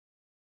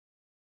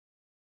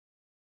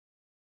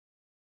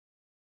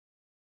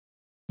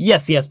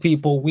Yes,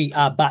 people, we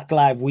are back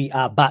live. We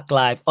are back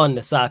live on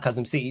the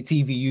Sarcasm City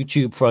TV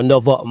YouTube for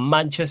another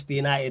Manchester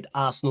United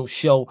Arsenal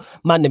show.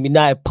 Man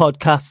United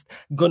podcast.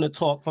 Gonna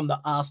talk from the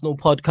Arsenal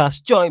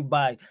podcast, joined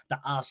by the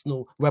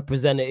Arsenal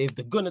representative.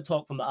 The Gonna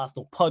Talk from the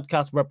Arsenal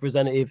podcast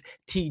representative,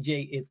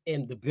 TJ, is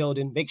in the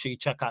building. Make sure you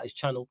check out his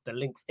channel. The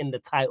link's in the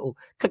title.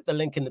 Click the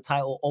link in the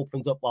title,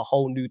 opens up a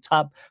whole new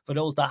tab. For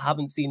those that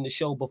haven't seen the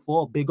show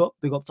before, big up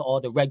to all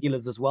the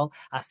regulars as well.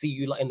 I see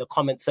you in the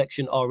comment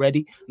section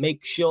already.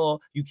 Make sure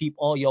you keep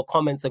all your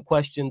comments and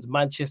questions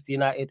Manchester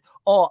United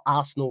or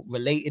Arsenal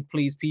related,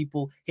 please,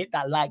 people. Hit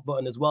that like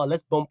button as well.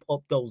 Let's bump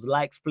up those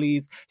likes,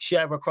 please.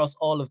 Share across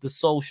all of the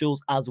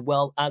socials as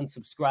well, and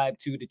subscribe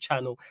to the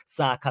channel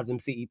Sarcasm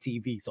City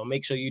TV. So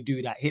make sure you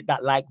do that. Hit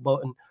that like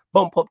button,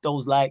 bump up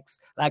those likes.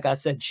 Like I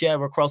said,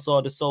 share across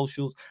all the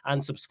socials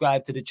and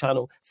subscribe to the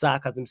channel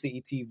Sarcasm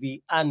City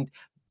TV, and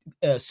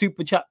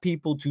super chat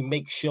people to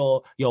make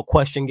sure your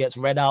question gets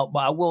read out. But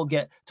I will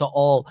get to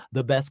all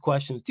the best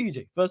questions.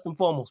 TJ, first and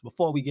foremost,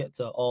 before we get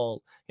to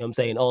all,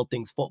 all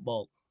things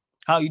football,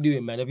 how you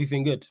doing, man?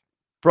 Everything good?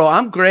 Bro,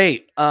 I'm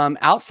great.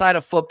 Outside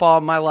of football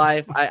in my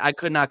life, I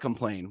could not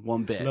complain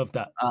one bit. Love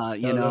that.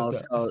 Love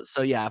that.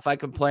 So yeah, if I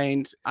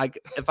complained,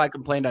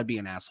 I'd be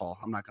an asshole.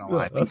 I'm not gonna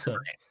lie. I think great.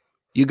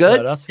 You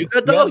good? No, you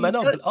good though? Yeah, man,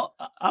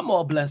 I'm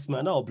all blessed,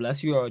 man. All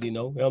blessed. You already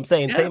know. You know what I'm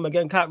saying? Yeah. Same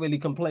again. Can't really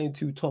complain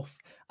too tough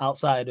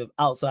outside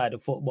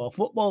of football.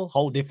 Football,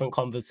 whole different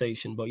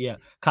conversation. But yeah,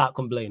 can't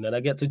complain. And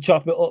I get to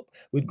chop it up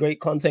with great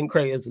content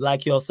creators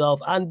like yourself.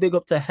 And big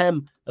up to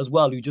Hem as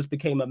well, who just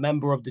became a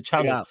member of the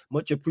channel. Yeah.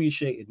 Much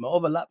appreciated. My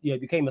overlap,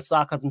 became a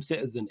Sarcasm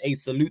citizen. A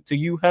salute to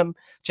you, Hem.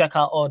 Check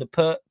out all the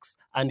perks.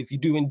 And if you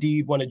do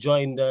indeed want to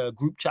join the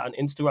group chat on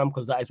Instagram,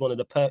 because that is one of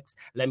the perks,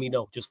 let me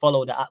know. Just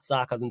follow the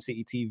 @Sarcasm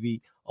City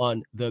TV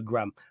on the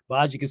gram.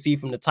 But as you can see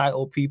from the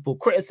title, people,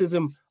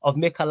 criticism of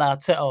Mikel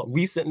Arteta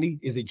recently,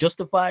 is it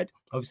justified?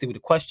 Obviously with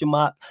a question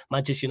mark.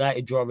 Manchester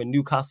United drawing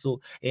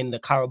Newcastle in the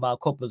Carabao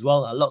Cup as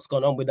well. A lot's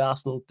gone on with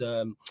Arsenal.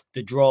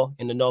 The draw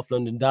in the North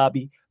London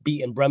derby,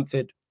 beating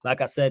Brentford. Like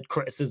I said,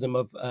 criticism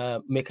of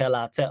Mikel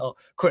Arteta,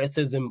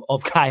 criticism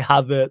of Kai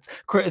Havertz,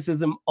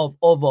 criticism of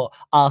other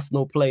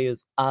Arsenal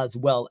players as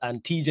well.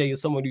 And TJ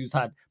is someone who's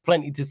had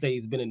plenty to say.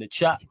 He's been in the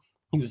chat.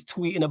 He was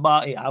tweeting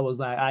about it. I was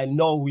like, I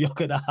know you're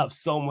going to have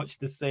so much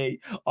to say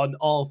on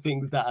all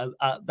things that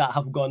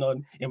have gone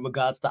on in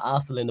regards to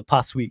Arsenal in the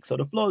past week. So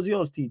the floor is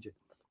yours, TJ. The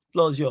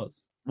floor is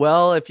yours.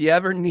 Well, if you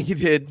ever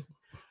needed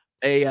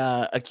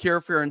a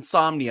cure for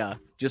insomnia,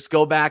 just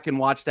go back and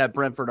watch that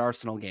Brentford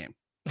Arsenal game.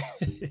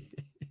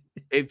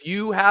 If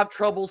you have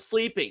trouble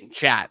sleeping,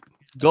 chat,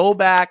 go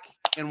back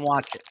and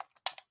watch it.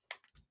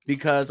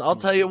 Because I'll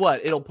tell you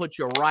what, it'll put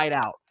you right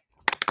out.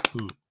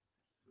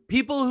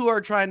 People who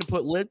are trying to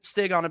put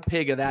lipstick on a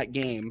pig of that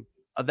game,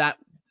 of that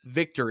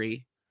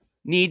victory,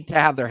 need to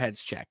have their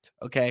heads checked,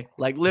 okay?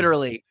 Like,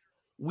 literally,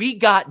 we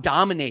got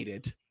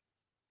dominated.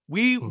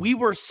 We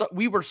were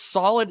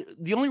solid.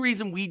 The only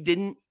reason we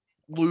didn't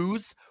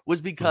lose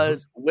was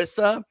because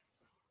Wissa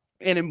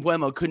and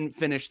Mbeumo couldn't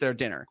finish their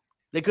dinner.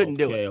 They couldn't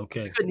do it.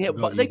 Okay. They couldn't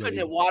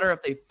hit water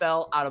if they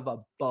fell out of a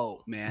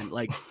boat, man.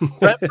 Like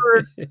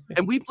Brentford,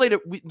 and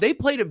they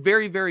played a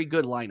very, very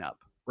good lineup,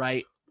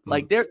 right?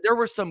 Like there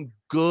were some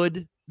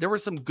good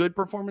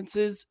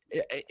performances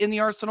in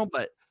the Arsenal,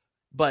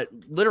 but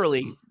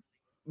literally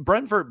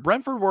Brentford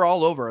were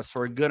all over us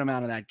for a good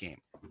amount of that game.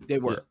 They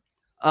were.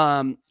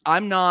 Yeah.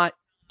 I'm not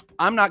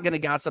going to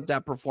gossip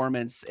that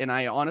performance, and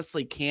I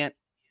honestly can't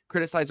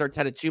criticize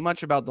Arteta too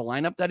much about the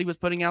lineup that he was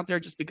putting out there,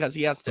 just because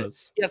he has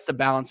to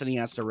balance and he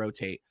has to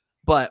rotate.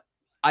 But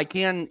I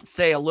can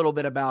say a little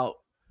bit about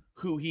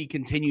who he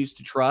continues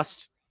to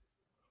trust.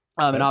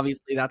 And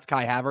obviously that's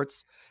Kai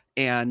Havertz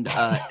and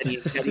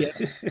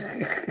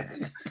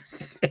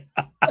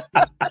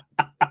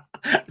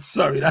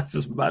Sorry, that's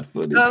just bad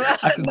funny.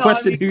 I can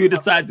question who he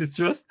decides to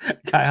trust.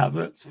 Kai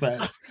Havertz, fair.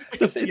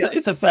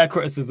 It's a fair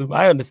criticism.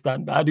 I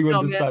understand. I do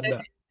understand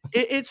that.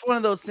 It's one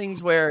of those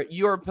things where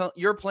you're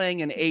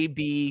playing an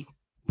AB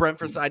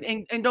Brentford side,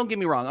 and don't get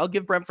me wrong, I'll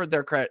give Brentford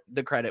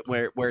the credit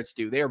where it's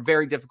due. They are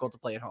very difficult to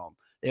play at home.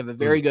 They have a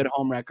very good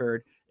home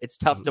record. It's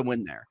tough to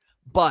win there.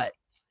 But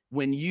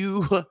when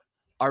you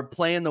are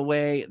playing the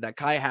way that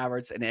Kai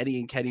Havertz and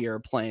Eddie Nketiah are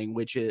playing,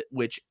 which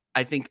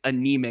I think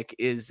anemic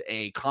is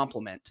a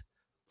compliment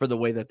for the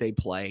way that they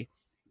play,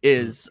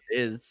 it's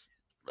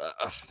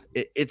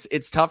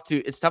tough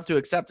to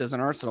accept as an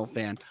Arsenal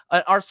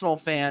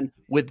fan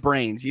with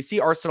brains. You see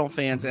Arsenal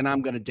fans, and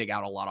I'm going to dig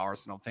out a lot of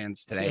Arsenal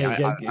fans today.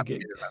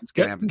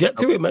 Get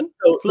to it, man.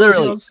 So,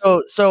 literally,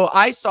 so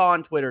I saw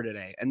on Twitter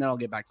today, and then I'll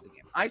get back to the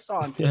game. I saw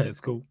on Twitter, it's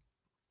cool,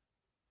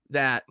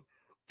 that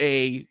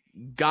a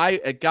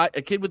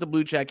kid with a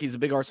blue check. He's a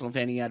big Arsenal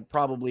fan. He had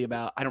probably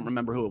about, I don't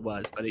remember who it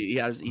was, but he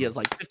has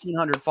like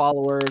 1,500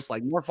 followers,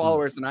 like more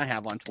followers than I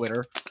have on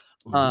Twitter.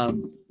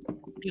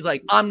 He's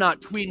like, I'm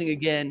not tweeting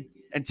again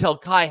until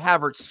Kai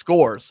Havertz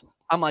scores.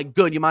 I'm like,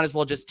 good. You might as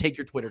well just take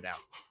your Twitter down.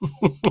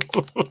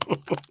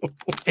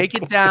 Take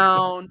it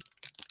down.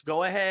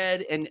 Go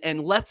ahead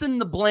and lessen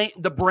the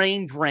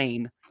brain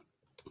drain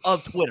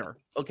of Twitter.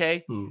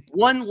 Okay,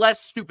 one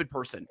less stupid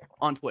person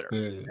on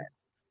Twitter.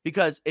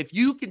 Because if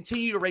you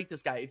continue to rate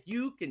this guy, if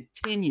you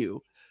continue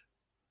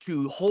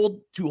to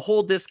hold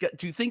this guy,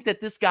 to think that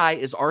this guy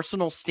is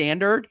Arsenal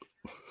standard,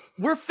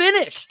 we're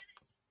finished.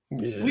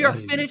 We are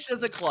finished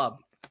as a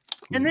club,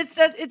 and it's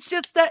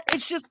just that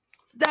simple.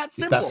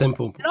 It's that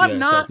simple.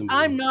 And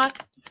I'm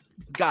not,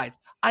 guys.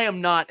 I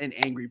am not an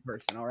angry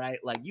person. All right,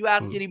 like you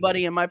ask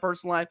anybody in my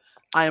personal life,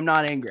 I am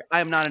not angry.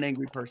 I am not an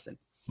angry person.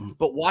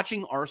 But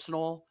watching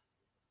Arsenal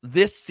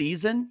this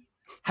season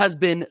has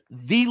been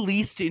the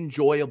least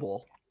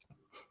enjoyable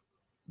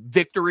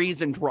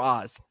victories and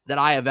draws that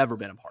I have ever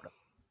been a part of.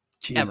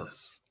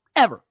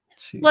 Ever.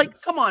 Jesus.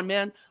 Like, come on,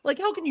 man. Like,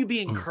 how can you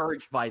be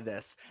encouraged by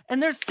this?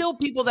 And there's still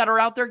people that are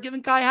out there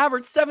giving Kai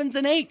Havertz 7s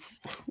and 8s.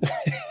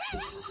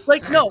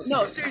 Like, no,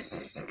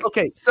 seriously.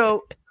 Okay,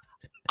 so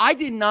I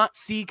did not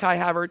see Kai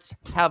Havertz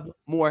have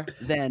more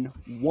than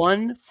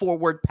one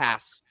forward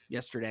pass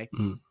yesterday.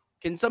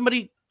 Can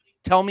somebody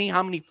tell me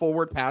how many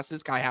forward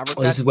passes Kai Havertz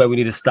had? This is where we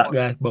need a stat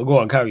guy. But go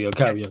on, carry on.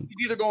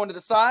 He's either going to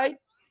the side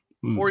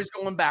or he's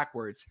going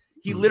backwards.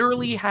 He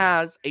literally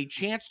has a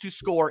chance to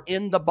score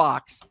in the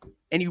box,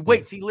 and he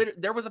waits.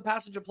 There was a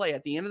passage of play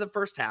at the end of the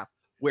first half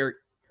where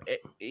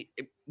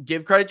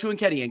give credit to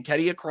Nketiah.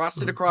 Nketiah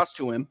crossed it across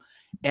to him,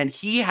 and if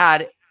he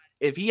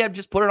had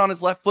just put it on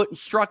his left foot and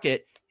struck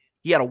it,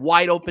 he had a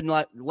wide open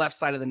left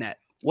side of the net.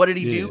 What did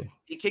he do?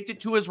 He kicked it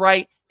to his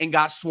right and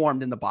got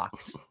swarmed in the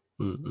box.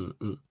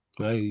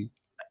 Hey.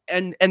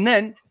 And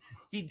then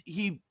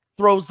he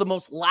throws the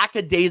most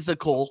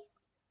lackadaisical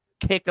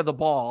kick of the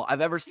ball I've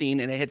ever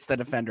seen, and it hits the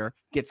defender,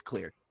 gets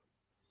cleared.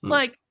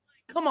 Like,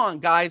 come on,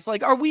 guys.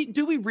 Like,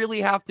 do we really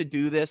have to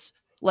do this?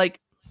 Like,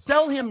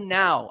 sell him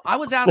now. I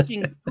was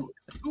asking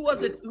who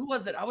was it?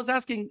 I was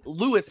asking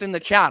Lewis in the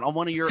chat on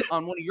one of your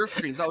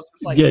streams. I was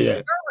just like, is there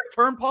a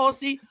return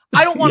policy?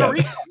 I don't want to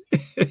read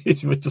him. He's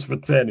just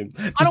returning.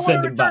 I don't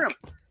want to return him.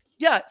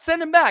 Yeah,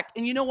 send him back.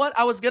 And you know what?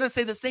 I was going to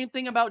say the same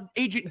thing about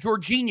Agent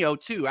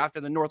Jorginho, too, after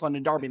the North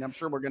London Derby, and I'm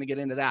sure we're going to get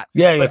into that.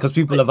 Yeah, because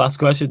people have asked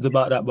questions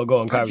about that, but go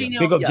on, carry on.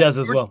 Big up Jez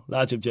as well.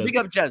 Large up Jez.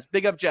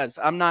 Big up Jez.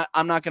 I'm not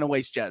going to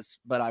waste Jez,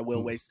 but I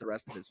will waste the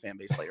rest of his fan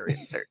base later.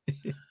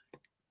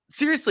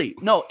 Seriously,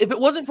 no, if it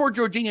wasn't for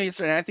Jorginho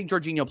yesterday, I think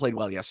Jorginho played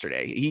well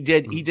yesterday. He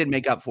did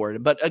make up for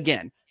it. But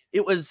again,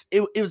 it was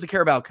the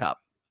Carabao Cup.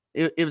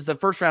 It was the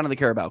first round of the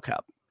Carabao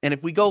Cup. And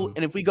if we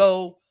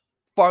go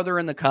farther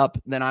in the cup,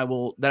 then I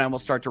will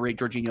start to rate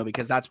Jorginho,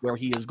 because that's where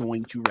he is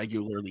going to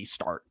regularly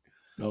start.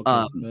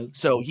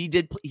 So he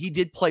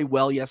did play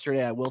well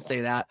yesterday. I will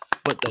say that,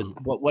 but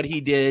what he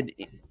did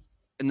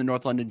in the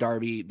North London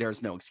Derby,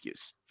 there's no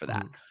excuse for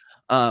that.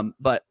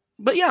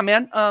 But yeah,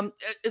 man.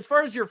 As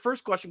far as your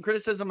first question,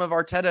 criticism of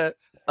Arteta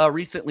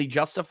recently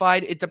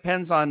justified, it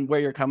depends on where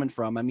you're coming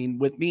from. I mean,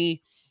 with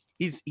me,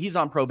 he's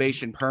on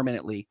probation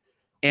permanently.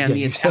 And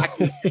the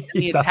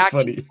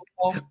attacking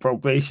football,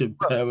 probation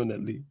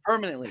permanently.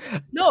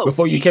 No.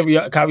 Before you carry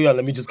on,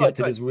 let me just get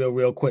to this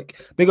real quick.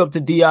 Big up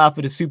to DR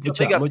for the super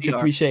chat. Much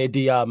appreciated,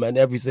 DR, man.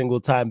 Every single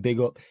time, big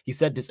up. He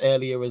said this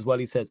earlier as well.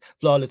 He says,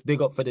 flawless,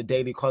 big up for the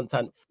daily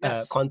content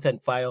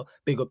file.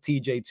 Big up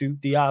TJ too.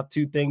 DR,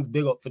 2 things.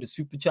 Big up for the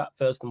super chat,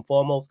 first and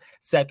foremost.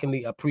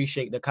 Secondly,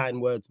 appreciate the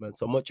kind words, man.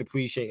 So much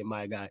appreciated,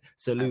 my guy.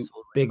 Salute.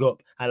 Absolutely. Big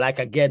up. And like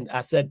again,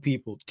 I said,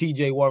 people,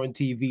 TJ Warren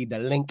TV, the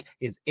link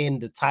is in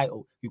the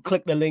title. You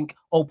click the link,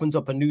 opens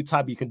up a new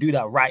tab. You can do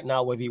that right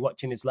now, whether you're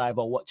watching this live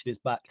or watching this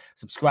back.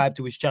 Subscribe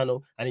to his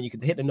channel, and then you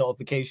can hit the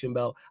notification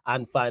bell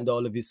and find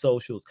all of his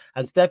socials.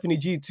 And Stephanie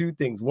G, 2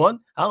 things. One,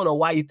 I don't know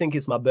why you think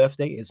it's my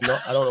birthday. It's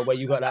not. I don't know where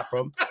you got that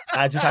from.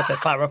 I just had to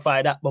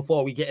clarify that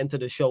before we get into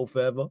the show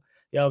further.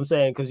 You know what I'm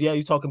saying? Because,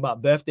 you're talking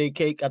about birthday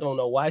cake. I don't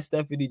know why,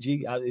 Stephanie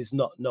G. It's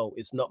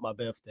not my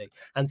birthday.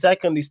 And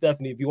secondly,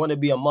 Stephanie, if you want to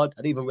be a mod,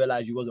 I didn't even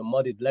realize you wasn't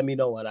modded. Let me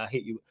know, and I'll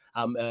hit you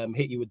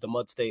with the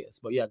mod status.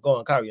 But yeah, go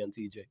on, carry on,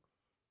 TJ.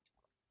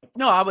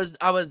 No, I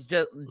was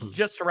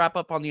just to wrap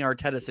up on the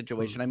Arteta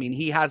situation. I mean,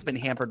 he has been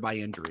hampered by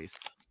injuries.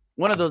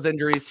 One of those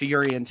injuries to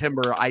Yuri and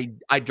Timber,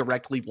 I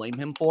directly blame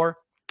him for,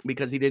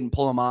 because he didn't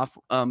pull him off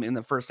in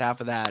the first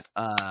half of that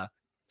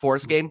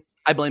Forest game.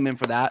 I blame him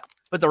for that.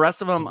 But the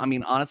rest of them, I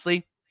mean,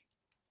 honestly,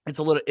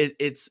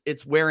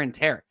 it's wear and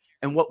tear.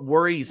 And what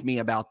worries me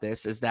about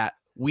this is that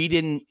we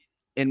didn't,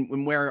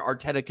 and where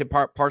Arteta could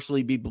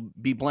partially be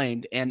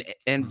blamed, and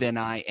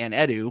Vinai and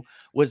Edu,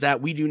 was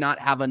that we do not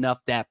have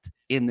enough depth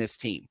in this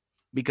team,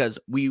 because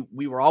we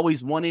were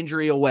always one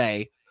injury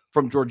away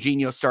from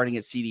Jorginho starting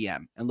at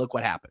CDM, and look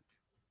what happened,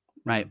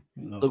 right?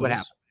 Look what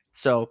happened.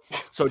 So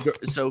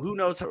who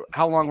knows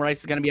how long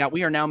Rice is going to be out?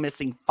 We are now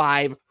missing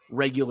 5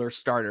 regular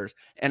starters,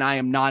 and I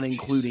am not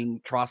including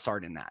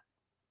Trossard in that.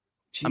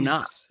 Jesus. I'm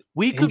not.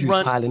 We could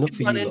run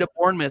into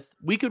Bournemouth.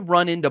 We could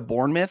run into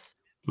Bournemouth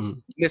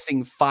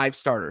missing 5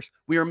 starters.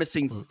 We are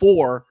missing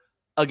 4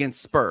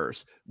 against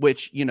Spurs,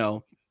 which,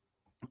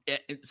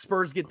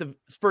 Spurs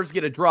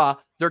get a draw.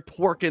 They're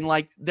twerking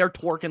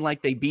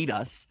like they beat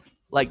us.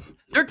 Like,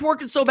 they're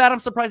twerking so bad, I'm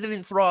surprised they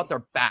didn't throw out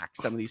their back,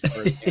 some of these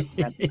Spurs games.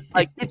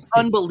 Like, it's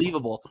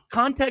unbelievable.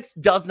 Context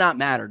does not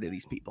matter to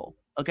these people.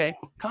 Okay.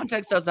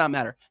 Context does not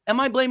matter. Am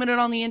I blaming it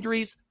on the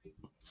injuries?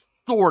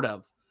 Sort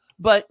of.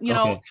 But,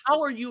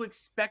 how are you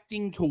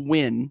expecting to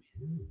win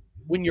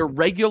when your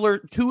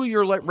two of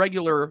your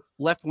regular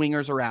left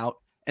wingers are out,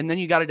 and then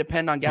you got to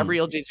depend on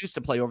Gabriel Jesus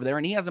to play over there,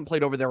 and he hasn't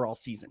played over there all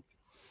season?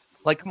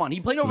 Like, come on. He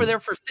played over there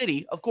for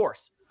City, of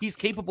course. He's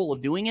capable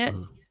of doing it,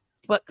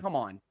 but come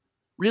on.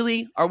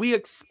 Really? Are we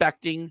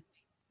expecting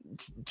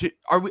to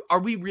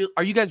are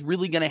you guys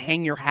really going to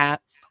hang your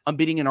hat on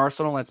beating an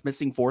Arsenal that's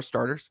missing 4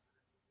 starters?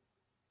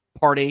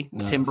 Partey,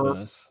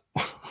 Timber,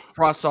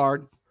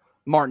 Trossard,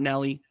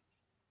 Martinelli.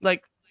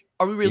 Like,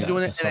 are we really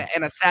doing it?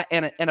 And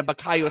a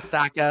Bukayo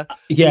Saka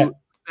who's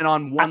been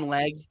on one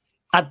leg?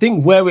 I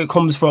think where it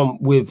comes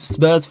from with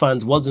Spurs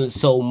fans wasn't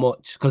so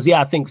much because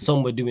I think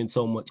some were doing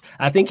so much.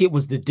 I think it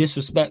was the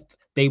disrespect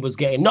they was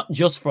getting, not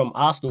just from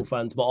Arsenal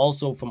fans, but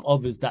also from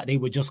others, that they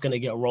were just going to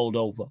get rolled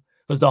over.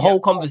 Because the whole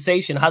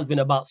conversation has been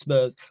about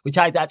Spurs, which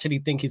I actually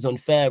think is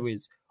unfair,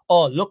 is,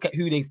 look at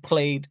who they've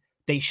played.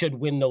 They should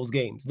win those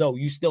games. No,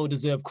 you still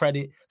deserve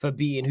credit for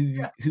being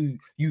who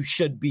you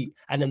should be.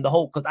 And then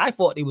because I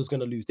thought they was going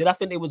to lose. Did I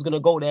think they was going to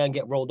go there and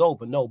get rolled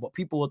over? No, but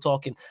people were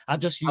talking. I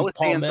just used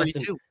Paul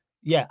Merson.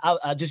 Yeah,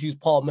 I just use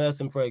Paul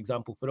Merson, for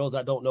example. For those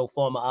that don't know,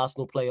 former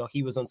Arsenal player,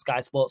 he was on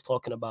Sky Sports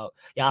talking about,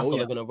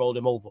 Arsenal are going to roll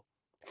them over.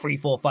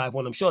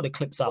 3-4-5-1. I'm sure the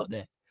clip's out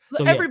there.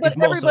 So,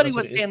 everybody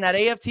was saying that.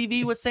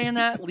 AFTV was saying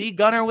that. Lee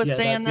Gunner was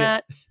saying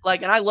that.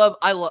 Like, and I love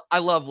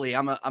Lee.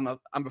 I'm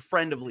a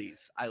friend of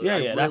Lee's. I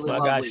really that's my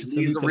guy.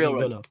 Lee's a real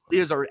one. Lee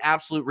is an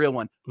absolute real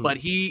one. But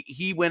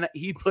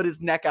he put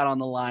his neck out on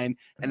the line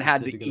and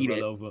had to eat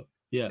it. Over.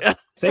 Yeah.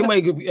 Same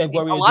way with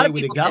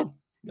a gal.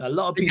 A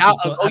lot of people.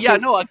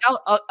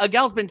 A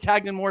gal's been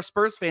tagged in more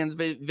Spurs fans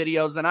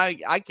videos than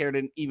I care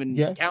to even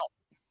count.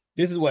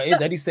 This is what it is.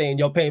 Eddie's saying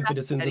you're paying for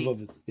the sins of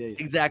others. Yeah.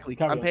 Exactly.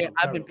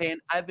 I've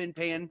been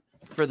paying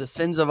for the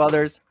sins of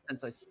others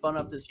since I spun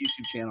up this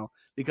YouTube channel,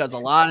 because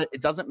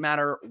it doesn't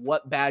matter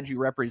what badge you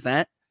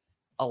represent.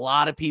 A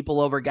lot of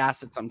people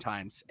overgas it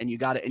sometimes, and you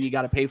got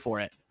to pay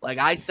for it. Like,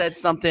 I said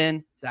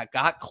something that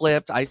got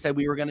clipped. I said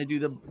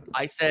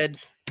I said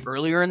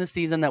earlier in the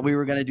season that we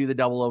were going to do the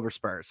double over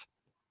Spurs.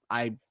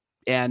 I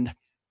had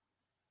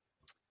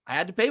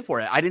to pay for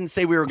it. I didn't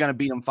say we were going to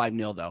beat them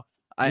 5-0 though.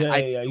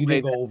 You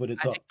did go over the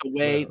top.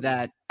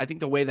 I think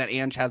the way that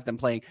Ange has them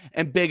playing,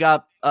 and big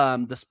up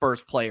the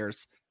Spurs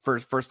players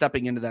for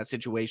stepping into that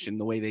situation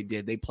the way they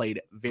did. They played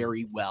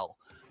very well.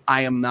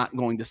 I am not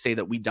going to say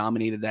that we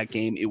dominated that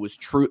game. It was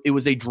true. It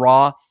was a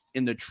draw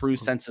in the true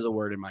sense of the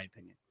word, in my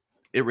opinion.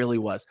 It really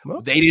was.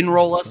 They didn't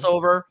roll us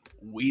over.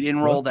 We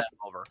didn't roll them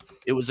over.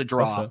 It was a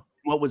draw.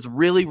 What was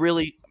really,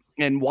 really,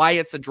 and why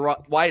it's a draw,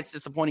 why it's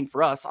disappointing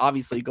for us,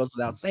 obviously it goes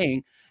without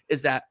saying,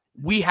 is that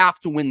we have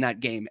to win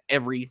that game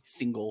every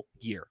single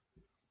year.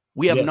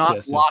 We have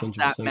not lost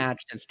that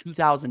match since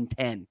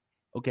 2010.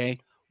 Okay.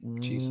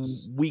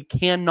 Jesus. We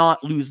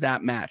cannot lose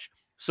that match.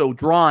 So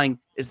drawing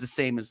is the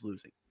same as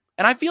losing.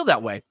 And I feel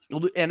that way.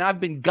 And I've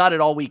been gutted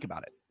all week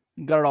about it.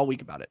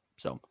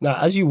 So now,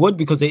 as you would,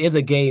 because it is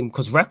a game,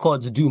 because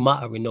records do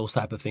matter in those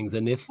type of things.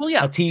 And if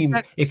a team,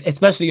 if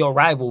especially your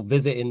rival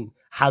visiting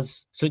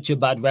has such a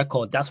bad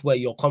record, that's where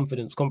your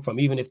confidence come from,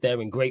 even if they're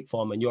in great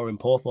form and you're in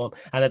poor form.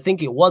 And I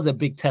think it was a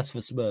big test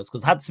for Spurs,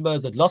 because had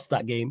Spurs had lost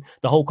that game,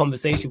 the whole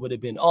conversation would have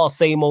been,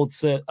 same old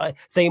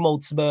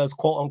Spurs,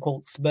 quote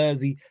unquote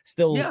Spursy,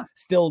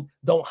 still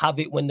don't have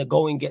it when the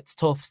going gets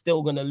tough,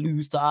 still gonna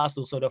lose to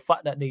Arsenal. So the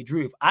fact that they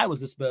drew, if I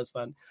was a Spurs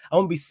fan, I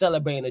wouldn't be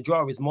celebrating a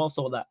draw. Is more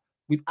so that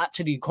we've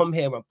actually come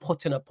here and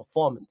put in a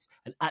performance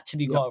and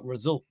actually got a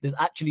result. There's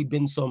actually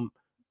been some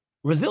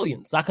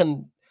resilience. I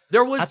can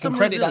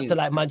credit that to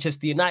like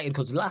Manchester United,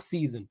 because last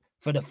season,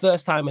 for the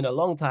first time in a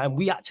long time,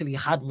 we actually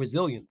had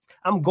resilience.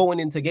 I'm going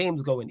into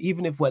games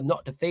even if we're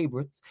not the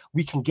favorites,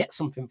 we can get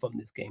something from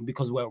this game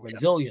because we're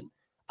resilient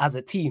as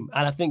a team.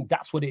 And I think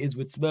that's what it is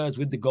with Spurs,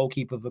 with the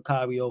goalkeeper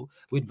Vicario,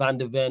 with Van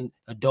der Ven,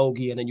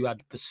 Adogi, and then you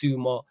had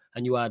Basuma,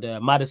 and you had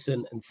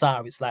Madison and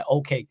Sarr. It's like,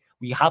 okay,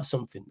 we have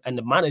something. And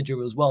the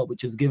manager as well,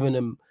 which has given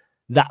him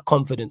that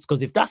confidence,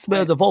 because if that's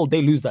Spurs of old,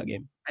 they lose that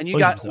game. And you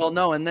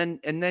 100%.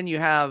 and then you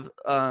have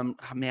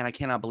man, I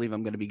cannot believe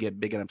I'm going to be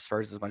bigging up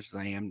Spurs as much as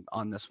I am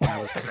on this one. I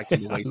was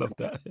expecting to waste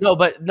that.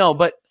 No,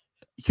 but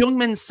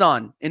Heung-min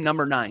Son in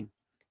number 9,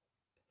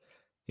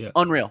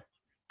 unreal,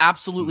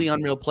 absolutely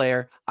unreal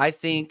player. I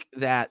think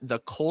that the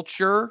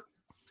culture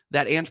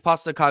that Ange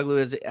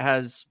Postecoglou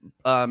has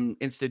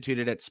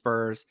instituted at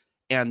Spurs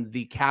and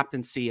the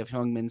captaincy of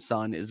Heung-min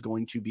Son is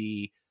going to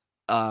be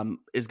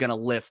is going to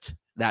lift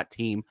that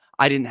team.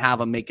 I didn't have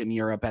them making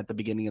Europe at the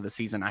beginning of the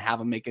season. I have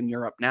them making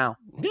Europe now.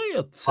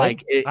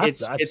 Like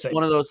it's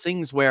one of those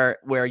things where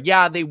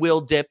they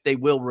will dip, they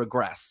will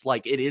regress.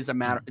 Like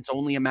it's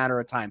only a matter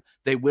of time.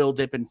 They will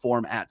dip in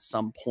form at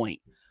some point.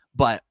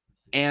 But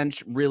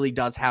Ange really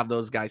does have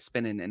those guys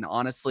spinning. And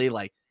honestly,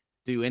 like,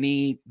 do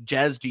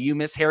you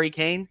miss Harry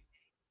Kane?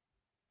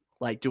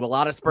 Like, do a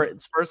lot of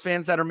Spurs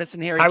fans that are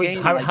missing Harry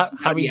Kane?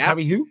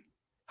 Harry who?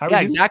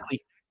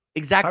 Exactly.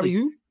 Harry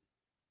who?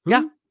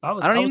 Yeah. I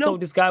was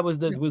told this guy was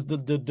the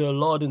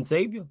Lord and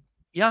Savior.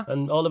 Yeah.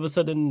 And all of a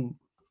sudden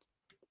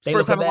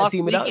Spurs haven't lost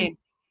a league game.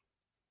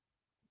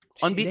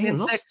 Shit, Unbeaten in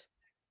 6.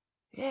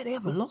 Yeah, they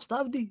haven't lost,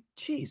 have they?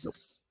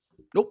 Jesus.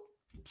 Nope.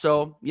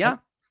 So, yeah.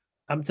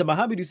 To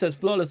Mohammed, who says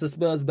flawless, the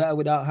Spurs better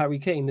without Harry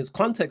Kane. There's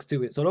context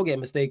to it, so don't get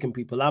mistaken,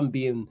 people. I'm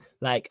being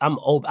like I'm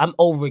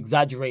over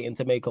exaggerating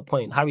to make a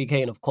point. Harry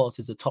Kane, of course,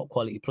 is a top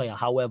quality player.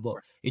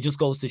 However, it just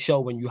goes to show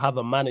when you have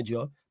a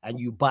manager and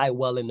you buy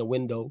well in the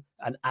window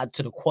and add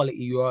to the quality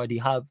you already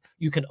have,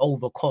 you can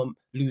overcome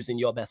losing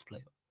your best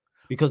player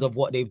because of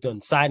what they've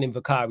done. Signing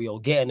Vicario,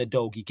 getting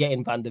Adogi,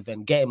 getting Van der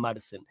Ven, getting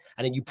Maddison,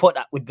 and then you put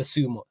that with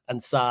Basuma and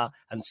Sarr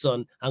and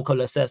Son and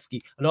Kulusevski,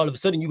 and all of a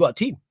sudden you got a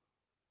team.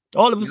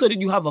 All of a sudden,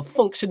 you have a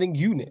functioning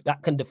unit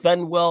that can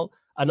defend well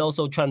and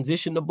also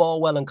transition the ball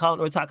well and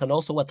counterattack and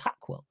also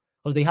attack well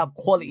because they have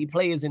quality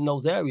players in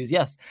those areas.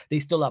 Yes,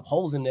 they still have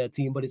holes in their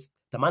team, but it's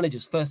the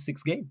manager's first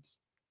 6 games.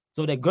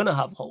 So they're going to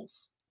have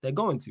holes. They're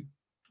going to.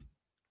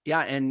 Yeah,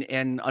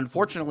 and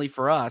unfortunately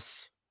for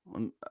us,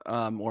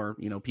 or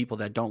people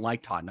that don't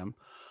like Tottenham,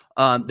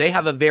 they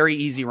have a very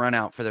easy run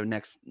out for their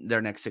next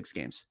 6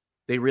 games.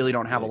 They really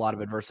don't have a lot of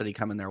adversity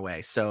coming their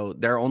way. So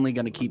they're only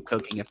going to keep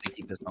cooking if they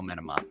keep this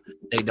momentum up.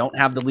 They don't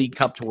have the League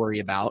Cup to worry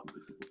about.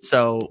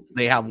 So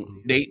they have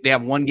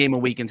 1 game a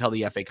week until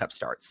the FA Cup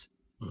starts.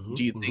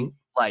 Do you think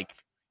like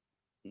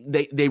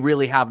they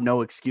really have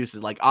no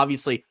excuses? Like,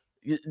 obviously,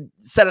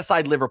 set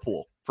aside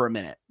Liverpool for a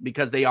minute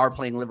because they are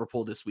playing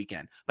Liverpool this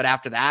weekend. But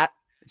after that,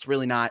 it's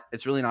really not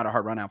a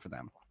hard run out for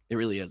them. It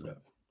really isn't.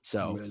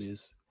 So it really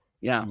is.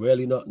 Yeah.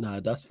 Really not. Nah,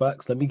 that's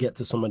facts. Let me get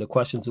to some of the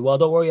questions as well.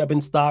 Don't worry, I've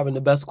been starring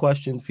the best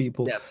questions,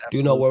 people. Yes,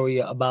 do not worry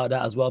about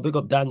that as well. Big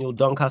up Daniel,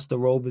 Doncaster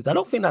Rovers. I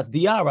don't think that's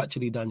DR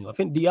actually, Daniel. I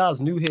think DR's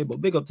new here,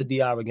 but big up to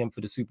DR again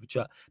for the super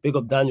chat. Big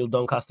up Daniel,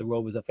 Doncaster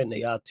Rovers. I think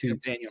they are 2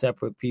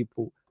 separate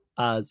people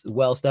as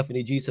well.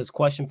 Stephanie G says,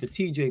 question for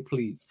TJ,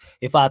 please.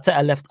 If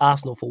Arteta left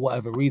Arsenal for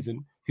whatever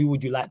reason, who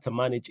would you like to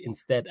manage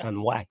instead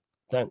and why?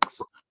 Thanks.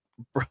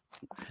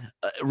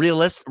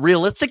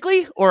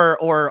 Realistically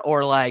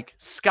or like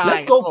sky.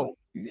 Let's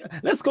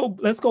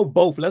go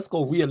both. Let's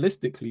go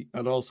realistically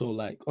and also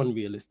like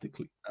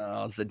unrealistically.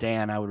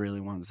 Zidane, I would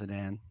really want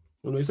Zidane.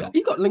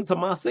 He got linked to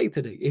Marseille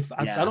today.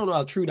 I don't know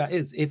how true that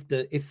is. If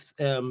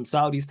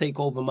Saudis take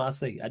over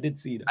Marseille, I did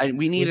see that.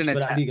 We need an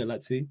attack.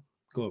 Let's see.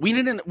 Go on. We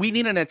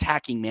need an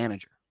attacking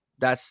manager.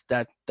 That's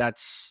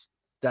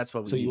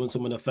what we so need. You want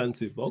someone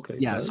offensive? Okay.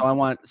 Yeah. So I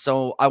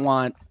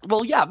want.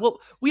 Well, yeah.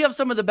 Well, we have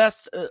some of the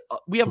best.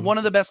 We have one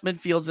of the best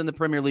midfields in the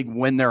Premier League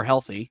when they're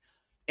healthy,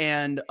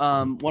 and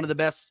one of the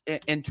best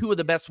and 2 of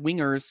the best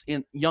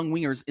young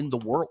wingers in the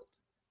world,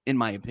 in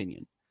my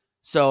opinion.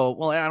 So,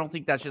 well, I don't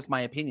think that's just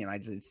my opinion. I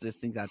just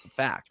think that's a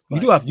fact.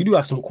 But, you do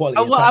have some quality.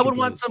 I would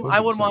want some.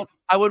 100%.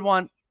 I would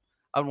want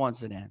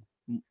Zidane.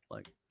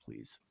 Like,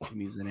 please give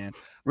me Zidane.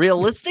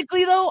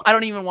 Realistically, though, I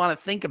don't even want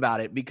to think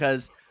about it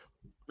because.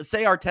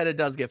 Say Arteta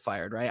does get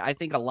fired, right? I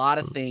think a lot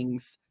of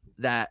things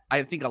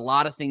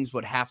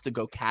would have to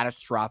go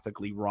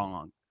catastrophically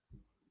wrong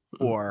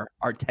for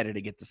Arteta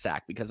to get the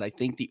sack because I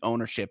think the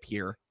ownership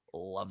here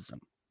loves him.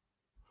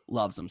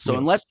 So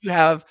unless you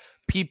have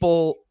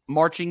people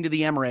marching to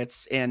the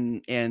Emirates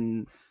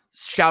and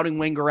shouting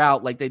Wenger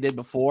out like they did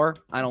before,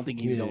 I don't think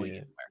he's going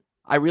anywhere.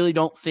 I really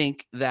don't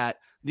think that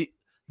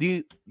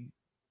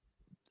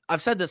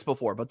I've said this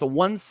before, but the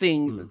one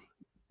thing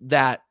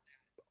that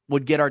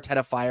would get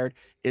Arteta fired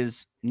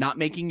is not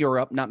making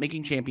Europe, not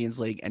making Champions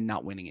League, and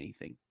not winning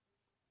anything.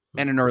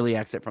 And an early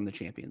exit from the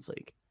Champions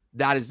League.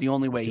 That is the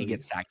only way he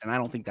gets sacked, and I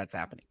don't think that's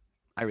happening.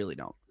 I really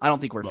don't. I don't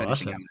think we're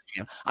finishing out of the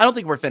champ. I don't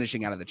think we're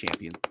finishing out of the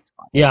Champions League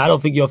spot. Yeah, I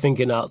don't think you're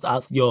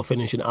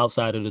finishing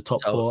outside of the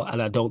top 4,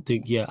 and I don't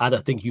think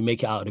you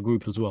make it out of the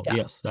group as well. Yeah.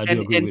 Yes, I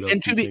do agree with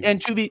those.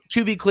 And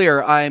to be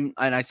clear,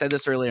 I said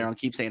this earlier, I'll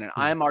keep saying it.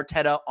 I'm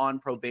Arteta on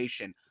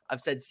probation. I've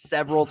said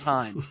several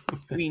times,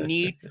 we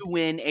need to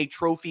win a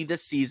trophy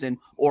this season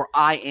or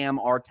I am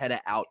Arteta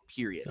out,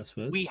 period.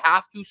 We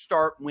have to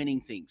start winning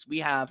things. We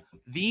have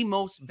the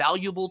most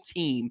valuable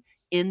team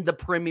in the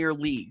Premier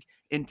League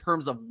in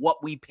terms of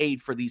what we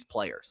paid for these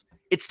players.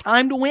 It's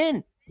time to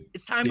win.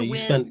 It's time to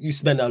win. You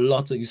spent a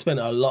lot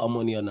of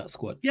money on that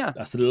squad. Yeah.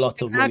 That's a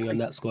lot of money on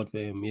that squad for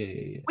him.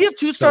 Yeah. We have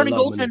 2 starting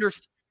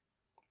goaltenders.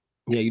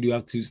 Yeah, you do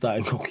have 2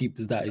 starting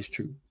goalkeepers. That is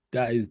true.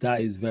 That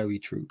is very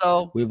true.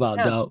 So, without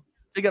doubt.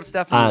 Big up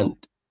Stephanie.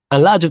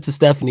 And large up to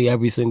Stephanie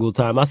every single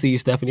time. I see you,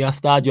 Stephanie. I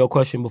started your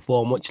question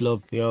before. Much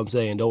love. You know what I'm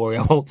saying? Don't worry.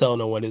 I won't tell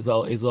no one. It's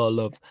all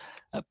love.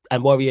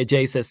 And Warrior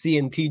J says,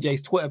 seeing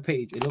TJ's Twitter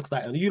page, it looks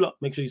like, and you lot,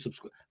 make sure you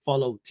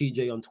follow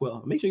TJ on Twitter.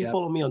 Make sure you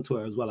follow me on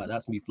Twitter as well. Like,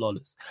 that's me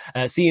flawless.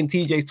 Seeing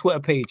TJ's Twitter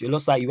page, it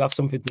looks like you have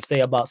something to say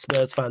about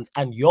Spurs fans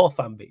and your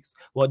fan base.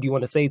 What do you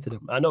want to say to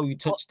them? I know you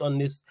touched on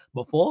this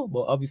before,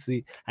 but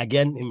obviously,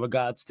 again, in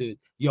regards to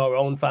your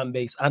own fan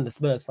base and the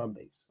Spurs fan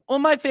base. Well,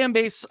 my fan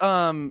base,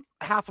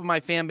 half of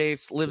my fan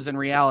base lives in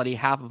reality.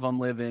 Half of them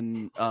live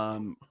in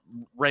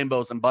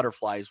rainbows and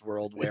butterflies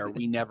world where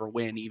we never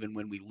win even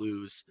when we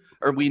lose,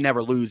 or we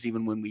never lose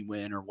even when we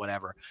win or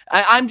whatever.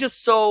 I'm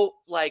just so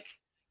like,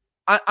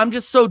 I'm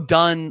just so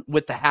done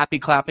with the happy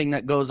clapping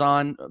that goes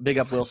on. Big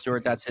up Will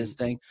Stewart. That's his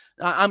thing.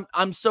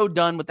 I'm so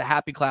done with the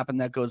happy clapping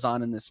that goes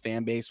on in this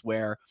fan base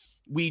where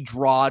we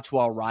draw to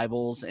our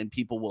rivals and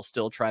people will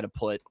still try to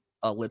put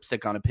a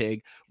lipstick on a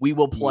pig. We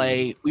will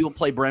play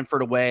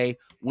Brentford away,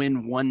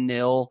 win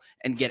 1-0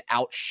 and get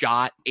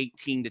outshot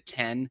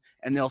 18-10.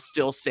 And they'll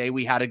still say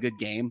we had a good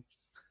game.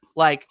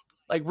 Like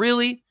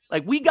really,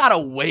 like we got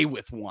away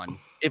with one.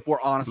 If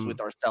we're honest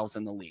with ourselves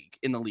in the League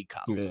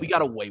Cup, we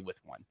got away with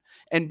one.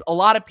 And a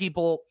lot of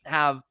people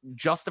have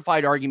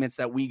justified arguments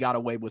that we got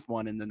away with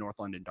one in the North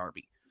London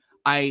Derby.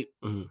 I'm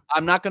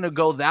not going to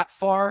go that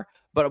far,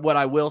 but what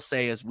I will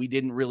say is we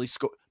didn't really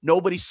score.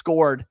 Nobody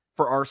scored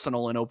for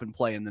Arsenal in open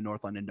play in the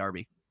North London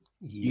Derby.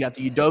 You got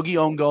the Udogie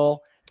own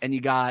goal and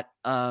you got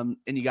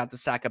the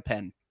Saka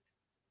pen.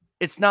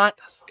 It's not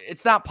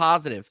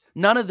positive.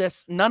 None of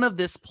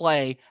this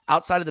play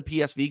outside of the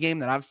PSV game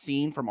that I've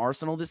seen from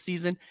Arsenal this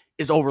season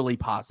is overly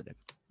positive.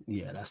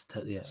 Yeah,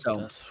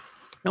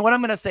 And what I'm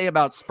going to say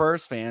about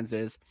Spurs fans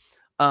is,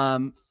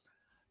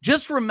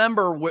 just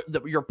remember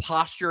your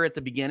posture at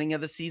the beginning of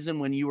the season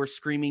when you were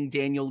screaming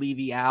Daniel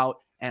Levy out,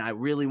 and I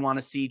really want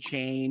to see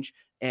change,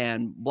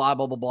 and blah,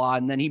 blah, blah, blah.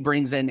 And then he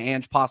brings in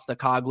Ange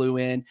Postecoglou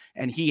in,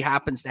 and he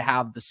happens to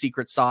have the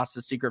secret sauce,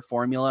 the secret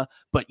formula.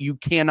 But you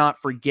cannot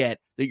forget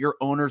that your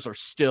owners are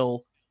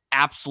still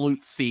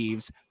absolute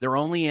thieves. They're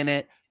only in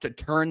it to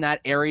turn that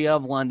area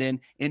of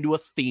London into a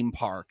theme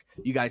park.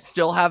 You guys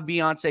still have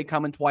Beyonce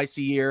coming twice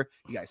a year.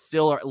 You guys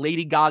still are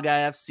Lady Gaga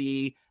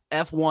FC,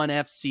 F1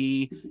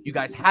 FC. You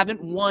guys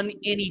haven't won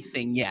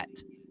anything yet.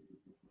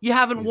 You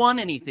haven't won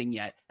anything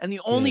yet. And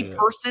the only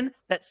person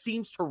that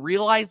seems to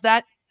realize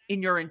that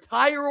in your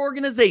entire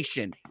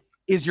organization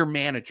is your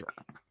manager.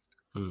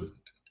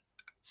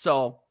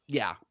 So,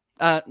 yeah.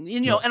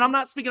 And I'm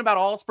not speaking about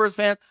all Spurs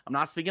fans. I'm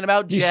not speaking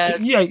about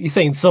Jed. You're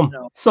saying some.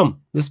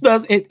 The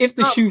Spurs, if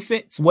the shoe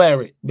fits,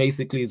 wear it,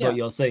 basically, is what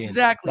you're saying.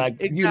 Exactly.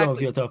 You know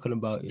if you're talking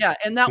about it. Yeah,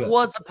 and that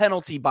was a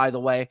penalty, by the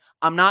way.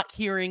 I'm not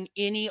hearing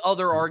any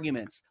other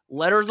arguments.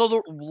 Letter of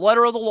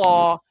the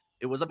law,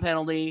 it was a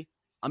penalty.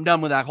 I'm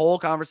done with that whole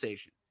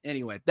conversation.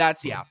 Anyway, that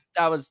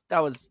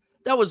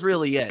was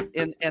really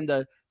it. And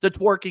the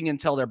twerking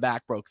until their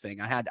back broke thing.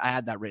 I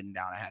had that written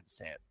down. I had to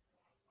say it.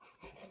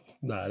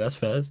 Nah, that's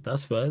fair.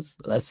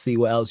 Let's see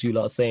what else you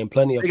lot are saying.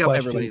 Plenty of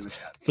questions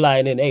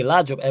flying in. Hey,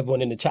 large up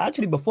everyone in the chat.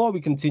 Actually, before we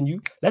continue,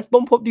 let's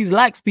bump up these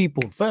likes,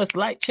 people. First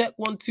like check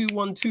 1 2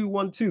 1 2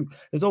 1 2.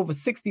 There's over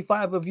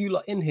 65 of you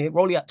lot in here.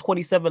 We're only at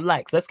 27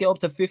 likes. Let's get up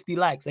to 50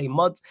 likes. Hey,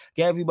 mods,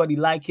 get everybody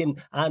liking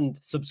and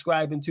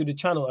subscribing to the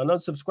channel and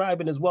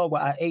unsubscribing as well. We're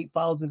at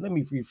 8,000. Let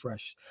me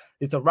refresh.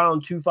 It's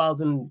around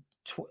 2,000.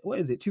 What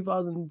is it?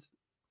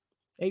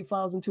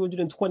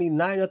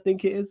 8,229, I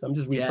think it is. I'm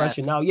just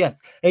refreshing now. Yes,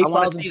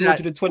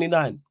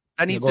 8,229.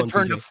 That needs to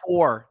turn to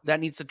 4. That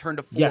needs to turn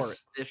to 4.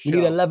 Yes, we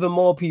need 11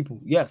 more people.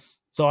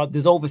 Yes. So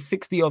there's over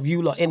 60 of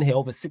you lot in here,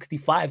 over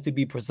 65 to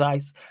be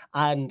precise.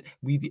 And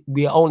we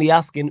are only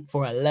asking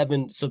for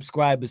 11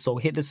 subscribers. So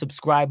hit the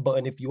subscribe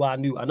button if you are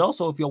new. And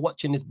also, if you're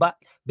watching this back,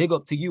 big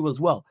up to you as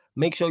well.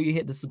 Make sure you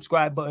hit the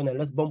subscribe button and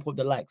let's bump up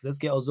the likes. Let's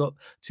get us up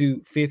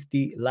to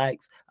 50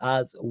 likes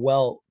as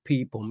well,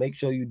 people. Make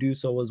sure you do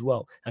so as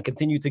well. And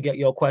continue to get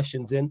your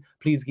questions in.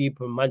 Please keep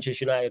them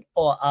Manchester United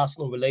or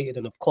Arsenal related.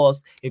 And of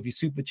course, if you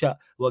super chat,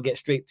 we'll get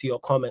straight to your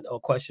comment or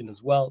question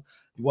as well.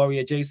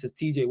 Warrior J says,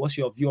 TJ, what's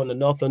your view on the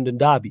North London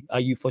Derby? Are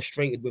you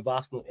frustrated with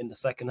Arsenal in the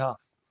second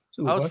half?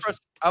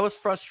 I was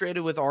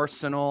frustrated with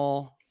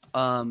Arsenal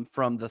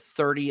from the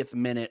 30th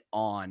minute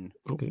on.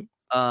 Okay.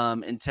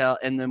 And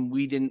then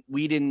we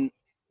didn't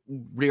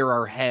rear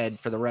our head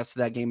for the rest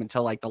of that game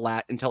until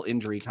until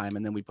injury time,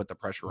 and then we put the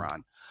pressure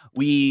on.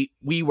 We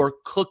were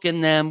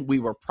cooking them, we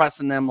were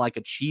pressing them like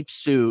a cheap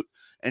suit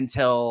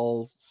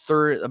until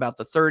about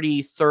the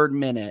 33rd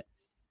minute.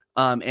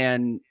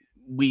 And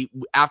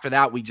after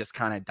that we just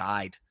kind of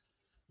died.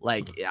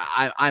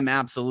 I'm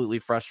absolutely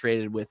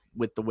frustrated with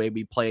the way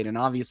we played, and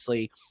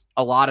obviously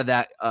a lot of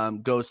that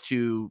goes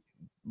to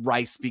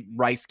Rice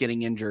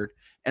getting injured.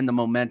 And the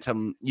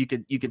momentum, you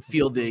could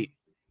feel the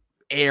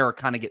air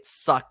kind of get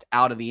sucked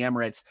out of the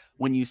Emirates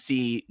when you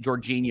see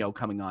Jorginho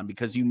coming on,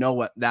 because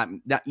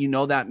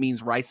that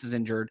means Rice is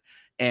injured,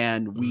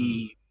 and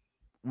we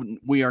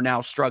are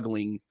now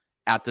struggling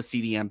at the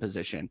CDM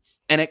position,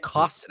 and it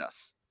costed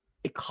us.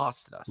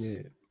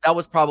 Yeah. That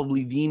was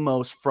probably the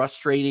most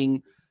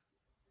frustrating.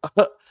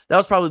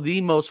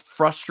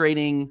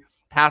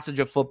 Passage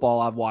of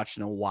football I've watched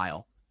in a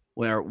while,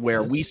 where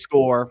we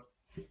score.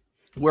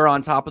 We're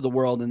on top of the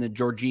world, and then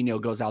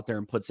Jorginho goes out there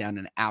and puts down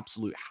an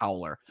absolute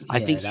howler. Yeah, I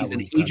think he's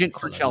an agent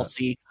for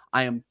Chelsea.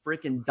 I am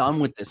freaking done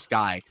with this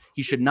guy.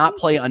 He should not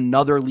play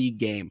another league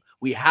game.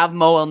 We have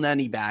Mo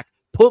El-Neni back.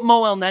 Put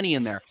Mo El-Neni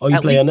in there. Oh, you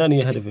play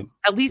El-Neni ahead of him.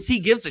 At least he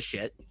gives a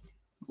shit.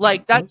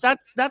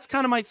 That's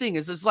kind of my thing.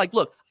 It's like,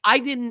 look, I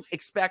didn't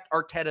expect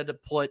Arteta to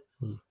put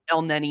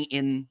El-Neni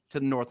into the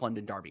North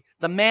London Derby.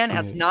 The man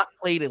has not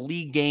played a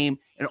league game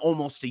in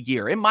almost a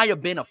year. It might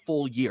have been a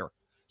full year.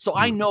 So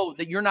I know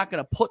that you're not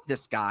going to put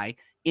this guy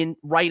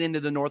right into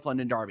the North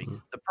London Derby.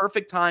 The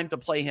perfect time to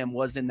play him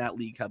was in that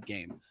League Cup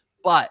game.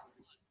 But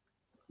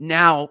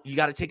now you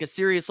got to take a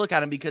serious look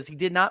at him because he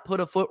did not put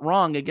a foot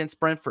wrong against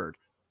Brentford.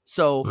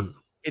 So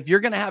if you're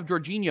going to have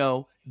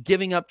Jorginho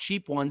giving up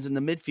cheap ones in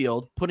the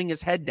midfield, putting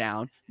his head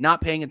down,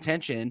 not paying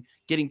attention,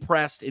 getting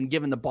pressed and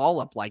giving the ball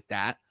up like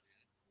that,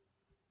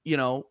 we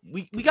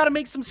got to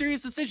make some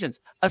serious decisions,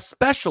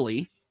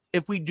 especially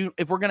if we're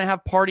going to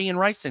have Partey and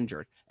Rice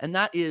injured. And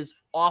that is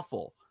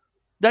awful.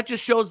 That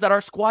just shows that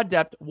our squad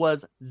depth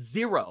was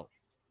 0.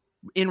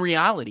 In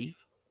reality,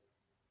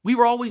 we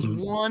were always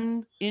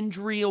one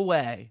injury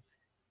away.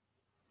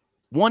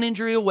 One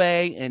injury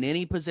away in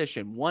any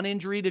position. One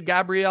injury to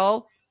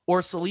Gabriel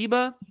or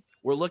Saliba,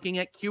 we're looking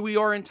at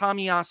Kiwior and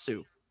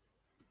Tomiyasu.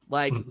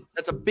 Like,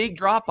 that's a big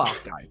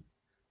drop-off, guy.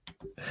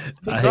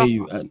 I hear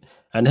you.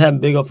 And Hem,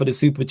 big up for the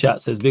super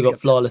chat, says big up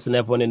Flawless and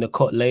everyone in the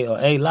cut later.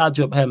 Hey, large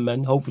up Hem,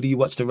 man. Hopefully you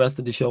watch the rest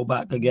of the show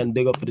back again.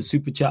 Big up for the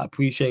super chat.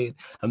 Appreciate it.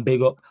 And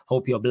big up.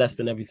 Hope you're blessed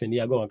and everything.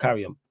 Yeah, go on,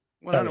 carry him.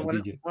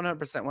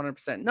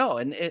 100%. No,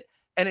 and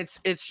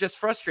it's just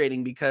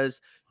frustrating because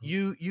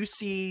you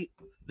see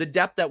the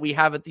depth that we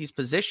have at these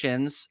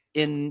positions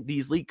in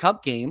these League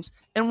Cup games,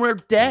 and we're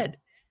dead.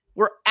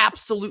 We're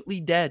absolutely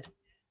dead.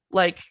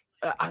 Like,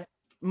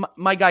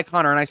 my guy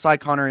Connor, and I saw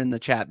Connor in the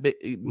chat.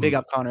 Big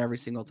up Connor every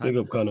single time. Big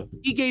up Connor.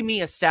 He gave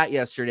me a stat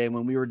yesterday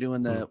when we were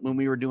doing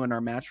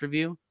our match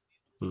review.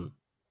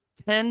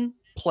 10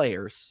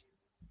 players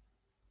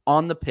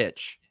on the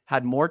pitch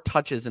had more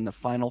touches in the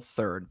final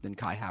third than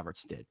Kai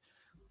Havertz did,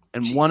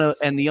 and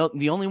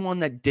the only one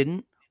that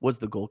didn't was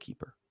the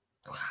goalkeeper.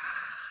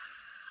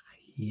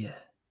 Yeah.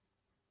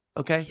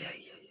 Okay. Yeah.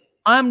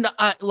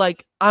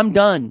 I'm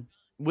done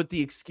with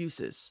the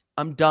excuses.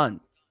 I'm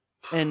done.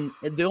 And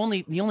the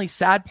only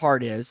sad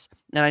part is,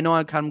 and I know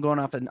I'm kind of going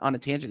off on a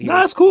tangent here. Nah,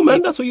 that's cool,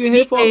 man. That's what you're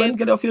here for, man.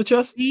 Get off your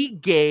chest. He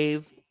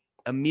gave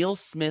Emile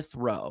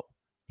Smith-Rowe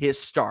his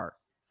start.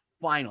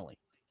 Finally,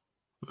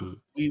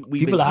 we've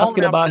people been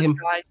asking about him.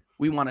 Guy.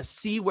 We want to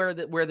see where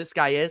this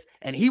guy is,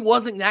 and he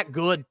wasn't that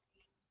good.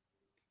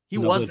 He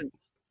wasn't.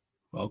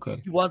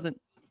 Okay. He wasn't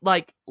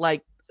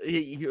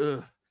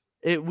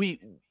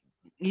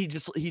he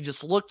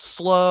just looked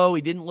slow.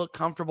 He didn't look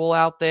comfortable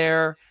out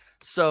there.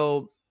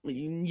 So,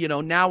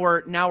 now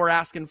we're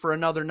asking for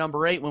another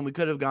number 8 when we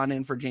could have gone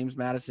in for James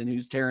Maddison,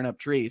 who's tearing up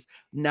trees.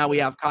 Now we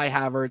have Kai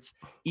Havertz,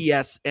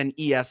 ES and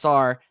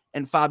ESR,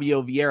 and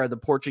Fabio Vieira, the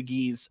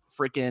Portuguese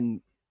freaking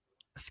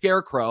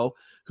scarecrow,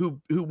 who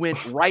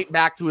went right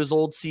back to his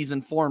old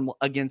season form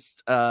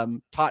against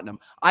Tottenham.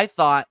 I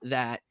thought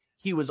that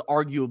he was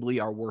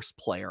arguably our worst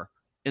player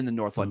in the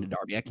North London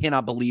Derby. I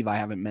cannot believe I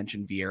haven't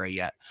mentioned Vieira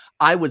yet.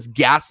 I was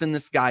gassing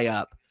this guy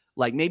up.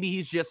 Like, maybe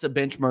he's just a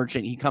bench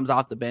merchant. He comes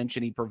off the bench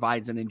and he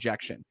provides an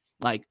injection.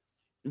 Like,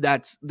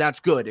 that's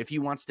good if he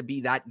wants to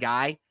be that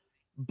guy.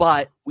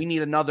 But we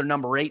need another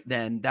number 8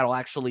 then that'll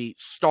actually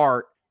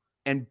start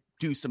and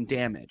do some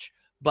damage.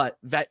 But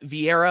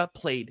Vieira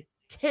played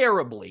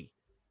terribly.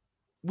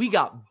 We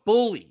got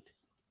bullied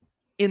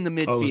in the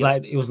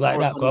midfield. It was like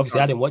that.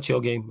 Obviously, I didn't watch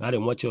your game. So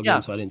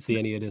I didn't see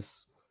any of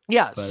this.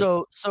 Yeah.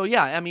 So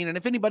yeah. I mean, and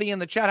if anybody in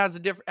the chat has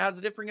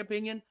a differing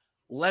opinion,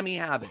 let me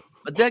have it.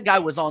 But that guy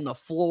was on the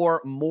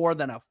floor more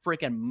than a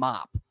freaking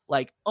mop.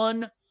 Like,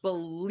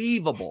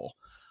 unbelievable.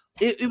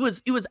 It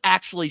was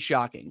actually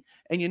shocking.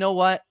 And you know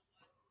what?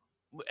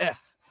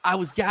 I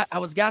was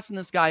gassing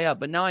this guy up,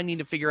 but now I need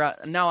to figure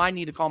out. Now I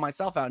need to call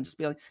myself out and just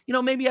be like,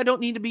 maybe I don't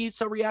need to be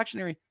so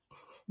reactionary.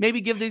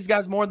 Maybe give these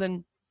guys more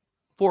than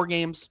 4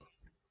 games.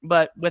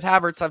 But with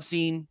Havertz, I've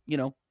seen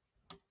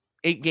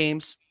 8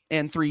 games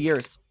and 3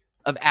 years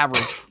of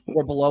average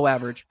or below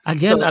average.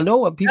 Again, so I know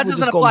what people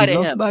just going to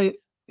be nuts by it.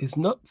 It's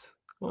nuts.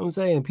 What I'm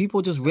saying,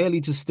 people just really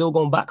just still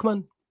going back,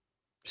 man.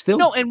 Still.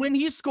 No, and when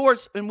he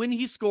scores,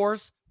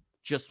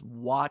 just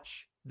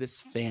watch this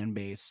fan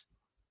base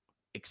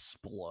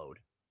explode.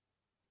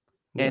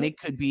 Yeah. And it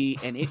could be.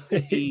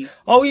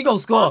 Oh, he gonna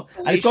score,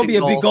 and it's gonna be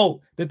a big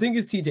goal. The thing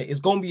is, TJ, it's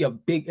gonna be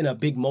in a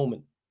big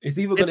moment. It's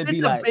either gonna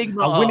be like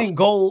a winning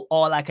goal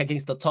or like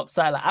against the top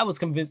side. Like, I was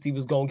convinced he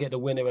was gonna get the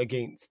winner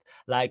against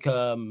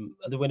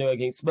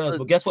Spurs,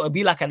 but guess what? It'll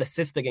be like an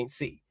assist against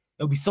City.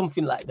 It'll be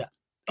something like that.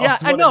 Yeah,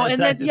 I know,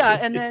 and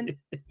then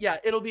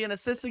it'll be an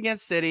assist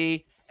against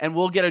City, and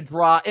we'll get a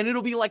draw, and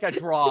it'll be like a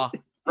draw.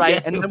 Right.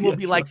 Yeah, and then we'll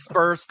be like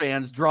Spurs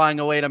fans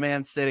drawing away to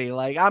Man City.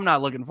 Like, I'm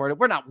not looking for it.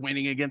 We're not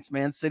winning against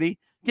Man City.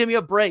 Give me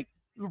a break.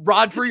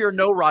 Rodri or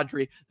no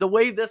Rodri. The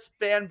way this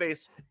fan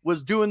base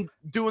was doing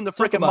the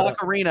freaking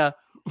Macarena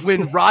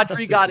when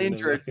Rodri got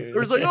injured. It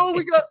was like, oh,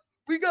 we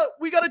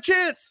got a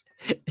chance.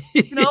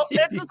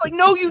 It's just like,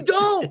 no, you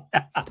don't.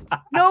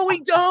 No,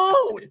 we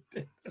don't.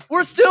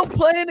 We're still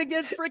playing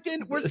against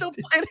fucking.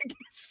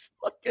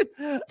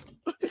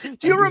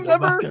 Do you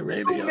remember who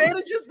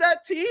manages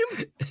that team?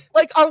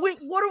 Like,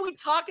 what are we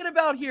talking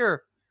about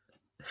here?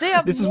 They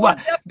have more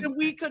depth than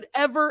we could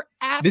ever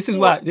ask. This is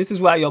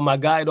why you're my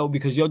guy, though,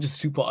 because you're just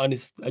super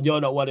honest and you're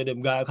not one of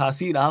them guys. I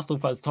see the Arsenal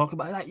fans talk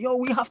about it, like,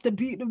 we have to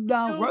beat them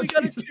now. We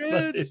got a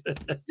chance.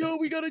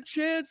 We got a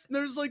chance. And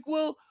there's like,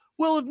 well,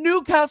 well, if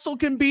Newcastle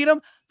can beat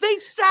them, they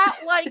sat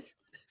like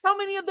how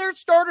many of their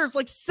starters?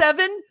 Like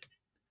 7?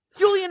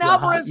 Julian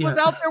Alvarez was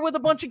out there with a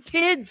bunch of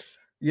kids.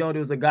 Yo,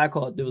 there was a guy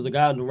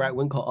on the right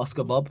wing called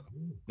Oscar Bob,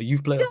 a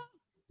youth player. Yeah.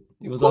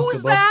 He was Who Oscar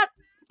is Bob. that?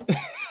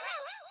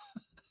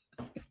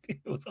 It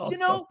was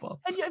Oscar Bob.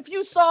 And if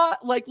you saw,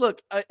 like,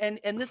 look, and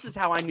this is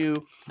how I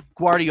knew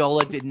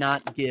Guardiola did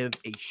not give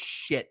a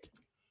shit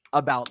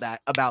about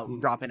that, about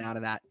dropping out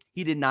of that.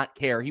 He did not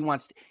care. He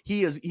wants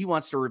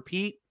to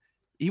repeat.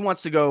 He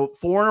wants to go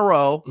 4 in a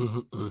row,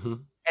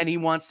 and he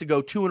wants to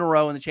go 2 in a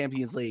row in the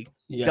Champions League.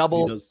 Yes,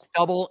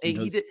 double.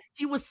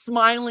 He was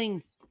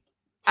smiling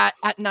at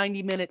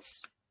 90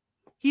 minutes.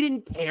 He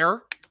didn't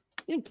care.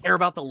 He didn't care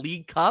about the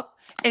League Cup.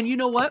 And you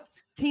know what?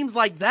 Teams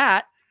like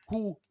that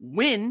who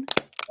win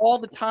all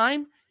the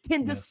time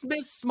can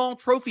dismiss small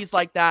trophies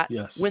like that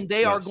when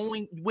they are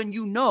when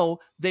you know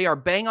they are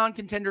bang on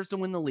contenders to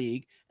win the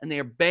league and they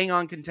are bang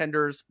on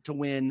contenders to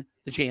win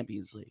the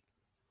Champions League.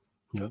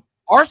 Yeah.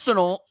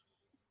 Arsenal,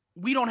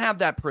 we don't have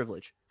that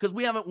privilege because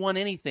we haven't won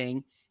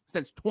anything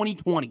since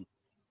 2020.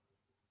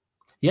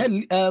 Yeah,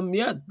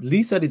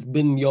 Lee said it's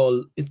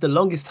the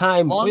longest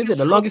time.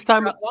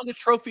 Longest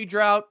trophy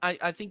drought.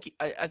 I think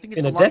it's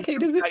in a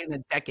decade, is it? In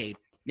a decade.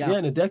 Yeah,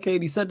 in a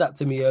decade. He said that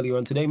to me earlier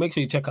on today. Make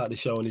sure you check out the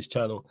show on his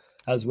channel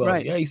as well.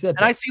 Right. Yeah, he said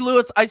that. And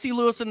I see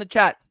Lewis in the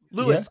chat.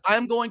 Lewis, I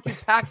am going to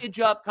package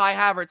up Kai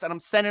Havertz and I'm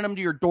sending him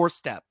to your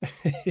doorstep.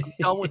 I'm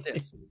done with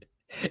this.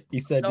 He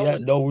said,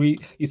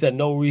 he said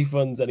no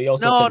refunds, and he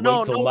also said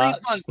wait till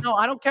March. Refunds. No,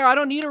 I don't care. I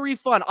don't need a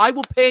refund. I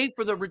will pay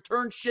for the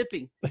return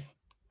shipping.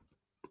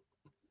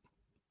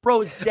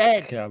 Bro is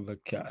dead.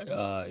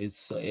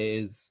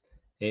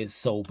 It's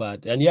so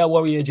bad. And yeah,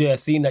 Warrior J, I've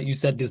seen that you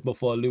said this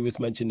before. Lewis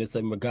mentioned this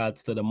in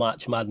regards to the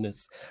March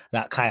madness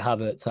that Kai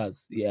Havertz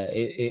has. Yeah,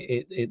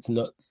 it's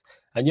nuts.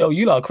 And yo,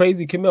 you lot are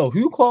crazy, Camille.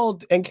 Who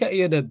called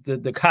Nketiah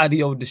the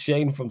cardio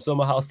Deshane from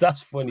Summer House?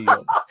 That's funny,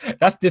 yo.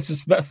 That's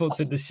disrespectful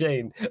to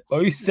Deshane.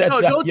 Or you said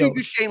that, don't do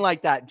Deshane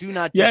like that. Do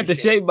not. Do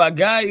Deshane, my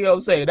guy. You know what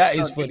I'm saying? That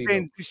is funny.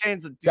 That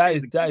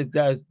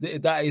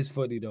is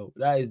funny though.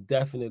 That is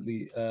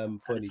definitely funny.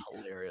 That is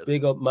hilarious.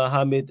 Big up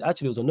Mohammed.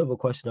 Actually, there was another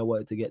question I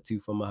wanted to get to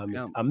from Mohammed.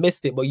 Yeah. I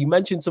missed it, but you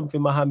mentioned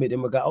something, Mohammed,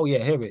 in regard. Oh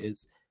yeah, here it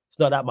is. It's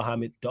not that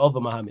Mohammed, the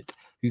other Mohammed,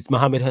 who's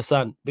Mohammed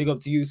Hassan. Big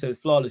up to you, says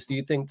Flawless. Do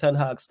you think Ten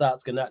Hag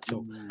starts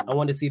Garnacho? I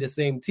want to see the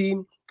same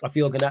team. I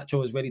feel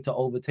Garnacho is ready to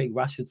overtake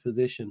Rashford's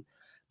position.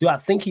 Do I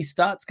think he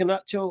starts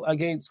Garnacho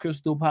against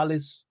Crystal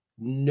Palace?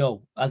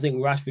 No. I think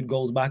Rashford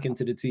goes back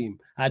into the team.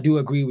 I do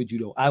agree with you,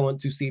 though. I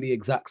want to see the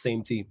exact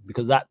same team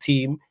because that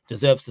team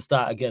deserves to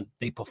start again.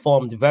 They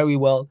performed very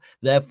well.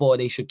 Therefore,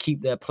 they should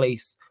keep their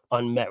place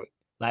on merit.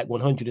 Like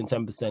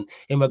 110%.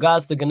 In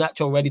regards to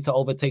Garnacho ready to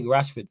overtake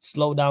Rashford,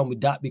 slow down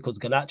with that because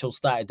Garnacho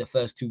started the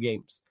first 2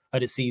 games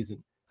of the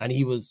season. And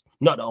he was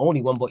not the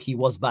only one, but he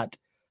was bad.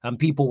 And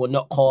people were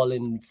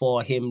calling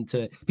for him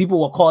to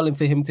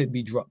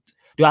be dropped.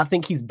 Do I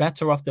think he's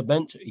better off the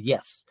bench?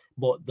 Yes.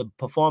 But the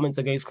performance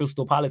against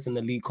Crystal Palace in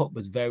the League Cup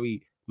was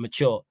very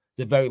mature.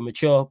 The very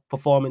mature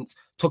performance,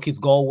 took his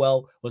goal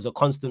well, was a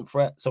constant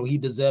threat. So he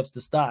deserves to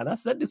start. And I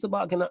said this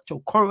about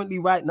Garnacho currently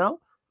right now.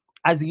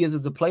 As he is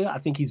as a player, I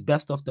think he's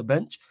best off the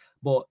bench.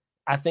 But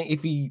I think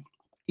if he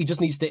just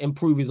needs to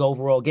improve his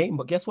overall game.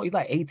 But guess what? He's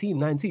like 18,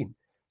 19.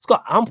 He's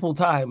got ample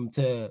time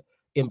to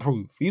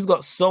improve. He's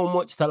got so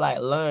much to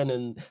learn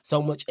and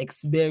so much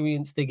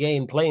experience to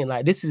gain playing.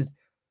 I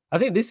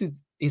think this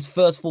is his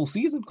first full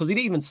season because he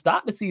didn't even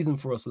start the season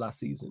for us last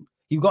season.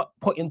 He got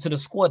put into the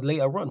squad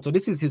later on. So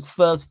this is his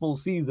first full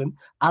season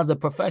as a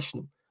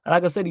professional. And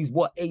like I said, he's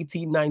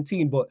 18,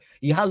 19, but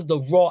he has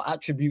the raw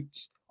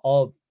attributes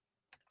of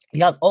He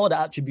has all the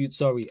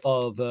attributes,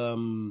 of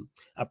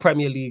a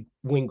Premier League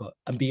winger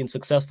and being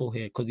successful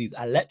here because he's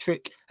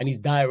electric and he's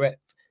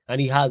direct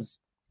and he's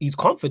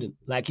confident.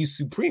 He's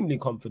supremely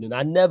confident.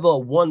 I never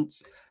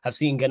once have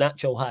seen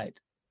Garnacho hide.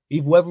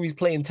 Whether he's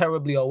playing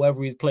terribly or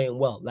whether he's playing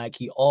well,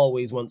 he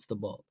always wants the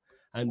ball.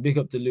 And big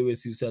up to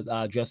Lewis who says,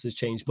 our dress has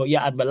changed. But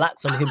yeah, I'd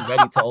relax on him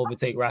ready to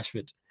overtake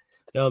Rashford.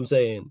 You know what I'm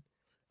saying?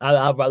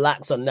 I'll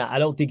relax on that. I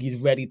don't think he's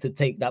ready to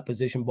take that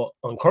position, but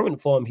on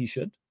current form, he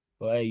should.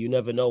 But hey, you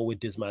never know with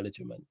this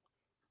manager, man.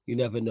 You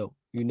never know.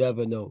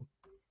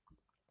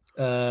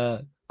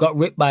 Got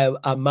ripped by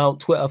a Mount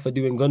Twitter for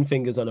doing gun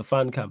fingers on a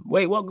fan cam.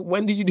 Wait, what?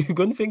 When did you do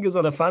gun fingers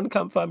on a fan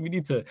cam, fam? You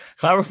need to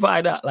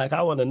clarify that.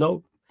 I want to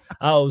know.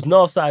 I was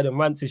Northside and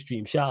Rancis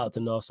stream. Shout out to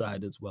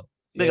Northside as well.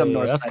 Big up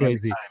Northside. That's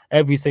crazy.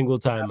 Every single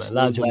time, man.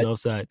 Large up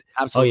Northside.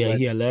 Absolutely. Oh yeah,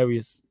 he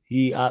hilarious.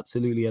 He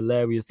absolutely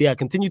hilarious. Yeah,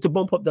 continue to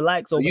bump up the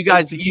likes. Over you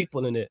guys,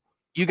 people in it.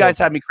 You guys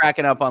had me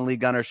cracking up on Lee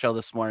Gunner's show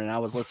this morning. I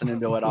was listening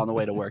to it on the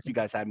way to work. You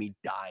guys had me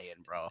dying,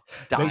 bro.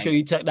 Make sure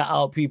you check that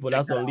out, people.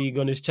 That's on Lee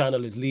Gunner's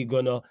channel. It's Lee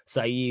Gunner,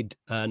 Saeed,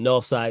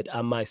 Northside,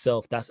 and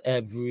myself. That's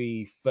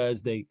every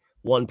Thursday,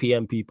 1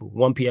 p.m., people.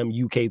 1 p.m.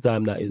 UK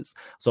time, that is.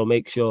 So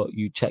make sure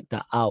you check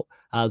that out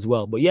as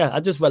well. But yeah, I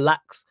just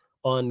relax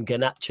on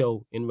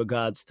Garnacho in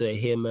regards to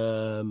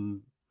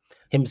him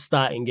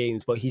starting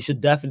games. But he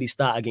should definitely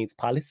start against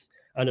Palace.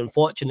 And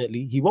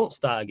unfortunately, he won't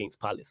start against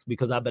Palace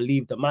because I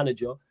believe the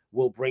manager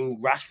will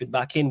bring Rashford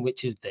back in,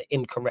 which is the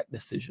incorrect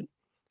decision.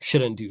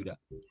 Shouldn't do that.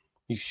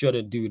 You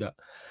shouldn't do that.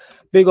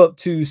 Big up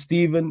to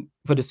Stephen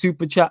for the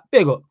super chat.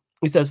 Big up.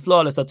 He says,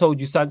 flawless. I told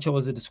you Sancho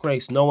was a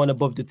disgrace. No one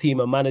above the team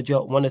or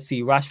manager. Want to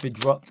see Rashford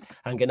dropped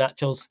and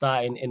Garnacho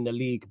starting in the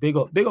league. Big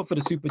up for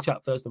the super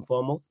chat first and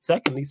foremost.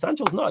 Secondly,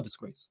 Sancho's not a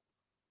disgrace.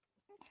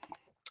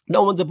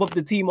 No one's above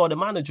the team or the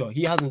manager.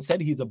 He hasn't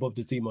said he's above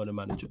the team or the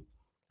manager.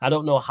 I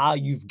don't know how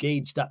you've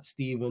gauged that,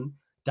 Stephen,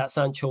 that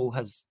Sancho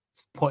has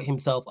put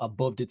himself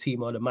above the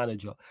team or the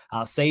manager.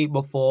 I'll say it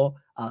before.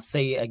 I'll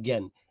say it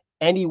again.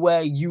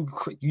 Anywhere you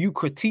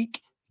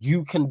critique,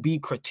 you can be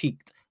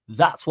critiqued.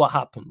 That's what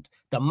happened.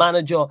 The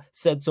manager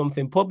said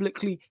something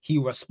publicly. He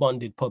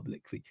responded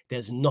publicly.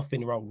 There's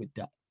nothing wrong with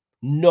that.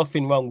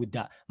 Nothing wrong with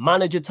that.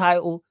 Manager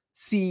title,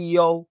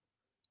 CEO,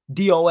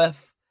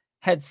 DOF,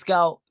 head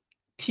scout,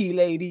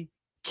 T-lady,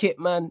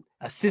 kitman,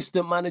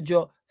 assistant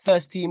manager,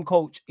 first team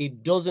coach.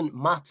 It doesn't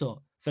matter.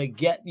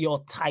 Forget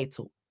your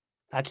title.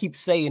 I keep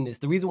saying this.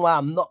 The reason why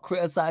I'm not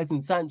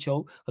criticizing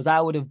Sancho, because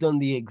I would have done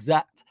the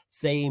exact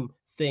same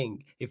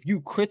thing. If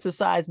you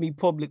criticize me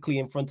publicly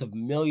in front of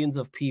millions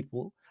of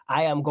people,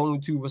 I am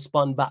going to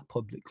respond back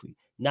publicly.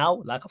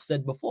 Now, like I've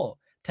said before,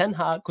 Ten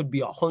Hag could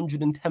be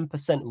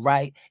 110%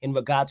 right in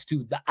regards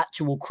to the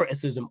actual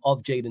criticism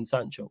of Jadon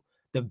Sancho.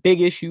 The big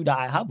issue that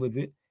I have with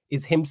it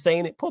is him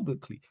saying it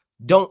publicly.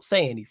 Don't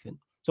say anything.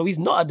 So he's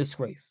not a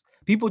disgrace.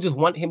 People just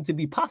want him to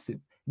be passive.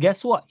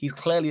 Guess what? He's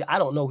clearly, I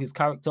don't know his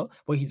character,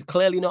 but he's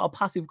clearly not a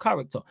passive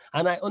character.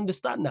 And I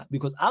understand that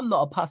because I'm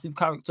not a passive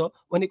character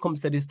when it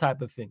comes to this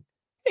type of thing.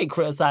 He ain't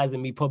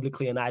criticizing me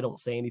publicly and I don't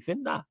say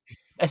anything. Nah.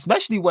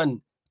 Especially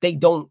when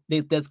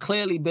there's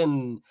clearly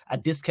been a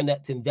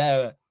disconnect in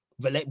their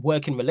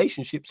working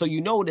relationship. So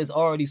you know there's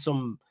already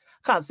some,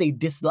 I can't say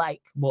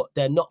dislike, but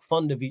they're not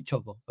fond of each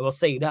other. I will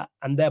say that.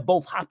 And they're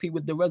both happy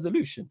with the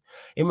resolution.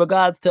 In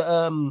regards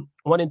to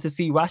wanting to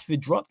see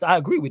Rashford dropped, I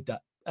agree with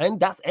that. And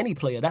that's any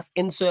player. That's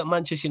insert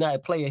Manchester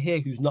United player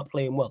here who's not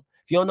playing well.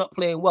 If you're not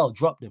playing well,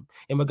 drop them.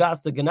 In regards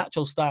to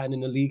Garnacho starting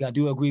in the league, I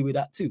do agree with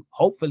that too.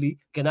 Hopefully,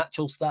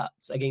 Garnacho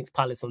starts against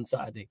Palace on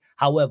Saturday.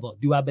 However,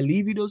 do I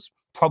believe he does?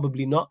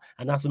 Probably not.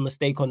 And that's a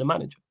mistake on the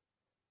manager.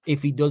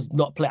 If he does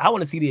not play, I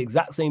want to see the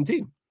exact same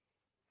team.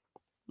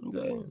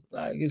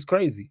 Like, it's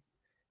crazy.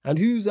 And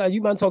who's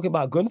you man talking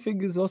about gun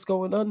fingers? What's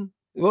going on?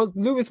 Well,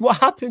 Lewis, what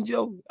happened,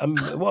 yo?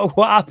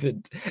 What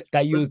happened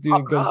that you was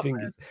doing gun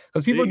fingers?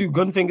 Because people do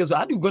gun fingers.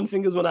 I do gun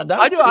fingers when I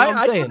dance. I do. You know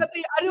I do it at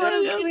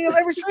the beginning of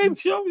every stream.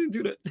 Show me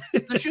do that.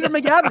 The Shooter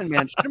McGavin,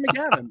 man. Shooter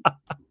McGavin.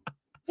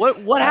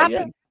 What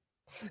happened?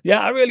 Yeah,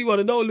 I really want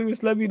to know,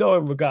 Lewis. Let me know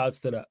in regards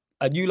to that.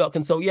 And you lot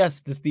can so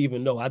yes to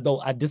Stephen. No,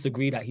 I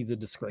disagree that he's a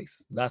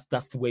disgrace. That's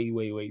the way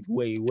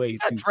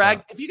too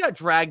far. If you got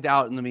dragged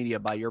out in the media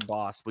by your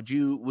boss, would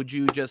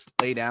you just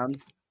lay down?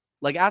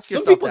 Like, ask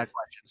yourself that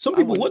question. Some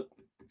people would.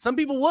 Some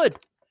people would.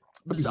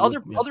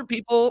 Other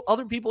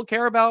people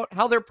care about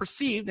how they're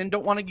perceived and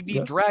don't want to be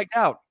dragged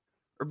out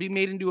or be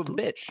made into a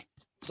bitch.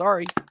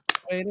 Sorry.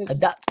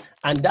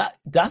 And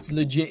that's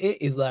legit.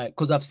 It is like,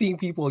 because I've seen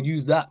people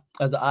use that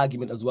as an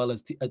argument as well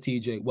as a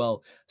TJ.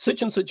 Well,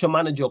 such and such a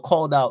manager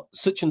called out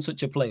such and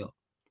such a player,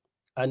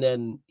 and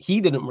then he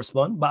didn't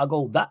respond. But I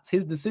go, that's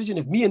his decision.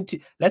 If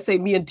let's say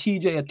me and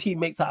TJ are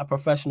teammates at a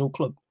professional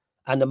club,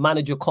 and the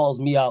manager calls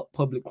me out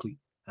publicly,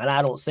 and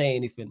I don't say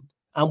anything,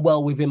 I'm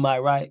well within my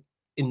right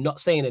in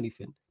not saying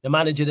anything. The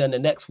manager then the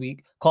next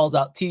week calls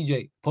out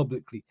TJ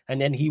publicly,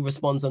 and then he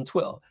responds on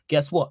Twitter.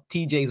 Guess what?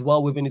 TJ is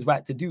well within his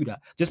right to do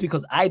that. Just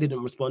because I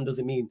didn't respond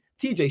doesn't mean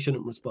TJ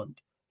shouldn't respond.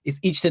 It's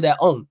each to their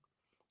own.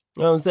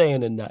 You know what I'm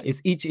saying? And that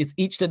it's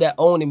each to their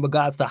own in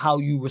regards to how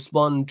you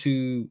respond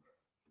to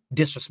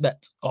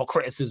disrespect or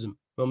criticism,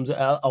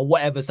 or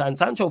whatever. And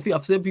Sancho,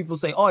 I've seen people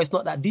say, "Oh, it's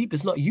not that deep.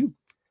 It's not you.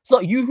 It's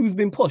not you who's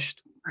been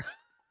pushed.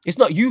 It's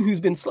not you who's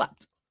been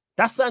slapped.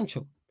 That's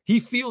Sancho. He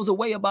feels a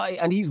way about it,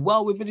 and he's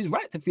well within his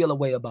right to feel a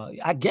way about it.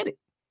 I get it.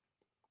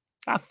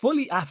 I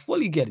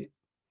fully get it."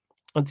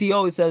 And T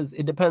always says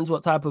it depends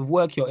what type of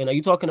work you're in. Are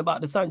you talking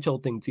about the Sancho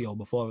thing, T.O.,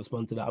 before I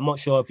respond to that? I'm not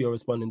sure if you're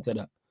responding to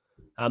that.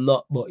 I'm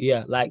not, but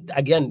yeah, like,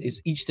 again,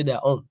 it's each to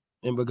their own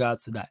in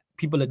regards to that.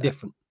 People are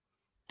different.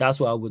 That's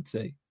what I would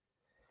say.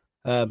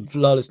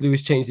 Flawless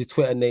Lewis changed his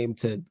Twitter name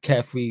to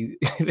Carefree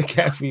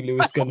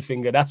Lewis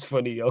Gunfinger. That's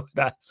funny, yo.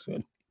 That's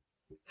funny.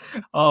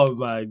 Oh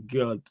my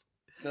God.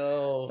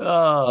 No.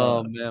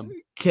 Oh man.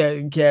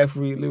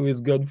 Carefree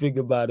Lewis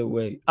Gunfinger, by the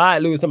way. All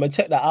right, Lewis, I'm gonna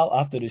check that out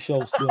after the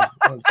show still.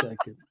 1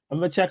 second. I'm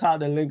gonna check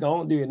out the link. I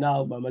won't do it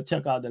now, but I'm gonna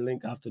check out the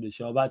link after the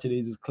show. I've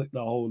actually just clicked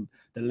the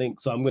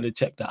link, so I'm gonna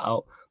check that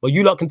out. But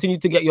you lot continue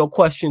to get your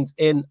questions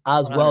in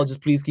as well.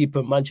 Just please keep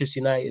it Manchester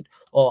United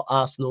or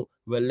Arsenal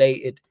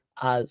related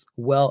as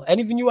well.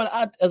 Anything you want to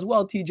add as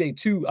well, TJ,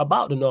 too,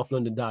 about the North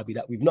London derby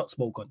that we've not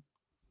spoken?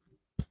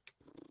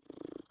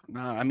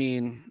 I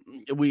mean,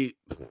 we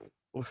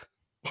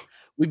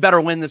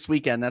better win this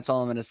weekend. That's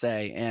all I'm going to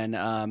say.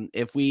 And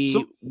if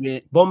we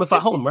Bournemouth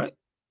at home, right?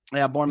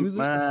 Yeah, Bournemouth.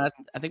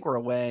 I think we're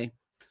away.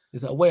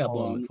 Is that away at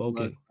Bournemouth?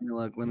 Okay.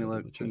 Let me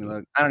look.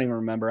 I don't even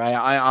remember.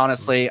 I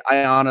honestly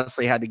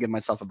had to give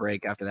myself a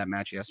break after that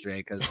match yesterday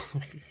because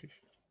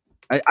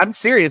I'm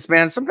serious,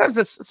 man. Sometimes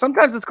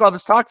this club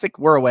is toxic.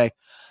 We're away.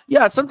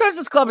 Yeah, sometimes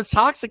this club is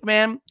toxic,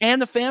 man,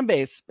 and the fan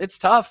base. It's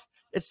tough.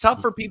 It's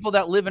tough for people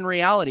that live in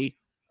reality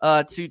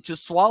to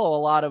swallow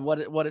a lot of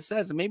what it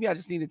says. And maybe I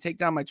just need to take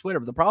down my Twitter.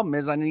 But the problem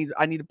is I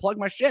need to plug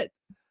my shit,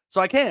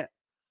 so I can't.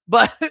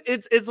 But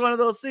it's one of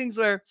those things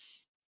where,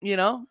 you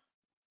know,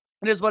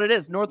 it is what it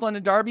is. North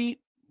London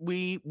Derby,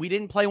 we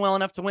didn't play well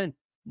enough to win.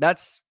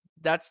 That's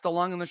the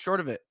long and the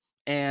short of it.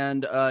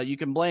 And you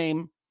can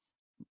blame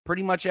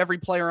pretty much every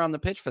player on the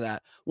pitch for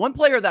that. One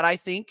player that I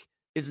think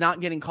is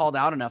not getting called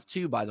out enough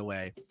too, by the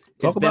way,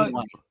 is Ben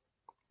White.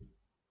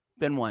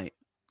 Ben White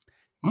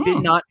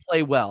did not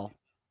play well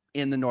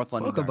in the North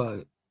London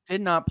Derby.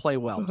 Did not play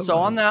well. So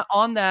on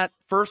that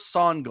first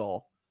Son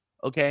goal,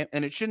 okay,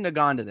 and it shouldn't have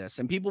gone to this.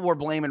 And people were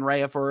blaming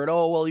Raya for it.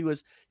 Oh, well, he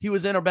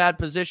was in a bad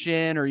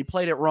position or he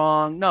played it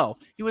wrong. No,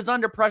 he was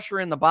under pressure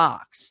in the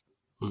box.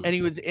 And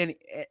he was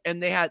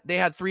and they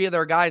had three of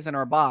their guys in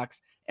our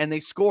box and they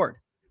scored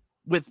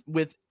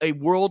with a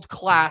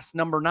world-class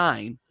number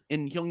 9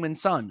 in Heung-min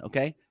Son,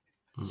 okay?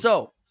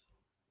 So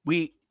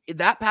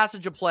that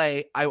passage of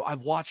play,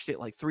 I've watched it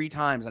like 3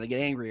 times and I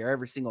get angrier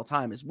every single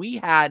time, is we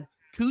had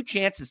 2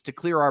 chances to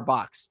clear our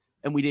box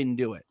and we didn't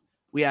do it.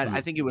 We had, I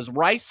think it was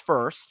Rice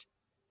first.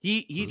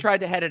 He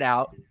tried to head it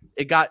out.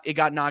 It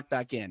got knocked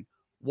back in.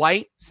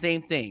 White,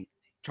 same thing.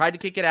 Tried to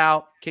kicked it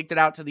out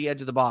to the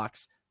edge of the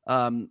box.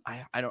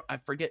 I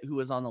forget who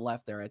was on the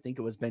left there. I think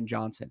it was Ben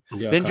Johnson.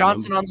 Yeah, Ben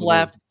Johnson on the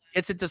left,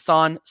 hits it to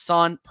Son.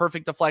 Son,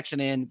 perfect deflection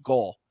in,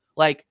 goal.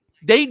 Like,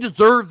 they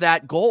deserve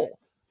that goal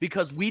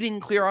because we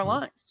didn't clear our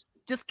lines.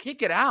 Just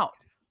kick it out.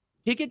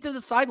 Kick it to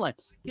the sideline.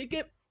 Kick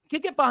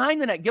it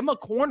behind the net. Give them a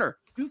corner.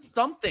 Do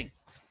something.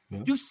 Yeah.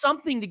 Do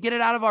something to get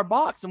it out of our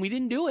box, and we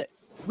didn't do it.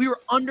 We were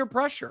under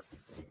pressure.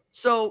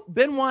 So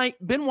Ben White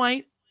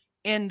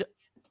and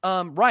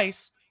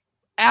Rice,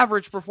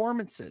 average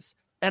performances.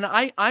 And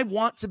I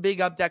want to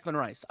big up Declan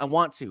Rice. I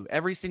want to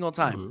every single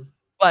time.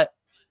 But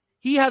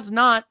he has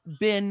not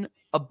been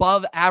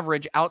above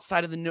average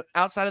outside of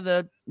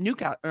the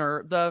Newcastle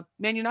or the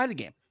Man United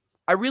game.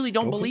 I really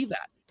don't believe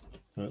that.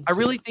 I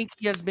really think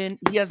he has been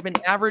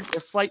average or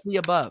slightly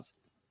above.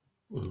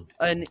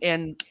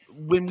 And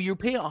when you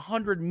pay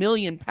 £100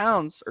 million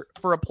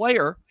for a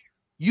player,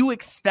 you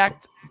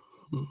expect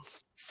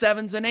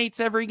 7s and 8s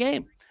every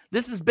game.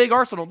 This is big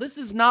Arsenal. This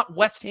is not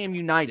West Ham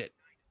United.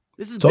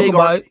 This is big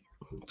Arsenal.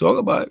 Talk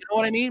about it. You know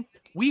what I mean?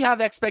 We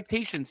have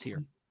expectations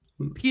here,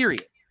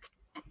 period.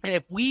 And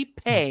if we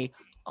pay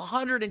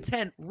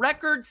 110,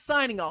 record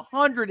signing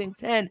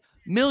 110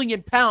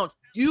 million pounds,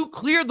 you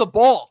clear the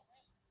ball.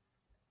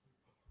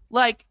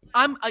 Like,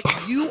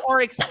 you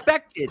are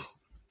expected.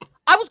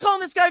 I was calling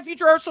this guy a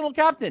future Arsenal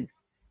captain.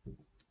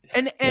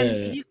 And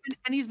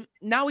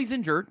he's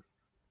injured.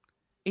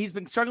 He's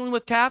been struggling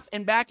with calf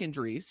and back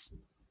injuries.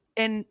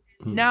 And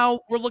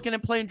now we're looking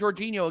at playing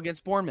Jorginho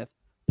against Bournemouth,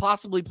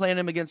 possibly playing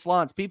him against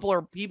Lens. People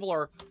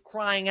are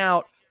crying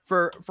out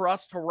for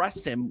us to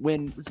rest him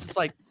when it's just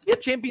like, we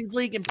have Champions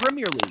League and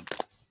Premier League.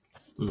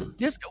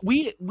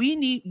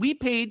 We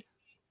paid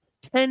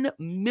 10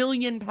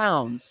 million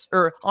pounds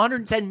or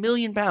 110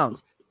 million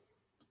pounds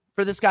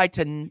for this guy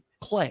to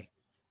play,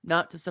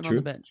 not to sit on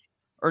the bench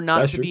or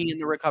not to be in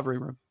the recovery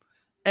room.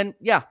 And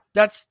yeah,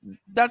 that's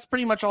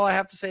pretty much all I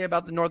have to say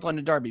about the North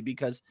London Derby,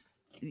 because,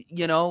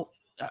 you know,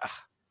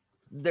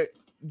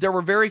 there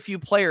were very few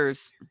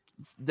players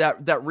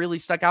that really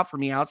stuck out for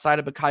me outside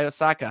of Bukayo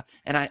Saka.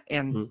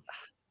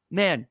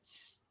 Man,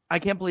 I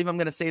can't believe I'm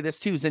going to say this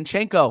too.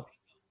 Zinchenko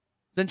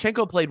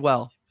played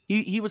well.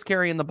 He was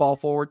carrying the ball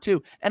forward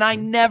too. And I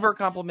never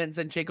compliment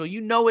Zinchenko.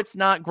 You know, it's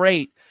not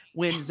great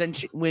when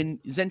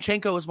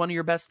Zinchenko is one of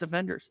your best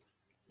defenders,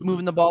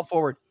 moving the ball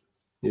forward.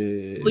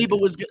 Yeah.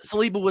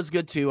 Saliba was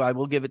good too. I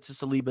will give it to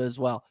Saliba as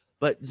well.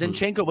 But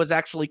Zinchenko was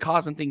actually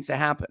causing things to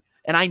happen.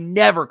 And I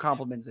never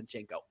compliment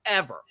Zinchenko,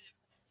 ever.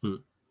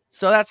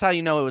 So that's how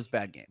you know it was a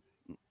bad game.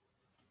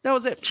 That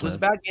was it. It was a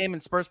bad game,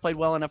 and Spurs played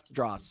well enough to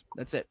draw us.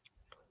 That's it.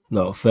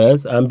 No,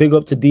 fairs. And big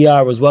up to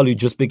DR as well, who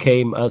just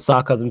became a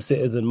Sarcasm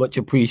citizen. Much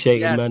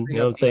appreciated, man. You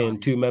know what I'm saying?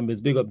 DR. 2 members.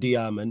 Big up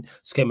DR, man.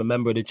 Just became a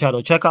member of the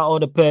channel. Check out all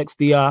the perks,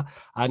 DR.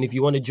 And if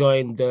you want to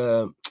join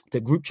the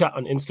group chat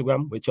on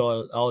Instagram, which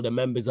all the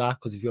members are,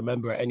 because if you're a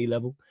member at any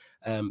level,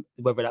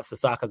 whether that's a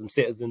Sarcasm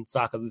citizen,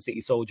 Sarcasm City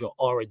soldier,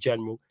 or a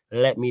general,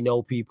 let me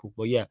know, people.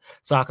 But yeah,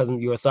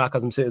 you're a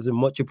Sarcasm citizen.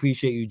 Much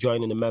appreciate you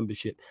joining the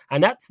membership.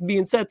 And that's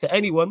being said to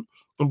anyone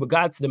in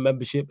regards to the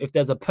membership, if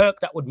there's a perk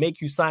that would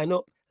make you sign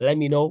up, let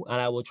me know,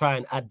 and I will try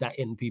and add that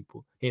in,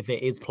 people, if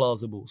it is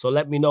plausible. So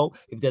let me know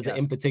if there's an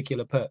in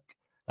particular perk,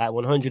 like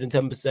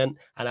 110%,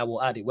 and I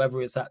will add it, whether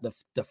it's at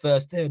the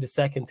first tier, the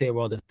second tier,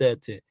 or the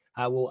third tier.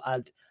 I will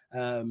add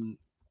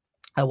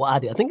I will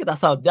add it. I think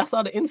that's how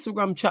the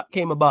Instagram chat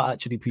came about.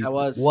 Actually,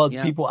 people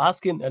people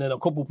asking, and then a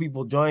couple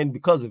people joined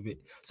because of it.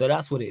 So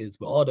that's what it is.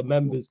 But all the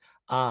members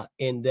are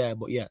in there.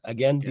 But yeah,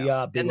 again,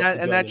 VR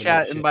and that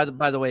chat. And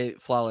by the way,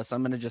 Flawless,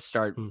 I'm gonna just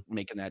start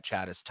making that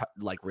chat as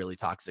like really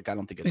toxic. I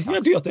don't think it's toxic. Yeah,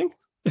 do your thing.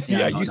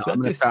 You said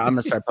I'm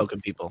gonna start poking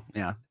people.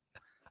 Yeah,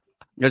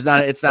 it's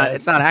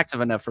not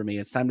active enough for me.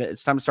 It's time to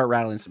start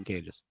rattling some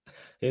cages.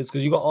 It's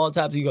because you got all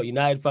types. You got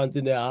United fans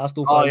in there,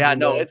 Arsenal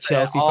fans it's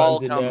Chelsea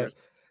fans in there.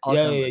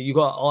 Yeah, you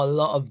got a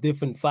lot of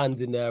different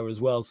fans in there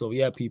as well. So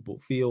yeah, people,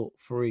 feel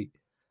free.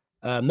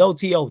 No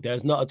TO,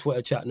 there's not a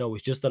Twitter chat. No,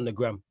 it's just on the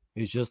gram.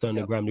 It's just on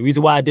the gram. The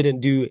reason why I didn't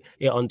do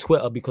it on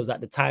Twitter, because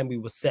at the time we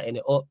were setting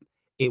it up,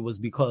 it was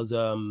because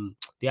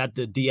they had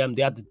the DM,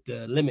 they had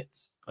the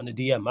limits on the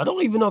DM. I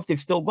don't even know if they've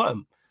still got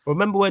them.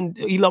 Remember when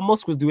Elon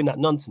Musk was doing that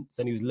nonsense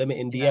and he was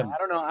limiting DMs? I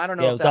don't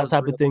know. Yeah, it was that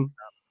type of thing.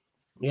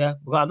 Yeah,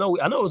 well, I know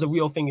it was a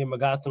real thing in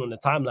regards to on the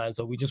timeline,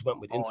 so we just went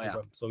with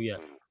Instagram. So yeah,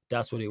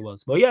 that's what it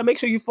was. But yeah, make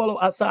sure you follow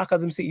at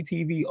Sarcasm City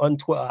TV on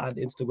Twitter and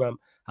Instagram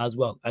as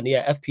well. And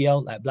yeah,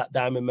 FPL, like Black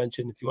Diamond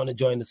mentioned, if you want to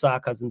join the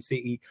Sarcasm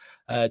City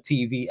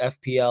TV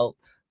FPL,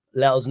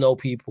 let us know,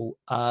 people,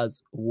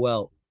 as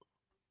well.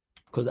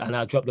 And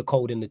I'll drop the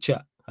code in the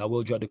chat. I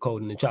will drop the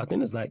code in the chat. I think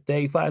there's like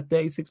 35,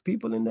 36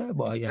 people in there.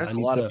 But yeah, there's a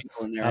lot of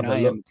people in there, and I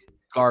am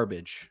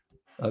garbage.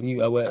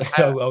 You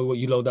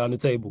low down the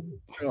table.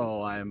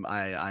 Oh, I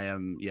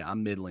am. Yeah,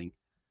 I'm middling.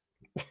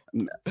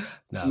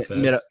 Nah,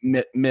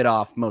 mid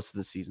off most of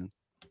the season.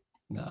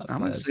 Nah,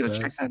 I'm just gonna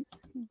check that.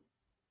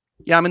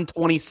 Yeah, I'm in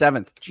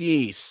 27th.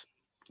 Jeez.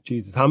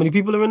 Jesus, how many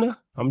people are in there?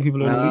 How many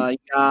people are in the league?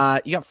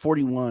 You got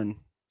 41.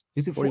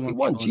 Is it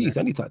 41? Jeez,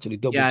 I need to actually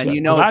double check. Yeah,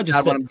 and I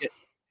just said.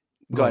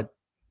 Go ahead.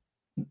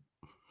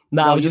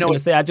 No, I was just gonna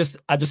say I just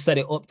set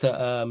it up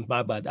to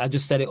my bad. I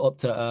just set it up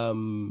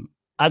to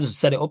I just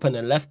set it up and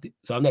then left it.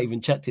 So I've not even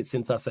checked it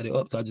since I set it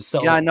up. So I just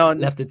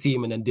left the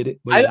team and then did it.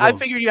 I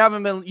figured you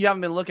haven't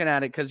been looking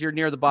at it because you're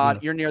near the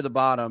bottom. Yeah. You're near the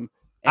bottom.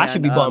 I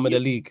should be bottom of the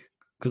league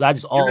because I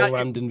just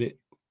randomed it.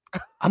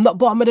 I'm not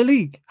bottom of the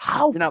league.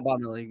 How? You're not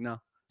bottom of the league. No,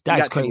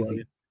 that's crazy.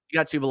 You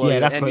got two below. Yeah,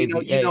 that's crazy.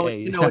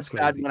 You know it's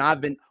bad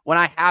when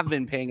I have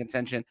been paying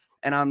attention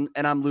and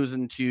I'm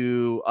losing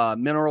to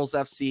Minerals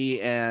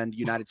FC and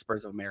United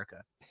Spurs of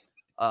America.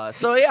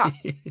 So yeah,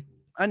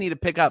 I need to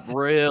pick up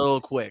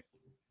real quick.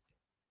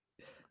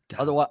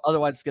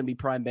 Otherwise, it's gonna be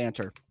prime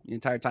banter the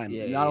entire time.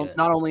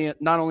 Not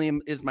only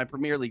is my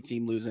Premier League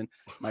team losing,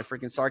 my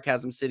freaking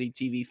Sarcasm City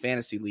TV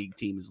Fantasy League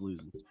team is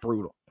losing. It's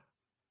brutal.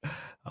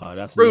 Oh,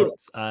 that's brutal.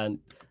 Nuts. And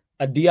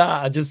Dia,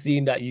 I just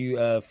seen that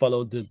you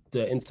followed the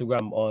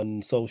Instagram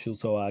on social,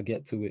 so I'll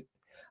get to it.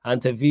 And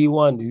to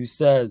V1, who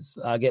says,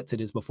 I'll get to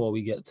this before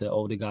we get to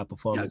older guy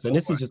performance. And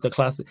this is just a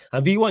classic.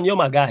 And V1, you're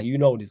my guy. You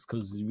know this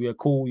because we're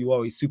cool. You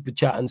always super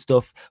chat and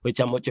stuff,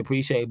 which I much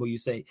appreciate. But you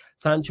say,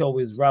 Sancho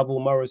is Ravel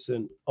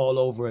Morrison all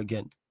over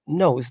again.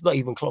 No, it's not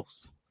even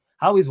close.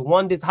 How he's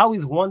won this,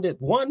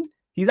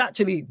 he's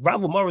actually,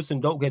 Ravel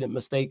Morrison, don't get it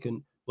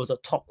mistaken, was a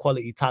top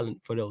quality talent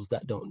for those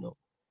that don't know.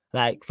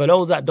 Like, for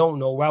those that don't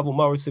know, Ravel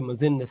Morrison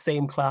was in the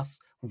same class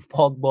with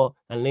Pogba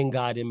and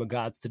Lingard in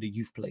regards to the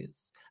youth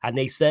players. And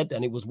they said,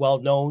 and it was well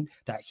known,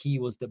 that he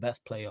was the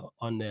best player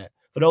on there.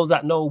 For those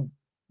that know,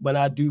 when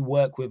I do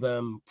work with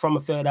From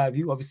a Third Eye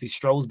View, obviously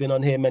Stroh's been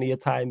on here many a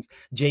times.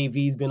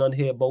 JV's been on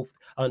here both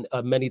on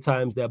many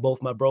times. They're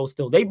both my bros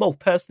still. They both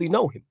personally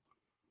know him.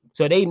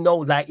 So they know,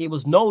 like, it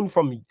was known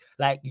from,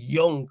 like,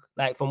 young,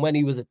 like, from when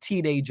he was a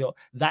teenager,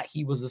 that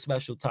he was a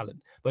special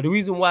talent. But the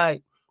reason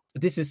why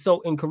this is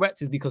so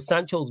incorrect is because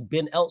Sancho's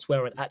been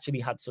elsewhere and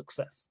actually had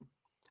success.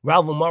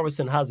 Ravel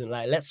Morrison hasn't.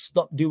 Like, let's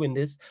stop doing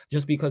this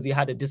just because he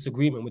had a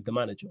disagreement with the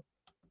manager.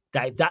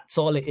 That's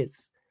all it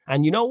is.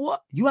 And you know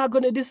what? You are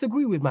going to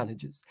disagree with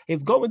managers.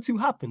 It's going to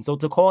happen. So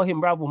to call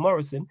him Ravel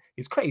Morrison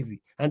is crazy.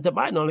 And to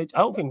my knowledge, I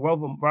don't think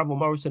Ravel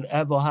Morrison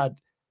ever had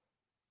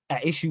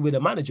an issue with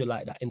a manager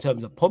like that in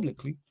terms of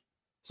publicly.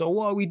 So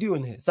what are we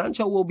doing here?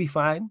 Sancho will be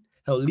fine.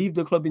 He'll leave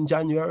the club in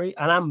January,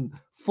 and I'm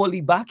fully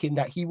backing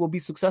that he will be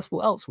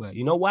successful elsewhere.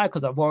 You know why?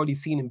 Because I've already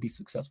seen him be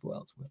successful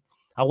elsewhere.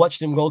 I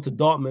watched him go to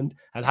Dortmund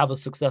and have a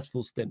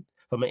successful stint.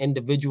 From an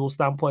individual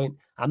standpoint,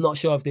 I'm not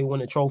sure if they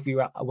won a trophy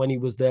when he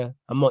was there.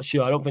 I'm not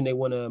sure. I don't think they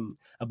won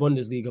a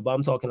Bundesliga, but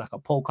I'm talking like a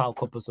Pokal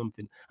Cup or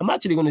something. I'm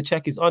actually going to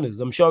check his honors.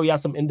 I'm sure he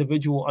has some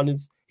individual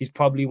honors. He's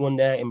probably won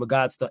there in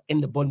regards to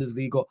in the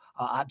Bundesliga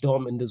or at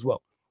Dortmund as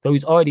well. So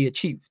he's already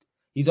achieved.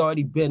 He's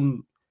already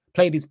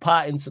played his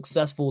part in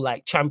successful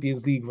like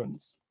Champions League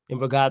runs in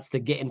regards to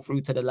getting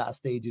through to the latter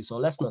stages. So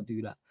let's not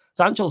do that.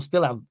 Sancho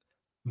still have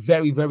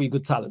very, very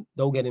good talent.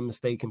 Don't get him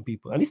mistaken,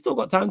 people. And he's still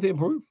got time to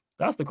improve.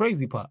 That's the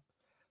crazy part.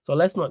 So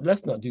let's not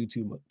do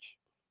too much.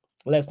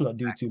 Let's not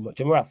do too much.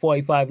 And we're at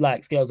 45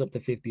 likes. Scales up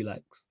to 50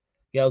 likes.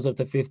 Scales up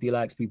to 50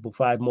 likes, people.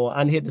 5 more.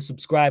 And hit the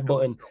subscribe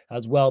button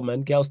as well,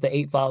 man. Scales to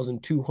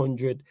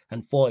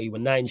 8,240. We're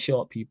 9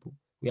 short, people.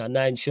 We are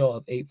 9 short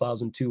of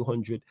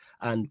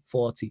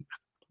 8,240.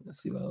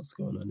 Let's see what else is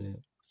going on here.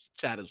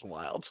 Chat is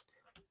wild.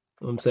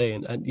 I'm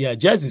saying. And yeah,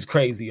 Jez is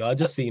crazy. I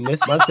just seen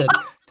this.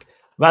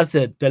 I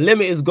said the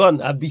limit is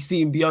gone. I'd be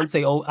seeing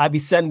Beyonce. I'd be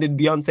sending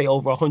Beyonce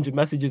over 100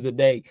 messages a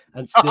day,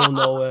 and still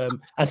no,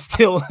 and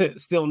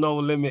still no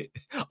limit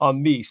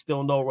on me.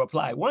 Still no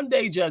reply. One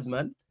day, Jez,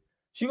 man,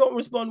 she gonna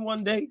respond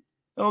one day.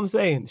 You know what I'm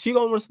saying? She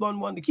gonna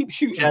respond one day. Keep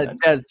shooting, man.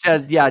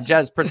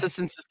 Jez,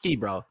 persistence is key,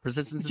 bro.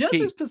 Persistence is key.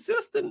 Jez is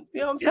persistent.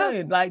 You know what I'm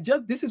saying? Like,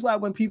 just this is why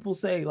when people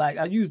say, like,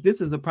 I use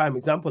this as a prime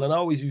example, and I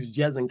always use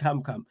Jez and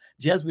Cam.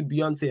 Jez with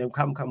Beyonce and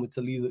Cam with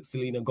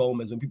Selena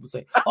Gomez. When people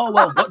say, "Oh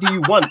well, what do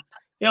you want?"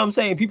 You know what I'm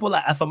saying? People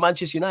like, for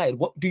Manchester United,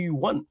 what do you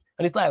want?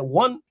 And it's like,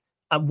 one,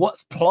 and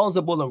what's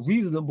plausible and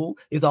reasonable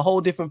is a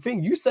whole different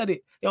thing. You said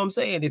it. You know what I'm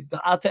saying? If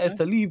Arteta is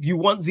to leave, you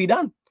want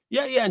Zidane.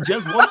 Yeah, and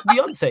Jez wants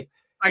Beyonce.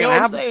 You know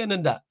what I'm saying?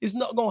 And that it's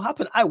not gonna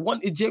happen. I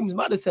wanted James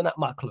Maddison at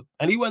my club,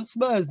 and he went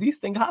Spurs. These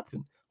things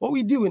happen. What are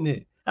we doing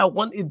here? I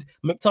wanted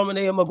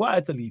McTominay and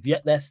Maguire to leave,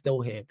 yet they're still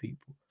here,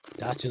 people.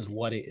 That's just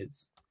what it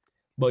is.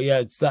 But yeah,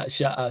 it's that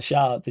shout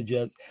out to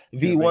Jez.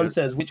 V1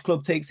 says, which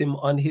club takes him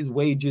on his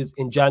wages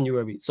in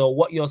January? So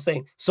what you're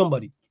saying,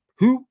 somebody.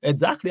 Who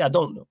exactly? I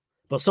don't know.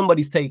 But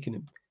somebody's taking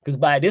him. Because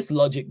by this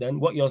logic, then,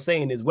 what you're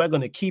saying is we're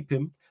going to keep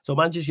him. So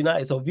Manchester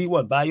United, so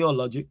V1, by your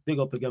logic, big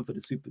up again for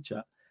the super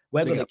chat.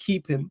 We're going to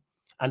keep him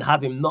and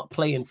have him not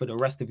playing for the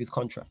rest of his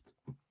contract.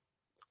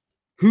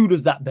 Who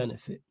does that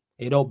benefit?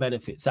 It don't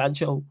benefit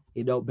Sancho.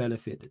 It don't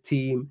benefit the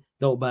team.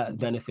 Don't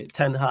benefit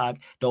Ten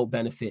Hag. Don't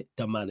benefit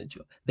the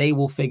manager. They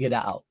will figure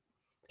that out.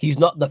 He's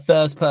not the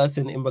first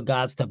person in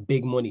regards to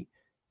big money.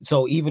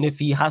 So even if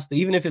he has to,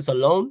 even if it's a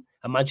loan,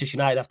 and Manchester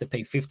United have to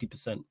pay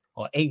 50%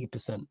 or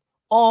 80%,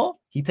 or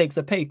he takes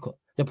a pay cut.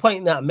 The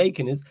point that I'm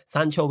making is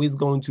Sancho is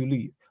going to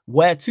leave.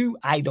 Where to?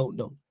 I don't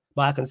know.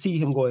 But I can see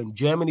him going.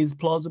 Germany is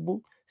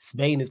plausible.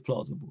 Spain is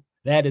plausible.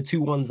 They're the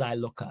two ones I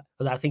look at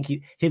because I think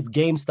his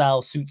game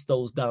style suits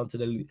those down to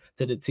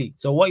the T.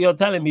 So what you're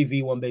telling me,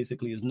 V1,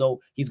 basically is no,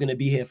 he's going to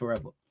be here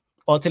forever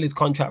or till his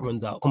contract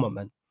runs out. Come on,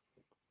 man.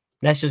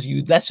 Let's just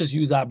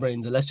use our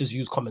brains and let's just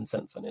use common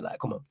sense on it. Like,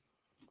 come on.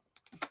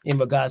 In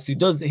regards to,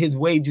 does his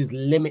wages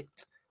limit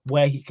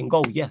where he can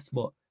go? Yes,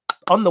 but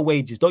on the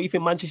wages, don't you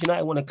think Manchester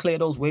United want to clear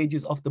those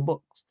wages off the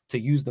books to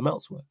use them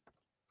elsewhere?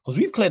 Because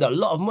we've cleared a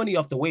lot of money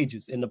off the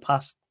wages in the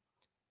past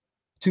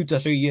 2 to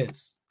 3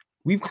 years.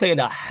 We've cleared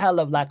a hell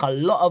of, like, a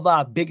lot of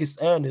our biggest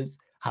earners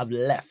have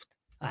left.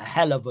 A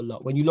hell of a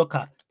lot. When you look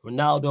at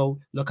Ronaldo,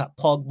 look at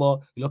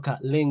Pogba, look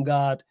at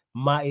Lingard,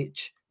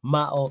 Matic,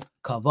 Mato,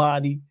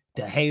 Cavani,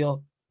 De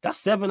Gea. That's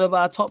 7 of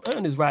our top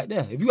earners right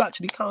there. If you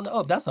actually count it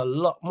up, that's a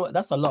lot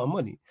of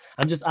money.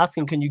 I'm just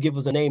asking, can you give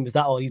us a name? Is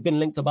that all? He's been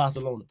linked to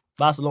Barcelona.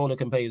 Barcelona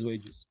can pay his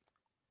wages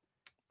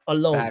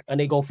alone, and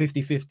they go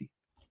 50-50.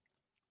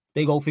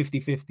 They go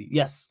 50-50.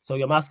 Yes. So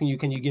I'm asking you,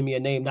 can you give me a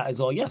name that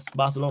is all? Yes,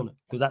 Barcelona,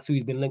 because that's who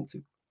he's been linked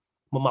to.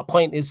 But my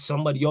point is,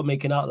 somebody you're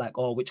making out like,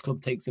 oh, which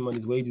club takes him on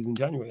his wages in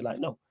January? Like,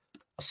 no,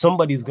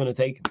 somebody's going to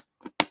take him.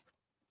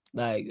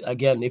 Like,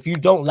 again, if you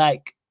don't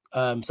like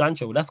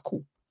Sancho, that's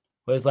cool.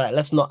 But it's like,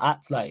 let's not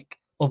act like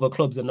other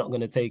clubs are not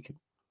going to take him.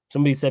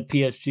 Somebody said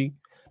PSG.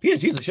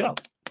 PSG's a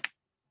shout.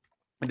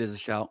 It is a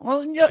shout.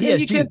 Well, yeah,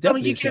 you can't tell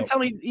me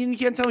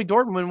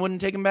Dortmund wouldn't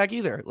take him back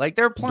either. Like,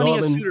 there are plenty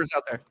of suitors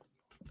out there.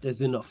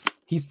 There's enough.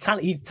 He's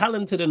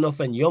talented enough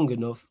and young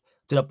enough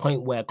to the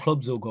point where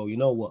clubs will go, you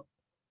know what?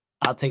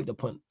 I'll take the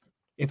punt.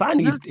 If I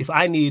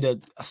need a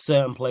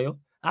certain player,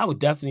 I would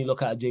definitely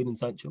look at Jadon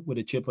Sancho with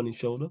a chip on his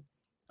shoulder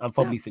and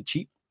probably for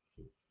cheap.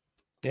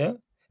 Yeah.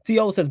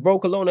 T.O. says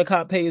broke alone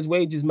can't pay his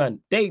wages, man.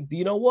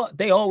 You know what?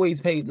 They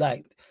always pay,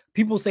 like,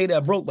 people say they're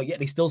broke, but yet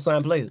they still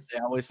sign players. They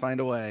always find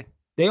a way.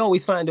 They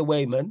always find a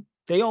way, man.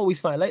 They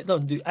always find, like, are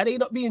they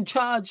not being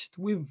charged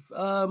with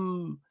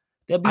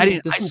I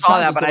saw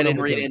that, but I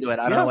didn't read into it.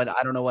 I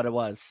don't know what it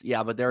was.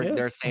 Yeah, but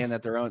they're saying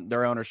that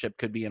their ownership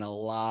could be in a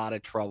lot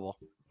of trouble.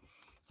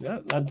 Yeah,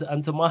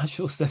 and to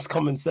Marshall says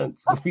common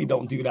sense. We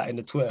don't do that in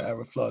the Twitter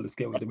era. Flawless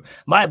game with him.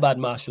 My bad,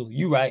 Marshall.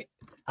 You right.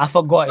 I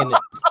forgot in it.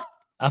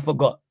 I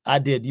forgot. I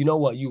did. You know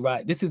what? You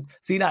right. This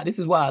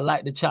is why I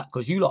like the chat,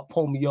 because you lot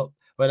pull me up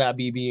when I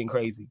be being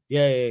crazy.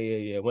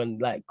 Yeah. When,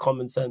 like,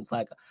 common sense.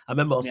 Like, I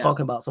remember I was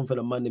talking about something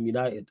on Monday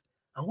United.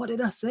 And what did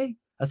I say?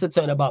 I said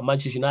something about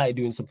Manchester United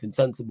doing something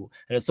sensible.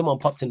 And then someone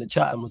popped in the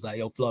chat and was like,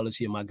 yo,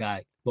 Flawless, you're my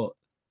guy. But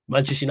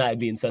Manchester United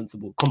being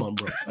sensible. Come on,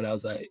 bro. And I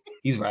was like,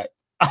 he's right.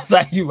 I was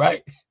like, you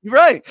right. You're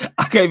right.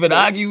 I can't even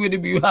argue with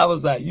him. I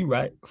was like, you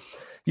right.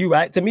 You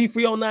right. To me,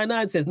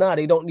 3099 says, nah,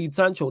 they don't need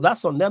Sancho.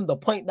 That's on them. The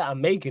point that I'm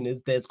making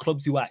is there's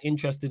clubs who are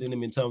interested in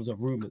him in terms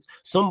of rumors.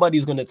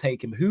 Somebody's going to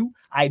take him. Who?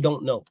 I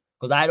don't know.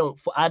 Because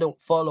I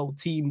don't follow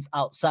teams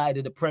outside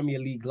of the Premier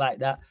League like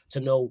that to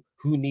know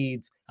who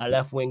needs a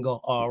left winger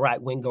or a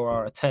right winger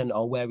or a 10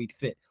 or where he'd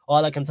fit.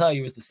 All I can tell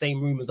you is the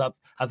same rumors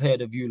I've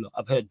heard of you.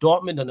 I've heard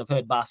Dortmund and I've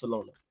heard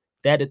Barcelona.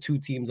 They're the two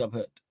teams I've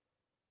heard.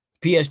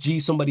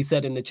 PSG, somebody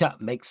said in the chat,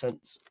 makes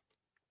sense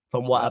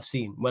from what I've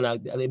seen.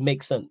 It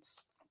makes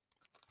sense.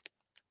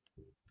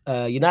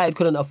 United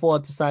couldn't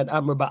afford to sign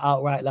Amrabat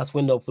outright last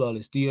window,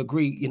 Flawless. Do you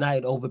agree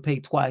United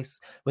overpaid twice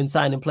when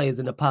signing players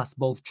in the past,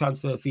 both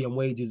transfer fee and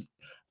wages?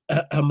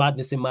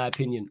 Madness, in my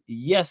opinion.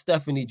 Yes,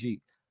 definitely,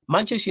 G.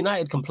 Manchester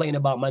United complain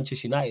about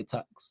Manchester United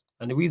tax.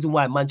 And the reason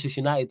why Manchester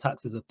United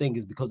tax is a thing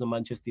is because of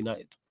Manchester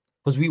United.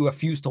 Because we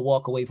refuse to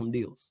walk away from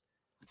deals.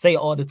 Say it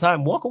all the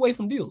time, walk away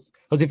from deals.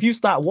 Because if you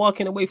start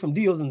walking away from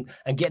deals and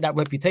get that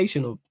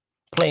reputation of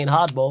playing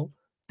hardball,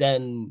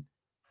 then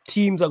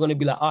teams are going to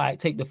be like, all right,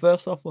 take the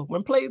first offer.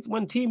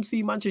 When teams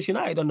see Manchester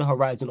United on the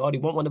horizon, or they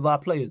want one of our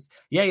players,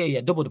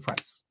 double the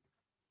price.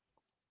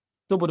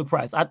 Double the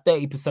price. Add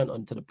 30%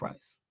 onto the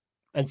price.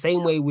 And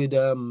same way with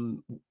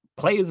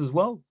players as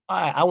well.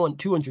 All right, I want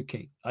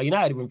 200K. Are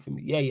United room for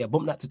me? Yeah,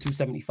 bump that to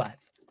 275.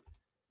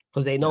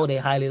 Because they know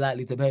they're highly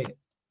likely to pay it.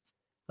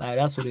 Like,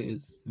 that's what it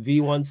is.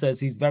 V1 says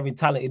he's very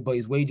talented, but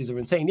his wages are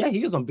insane. Yeah,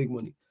 he is on big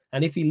money.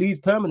 And if he leaves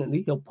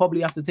permanently, he'll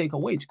probably have to take a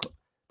wage cut.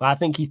 But I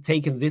think he's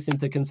taken this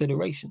into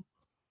consideration.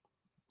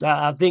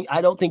 I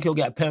don't think he'll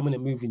get a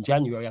permanent move in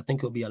January. I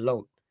think he'll be a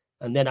loan.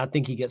 And then I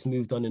think he gets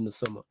moved on in the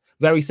summer.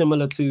 Very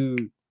similar to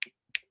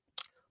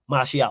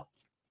Martial.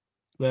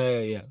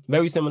 Yeah.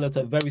 Very similar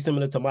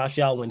to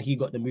Martial when he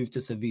got the move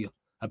to Sevilla.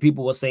 And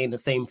people were saying the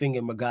same thing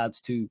in regards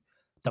to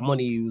the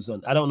money he was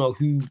on. I don't know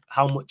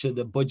how much of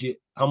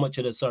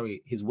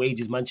his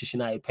wages Manchester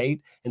United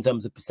paid in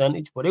terms of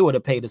percentage, but they would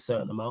have paid a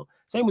certain amount.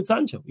 Same with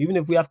Sancho. Even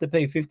if we have to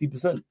pay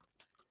 50%,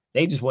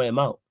 they just want him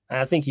out. And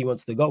I think he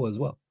wants to go as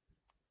well.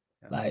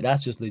 Like,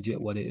 that's just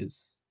legit what it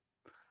is.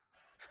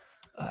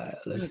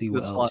 Let's see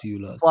what else you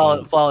love.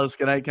 Flawless.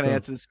 Can I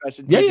answer this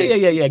question?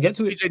 Yeah. Get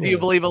to it. DJ, do you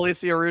believe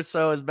Alicia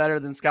Russo is better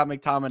than Scott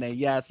McTominay?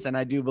 Yes, and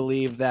I do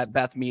believe that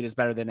Beth Mead is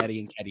better than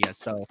Eddie Nketiah.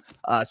 So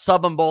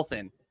sub them both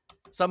in.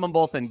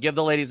 Give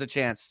the ladies a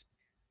chance.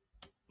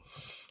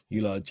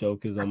 You lot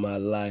jokers on my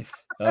life.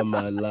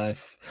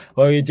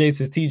 Warrior J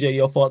says, TJ,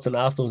 your thoughts on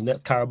Arsenal's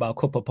next Carabao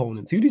Cup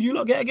opponents. Who did you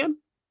lot get again?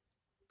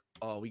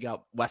 Oh, we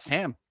got West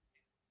Ham.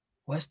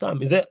 West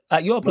Ham. Is it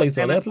at your place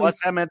or their place?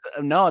 West Ham at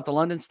the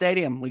London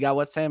Stadium. We got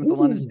West Ham at the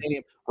London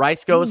Stadium.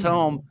 Rice goes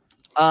home.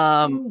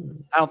 I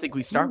don't think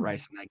we start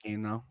Rice in that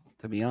game, though,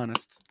 to be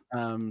honest.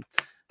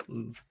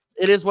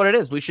 It is what it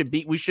is. We should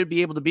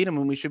be able to beat them,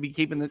 and we should be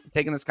taking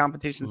this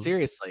competition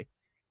seriously.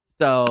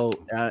 So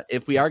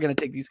if we are going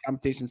to take these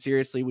competitions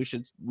seriously, we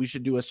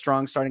should do a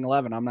strong starting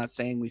 11. I'm not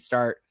saying we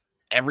start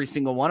every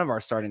single one of our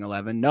starting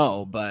 11,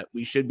 no, but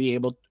we should be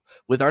able,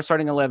 with our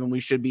starting 11, we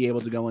should be able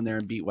to go in there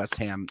and beat West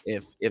Ham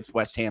if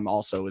West Ham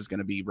also is going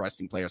to be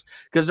resting players,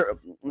 because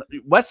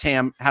West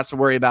Ham has to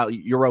worry about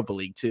Europa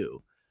League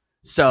too.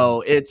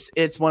 So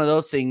it's one of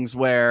those things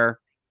where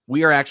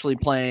we are actually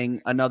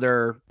playing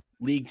another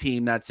league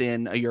team that's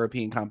in a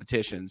European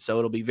competition. So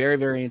it'll be very,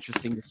 very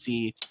interesting to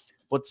see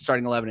what the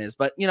starting 11 is.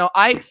 But,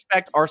 I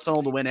expect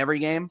Arsenal to win every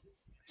game.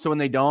 So when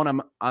they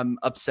don't, I'm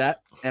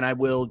upset, and I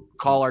will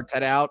call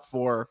Arteta out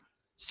for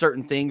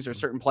certain things or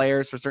certain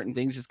players for certain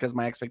things, just because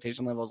my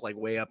expectation level is like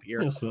way up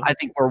here. Yes, I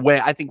think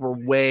we're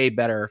way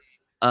better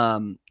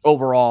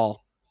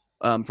overall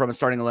from a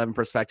starting 11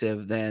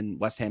 perspective than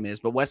West Ham is.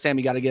 But West Ham,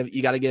 you got to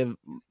give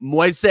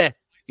Moise. You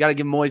got to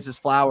give Moise his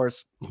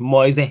flowers.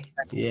 Moise.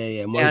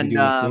 Yeah.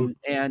 Moise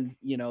and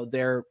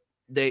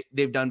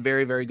they've done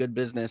very, very good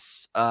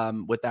business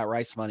with that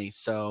Rice money.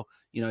 So,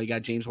 you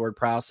got James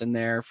Ward-Prowse in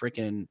there,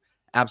 freaking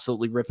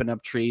absolutely ripping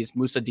up trees.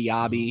 Moussa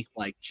Diaby,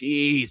 like,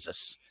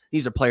 Jesus.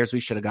 These are players we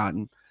should have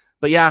gotten.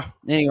 But, yeah,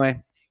 anyway,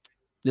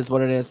 this is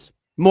what it is.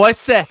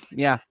 Moise.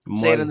 Yeah.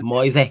 Moise. You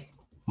know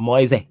what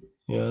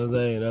I'm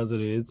saying? That's what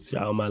it is.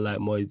 Shout out my life,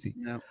 Moise.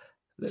 Yeah.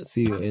 Let's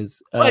see what it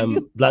is.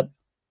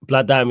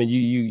 Blood Diamond,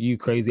 you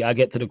crazy. I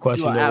get to the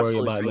question. Don't worry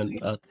about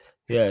it, man.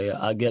 Yeah,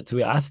 I get to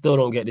it. I still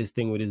don't get this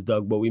thing with his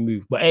dog, but we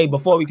move. But hey,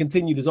 before we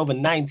continue, there's over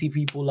 90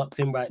 people locked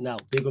in right now.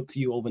 Big up to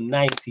you, over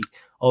 90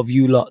 of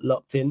you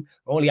locked in.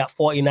 We're only at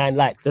 49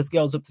 likes. Let's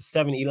get us up to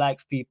 70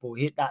 likes, people.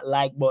 Hit that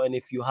like button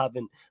if you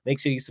haven't.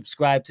 Make sure you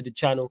subscribe to the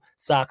channel,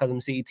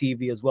 Sarcasm City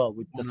TV as well.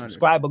 With the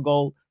subscriber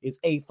goal, it's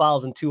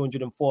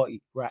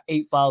 8,240. We're at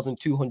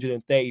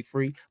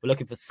 8,233. We're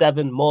looking for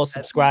 7 more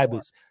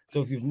subscribers.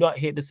 So if you've not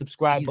hit the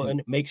subscribe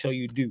button, make sure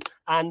you do.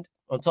 And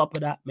on top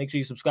of that, make sure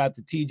you subscribe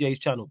to TJ's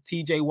channel,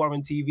 TJ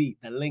Warren TV.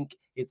 The link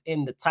is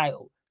in the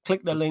title.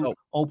 Click the link,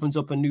 opens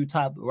up a new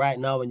tab right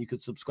now, and you can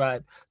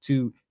subscribe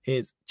to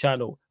his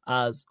channel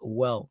as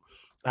well.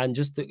 And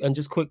just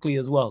quickly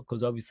as well,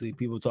 because obviously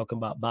people talking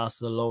about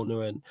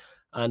Barcelona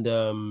and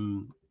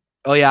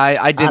oh yeah,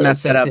 I did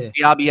mess that up.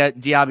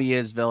 Diaby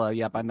is Villa.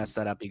 Yep, I messed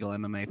that up. Eagle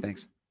MMA.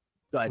 Thanks.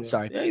 Go ahead.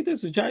 Sorry. Yeah,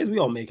 this is Chinese. We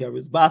all make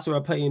errors. Barca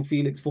are paying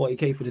Felix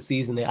 40K for the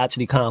season. They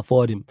actually can't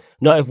afford him.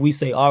 Not if we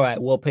say, all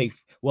right, we'll pay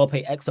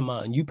X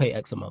amount and you pay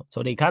X amount.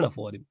 So they can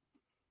afford him.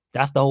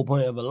 That's the whole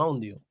point of a loan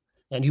deal.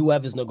 And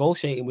whoever's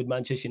negotiating with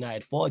Manchester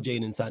United for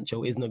Jadon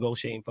Sancho is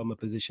negotiating from a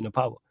position of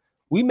power.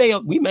 We may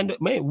end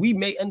up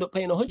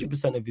paying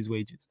 100% of his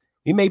wages.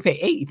 We may pay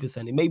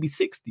 80%. It may be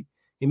 60%.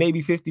 It may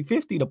be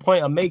 50-50. The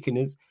point I'm making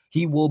is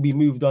he will be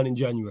moved on in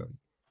January.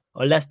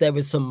 Unless there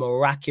is some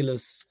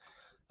miraculous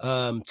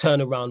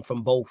turnaround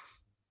from both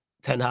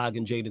Ten Hag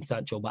and Jadon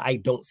Sancho. But I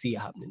don't see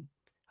it happening.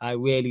 I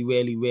really,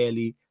 really,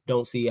 really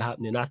don't see it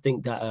happening. I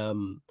think that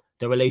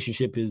the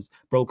relationship is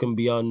broken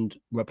beyond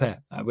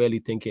repair. I really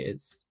think it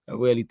is. I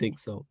really think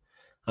so.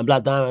 And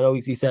Black Diamond, I know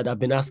he said, I've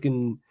been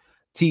asking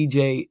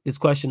TJ, this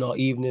question all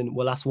evening.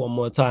 We'll ask one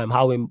more time.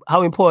 How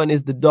important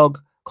is the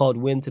dog called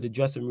Win to the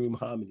dressing room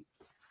harmony?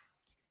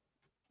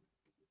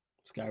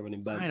 This guy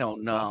running back. I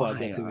don't know.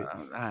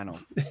 I don't.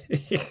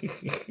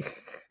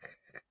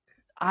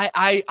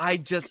 I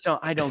just don't.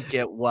 I don't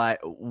get what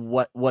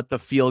the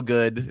feel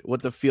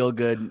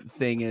good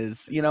thing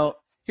is. You know,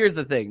 here's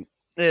the thing: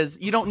 is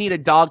you don't need a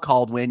dog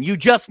called Win. You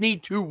just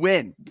need to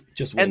win.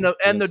 Just win.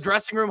 And the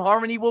dressing room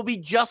harmony will be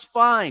just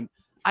fine.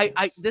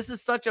 This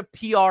is such a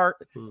PR.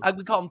 I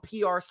would call them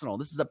P Arsenal.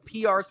 This is a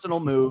P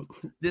Arsenal move.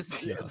 This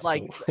is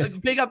like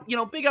big up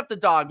the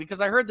dog, because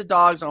I heard the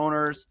dog's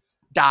owners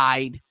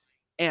died,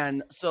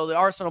 and so the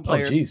Arsenal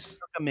players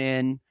took him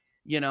in.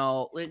 You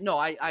know, no,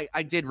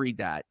 I did read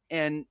that,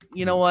 and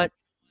you know what?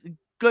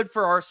 Good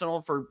for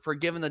Arsenal for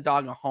giving the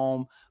dog a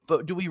home.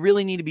 But do we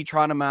really need to be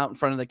trotting him out in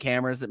front of the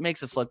cameras? It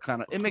makes us look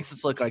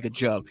like a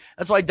joke.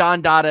 That's why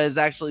Don Dada is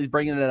actually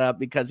bringing it up,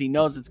 because he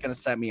knows it's going to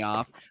set me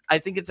off. I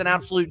think it's an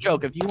absolute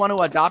joke. If you want to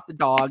adopt a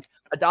dog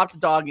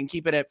and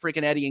keep it at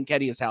freaking Eddie and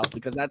Ketty's house,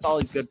 because that's all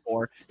he's good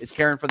for, is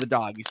caring for the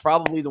dog. He's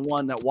probably the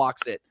one that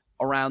walks it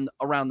around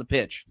the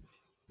pitch,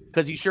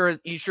 because he sure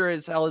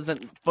as hell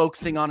isn't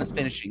focusing on his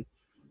finishing.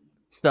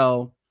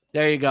 So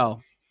there you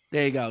go.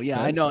 Yeah, yes.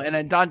 I know. And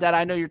then Don Dada,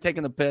 I know you're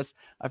taking the piss.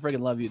 I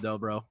freaking love you though,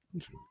 bro.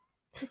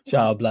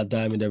 Shout out Black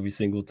Diamond every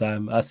single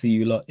time. I see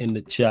you lot in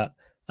the chat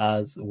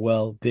as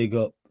well. Big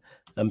up.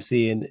 Let's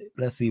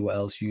see what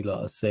else you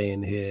lot are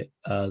saying here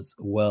as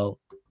well.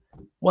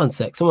 One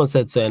sec. Someone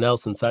said saying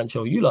Elson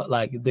Sancho. You lot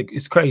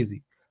it's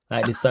crazy.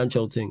 Like this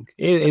Sancho thing.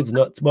 It's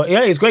nuts. But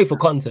yeah, it's great for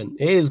content.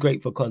 It is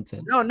great for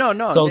content. No.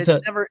 So it's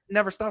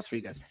never stops for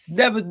you guys.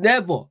 Never.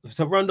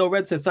 So Rondo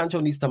Red says Sancho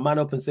needs to man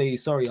up and say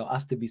he's sorry or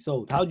asked to be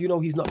sold. How do you know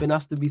he's not been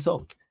asked to be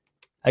sold?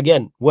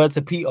 Again, word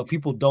to Peter,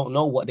 people don't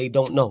know what they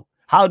don't know.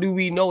 How do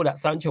we know that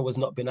Sancho has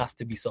not been asked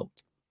to be sold?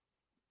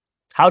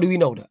 How do we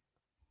know that?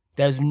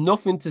 There's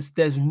nothing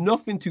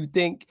to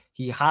think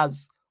he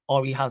has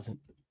or he hasn't.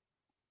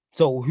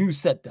 So who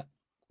said that?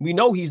 We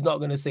know he's not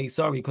going to say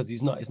sorry, because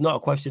he's not. It's not a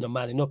question of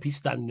manning up. He's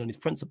standing on his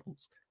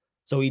principles.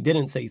 So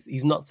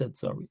he's not said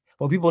sorry.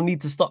 But people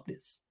need to stop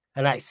this.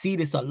 And I see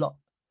this a lot.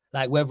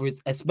 Like whether it's,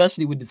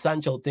 especially with the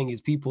Sancho thing, is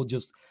people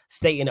just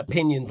stating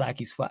opinions like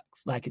it's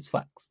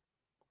facts.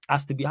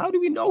 Has to be. How do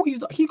we know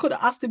he could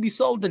have asked to be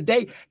sold the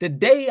day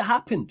it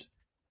happened,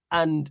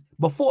 and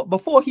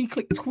before he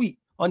clicked tweet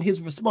on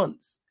his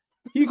response,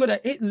 he could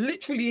have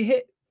literally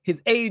hit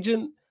his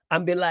agent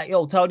and been like,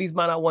 "Yo, tell these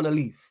man I want to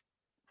leave."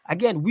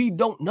 Again, we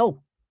don't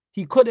know.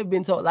 He could have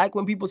been told, like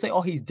when people say,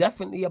 "Oh, he's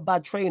definitely a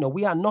bad trainer."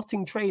 We are not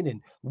in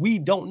training. We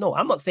don't know.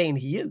 I'm not saying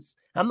he is.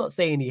 I'm not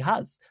saying he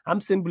has.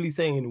 I'm simply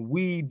saying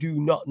we do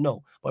not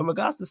know. But in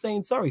regards to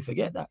saying sorry,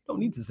 forget that. Don't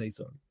need to say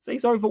sorry. Say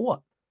sorry for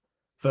what?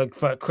 For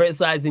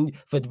criticizing,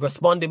 for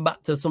responding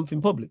back to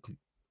something publicly,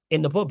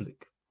 in the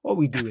public. What are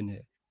we doing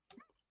here?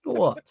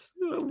 What?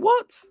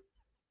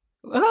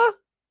 Huh?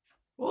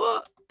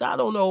 What? I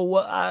don't know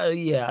what.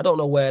 I don't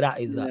know where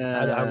that is at.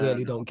 I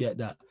really don't get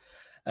that.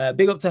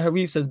 Big up to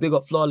Harif says, big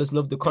up Flawless,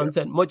 love the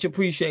content. Much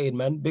appreciated,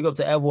 man. Big up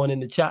to everyone in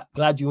the chat.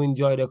 Glad you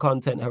enjoy the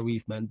content,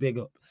 Harif, man. Big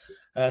up.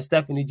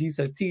 Stephanie G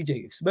says,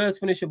 TJ, if Spurs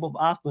finish above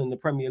Arsenal in the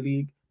Premier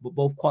League, but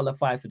both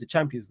qualify for the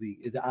Champions League,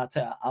 is it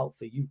Arteta out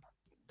for you?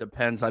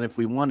 Depends on if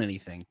we won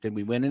anything. Did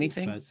we win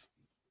anything?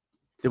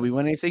 Did we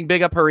win anything?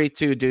 Big up Harif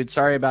too, dude.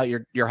 Sorry about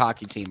your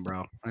hockey team,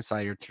 bro. I saw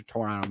your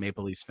Toronto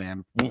Maple Leafs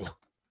fan.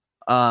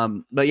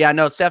 But yeah,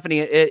 no, Stephanie,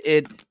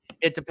 it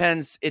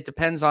depends. It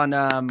depends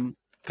on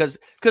because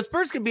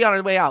Spurs could be on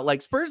their way out.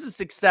 Like Spurs'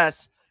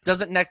 success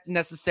doesn't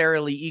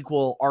necessarily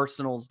equal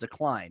Arsenal's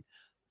decline.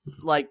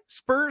 Like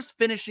Spurs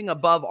finishing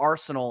above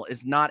Arsenal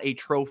is not a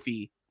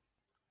trophy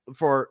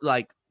for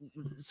like.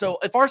 So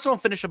if Arsenal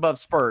finish above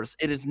Spurs,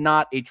 it is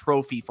not a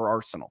trophy for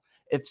Arsenal.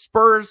 If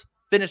Spurs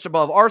finish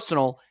above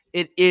Arsenal,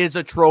 it is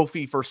a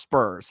trophy for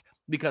Spurs,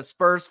 because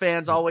Spurs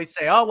fans always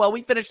say, "Oh, well,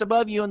 we finished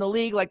above you in the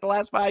league like the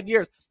last 5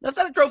 years." That's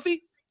not a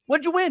trophy.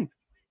 What'd you win?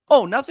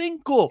 Oh, nothing?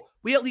 Cool.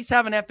 We at least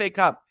have an FA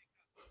Cup.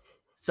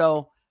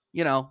 So,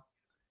 you know,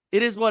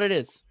 it is what it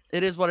is.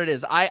 It is what it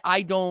is.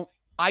 I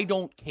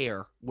don't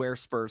care where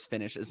Spurs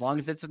finish as long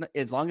as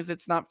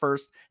it's not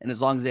first and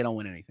as long as they don't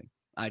win anything.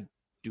 I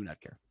do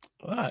not care.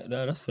 All right,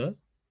 no, that's fair.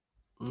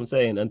 I'm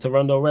saying, and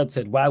Toronto Red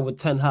said, why would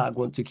Ten Hag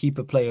want to keep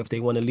a player if they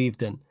want to leave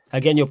then?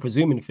 Again, you're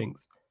presuming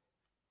things.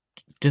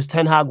 Does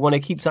Ten Hag want to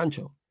keep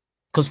Sancho?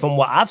 Because from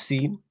what I've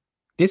seen,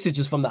 this is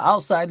just from the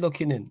outside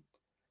looking in.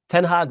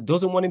 Ten Hag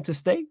doesn't want him to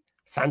stay.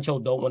 Sancho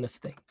don't want to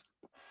stay.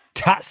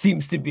 That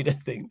seems to be the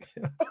thing.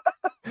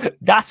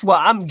 That's what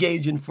I'm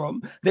gauging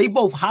from. They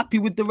both happy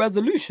with the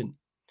resolution.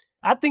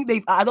 I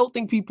don't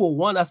think people,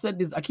 one, I said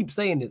this, I keep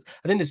saying this.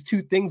 I think there's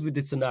two things with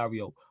this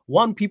scenario.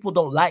 One, people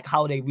don't like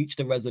how they reach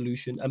the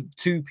resolution. And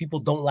two, people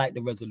don't like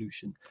the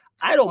resolution.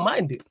 I don't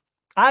mind it.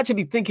 I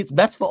actually think it's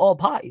best for all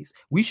parties.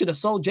 We should have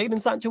sold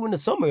Jadon Sancho in the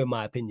summer, in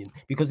my opinion,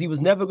 because he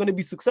was never going to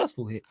be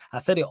successful here. I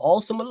said it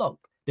all summer long.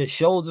 There's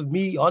shows of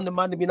me on the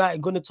Man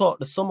United Gonna Talk,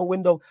 the summer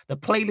window. The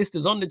playlist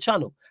is on the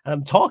channel, and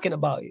I'm talking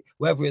about it.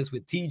 Whether it's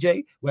with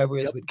TJ, whether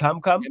it's with Cam,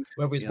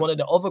 whether it's one of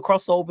the other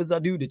crossovers I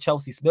do, the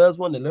Chelsea Spurs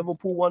one, the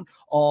Liverpool one,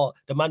 or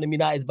the Man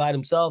United's by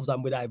themselves.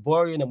 I'm with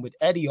Ivorian, I'm with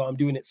Eddie, or I'm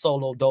doing it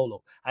solo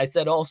dolo. I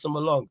said all summer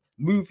long,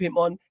 move him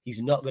on.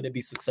 He's not going to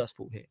be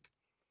successful here.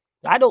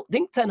 I don't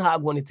think Ten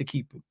Hag wanted to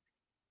keep him.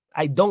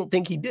 I don't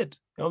think he did.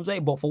 You know what I'm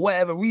saying? But for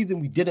whatever reason,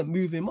 we didn't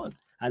move him on.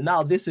 And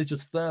now this has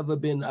just further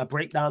been a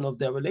breakdown of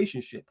their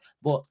relationship.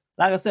 But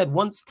like I said,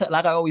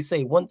 like I always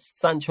say, once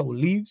Sancho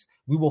leaves,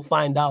 we will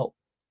find out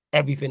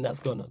everything that's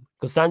going on.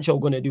 Because Sancho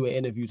going to do an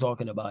interview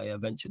talking about it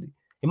eventually.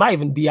 It might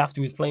even be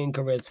after his playing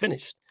career is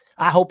finished.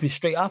 I hope it's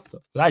straight after.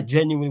 I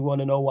genuinely want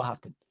to know what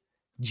happened.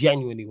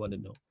 Genuinely want to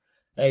know.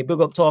 Hey, big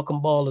up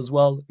Talking Ball as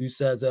well, who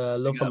says,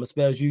 love from a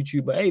Spurs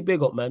YouTuber. Hey,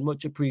 big up, man.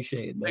 Much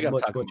appreciated, man.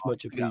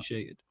 Much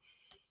appreciated.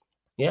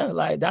 Yeah,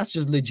 like that's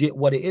just legit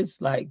what it is.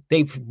 Like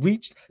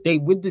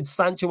with the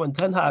Sancho and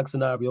Ten Hag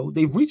scenario,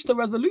 they've reached a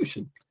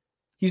resolution.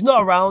 He's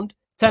not around.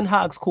 Ten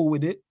Hag's cool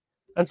with it,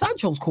 and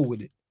Sancho's cool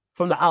with it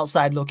from the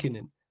outside looking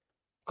in.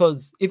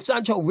 Because if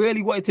Sancho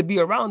really wanted to be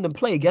around and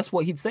play, guess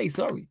what? He'd say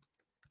sorry.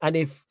 And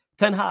if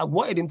Ten Hag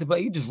wanted him to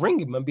play, he'd just ring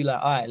him and be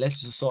like, all right, let's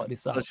just sort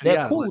this out.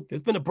 They're cool.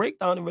 There's been a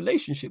breakdown in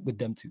relationship with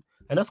them two,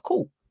 and that's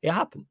cool. It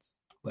happens.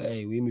 But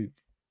hey, we move.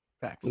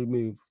 Facts. We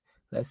move.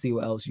 Let's see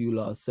what else you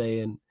lot are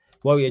saying.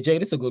 Warrior Jay,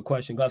 this is a good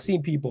question. I've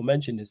seen people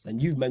mention this,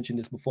 and you've mentioned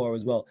this before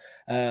as well.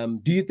 Do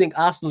you think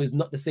Arsenal is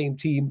not the same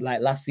team like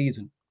last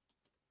season?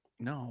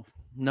 No,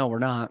 we're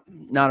not.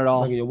 Not at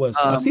all. Your words.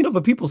 I've seen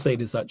other people say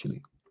this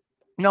actually.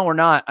 No, we're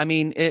not. I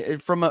mean,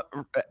 at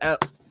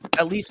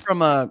least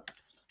from a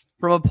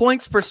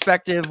points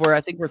perspective, where I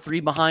think we're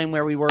 3 behind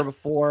where we were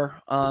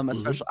before.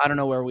 Especially, I don't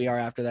know where we are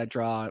after that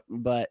draw,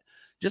 but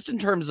just in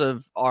terms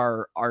of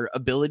our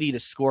ability to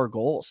score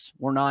goals,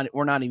 we're not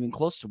even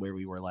close to where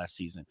we were last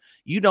season.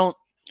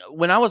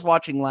 When I was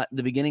watching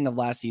the beginning of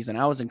last season,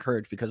 I was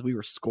encouraged because we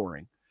were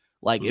scoring.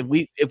 Like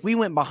if we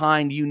went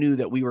behind, you knew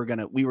that we were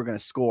gonna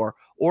score,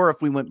 or if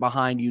we went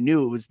behind, you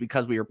knew it was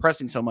because we were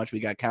pressing so much we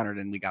got countered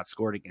and we got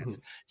scored against.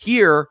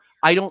 Here,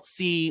 I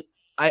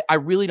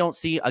really don't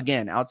see,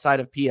 again, outside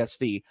of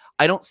PSV,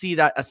 I don't see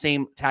that a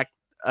same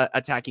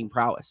attacking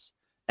prowess,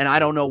 and I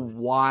don't know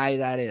why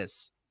that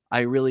is.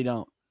 I really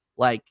don't.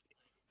 Like,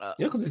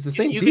 because it's the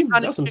same team.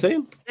 That's what I'm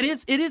saying.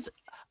 It is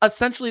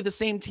essentially the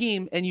same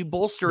team, and you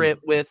bolster it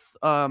with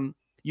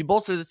you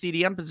bolster the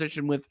CDM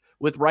position with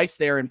Rice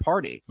there and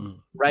Partey,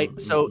 right?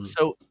 So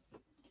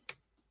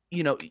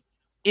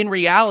in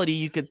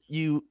reality,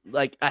 you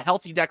like a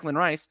healthy Declan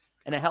Rice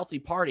and a healthy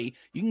Partey,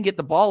 you can get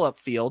the ball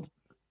upfield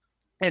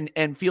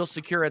and feel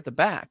secure at the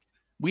back.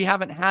 We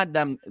haven't had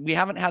them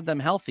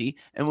healthy,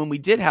 and when we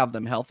did have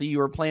them healthy, you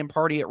were playing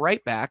Partey at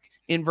right back,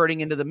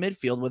 inverting into the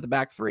midfield with a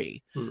back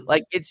 3.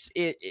 Like it's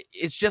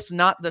just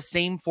not the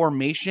same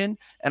formation,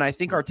 and I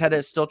think Arteta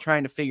is still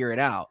trying to figure it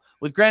out.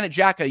 With Granit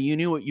Xhaka, you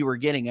knew what you were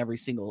getting every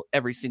single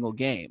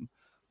game.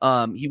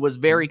 He was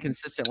very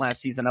consistent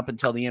last season up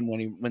until the end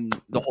when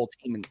the whole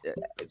team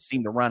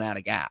seemed to run out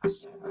of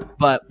gas.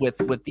 But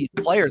with these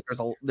players,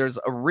 there's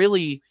a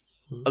really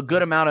a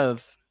good amount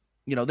of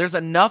there's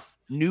enough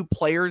new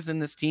players in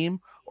this team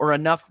or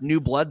enough new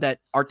blood that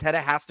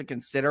Arteta has to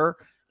consider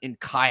in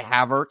Kai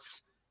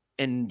Havertz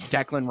and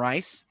Declan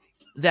Rice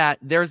that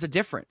there's a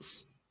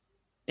difference.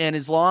 And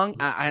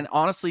I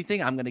honestly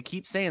think I'm going to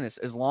keep saying this,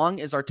 as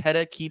long as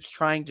Arteta keeps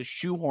trying to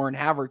shoehorn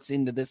Havertz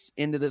into this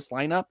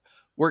lineup,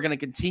 we're going to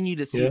continue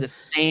to see the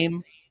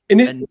same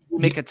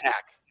anemic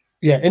attack.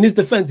 Yeah, in his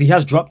defense, he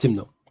has dropped him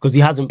though, because he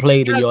hasn't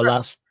played in your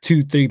last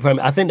 2-3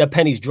 Premier. I think the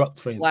penny's dropped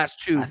for him.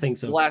 Last 2, I think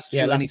so. Last 2,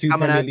 yeah, and he's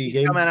coming out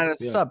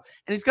as a sub,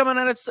 and he's coming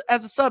out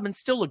as a sub and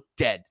still look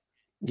dead.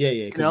 Yeah,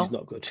 because he's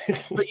not good.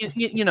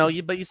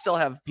 but you still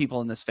have people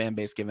in this fan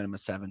base giving him a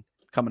 7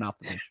 coming off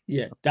the bench.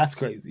 Yeah, that's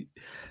crazy.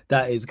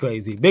 That is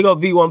crazy. Big up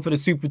V1 for the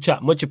super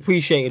chat. Much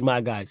appreciated,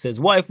 my guy. Says,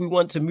 what if we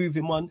want to move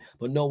him on,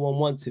 but no one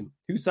wants him?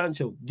 Who's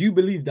Sancho? Do you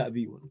believe that,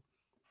 V1?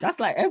 That's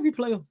like every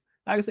player.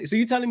 Like I say, so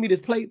you're telling me this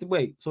play?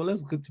 Wait, so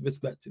let's get to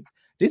perspective.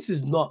 This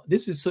is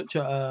such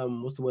a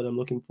what's the word I'm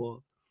looking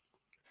for?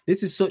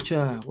 This is such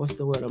a what's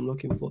the word I'm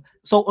looking for?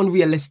 So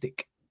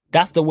unrealistic.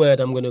 That's the word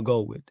I'm gonna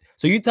go with.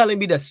 So you're telling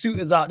me there's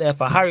suitors out there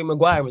for Harry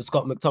Maguire and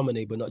Scott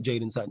McTominay, but not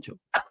Jadon Sancho?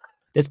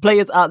 There's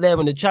players out there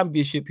in the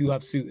Championship who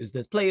have suitors.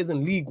 There's players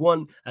in League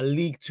 1 and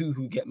League 2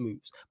 who get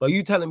moves. But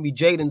you telling me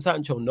Jadon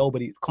Sancho,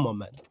 nobody? Come on,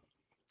 man.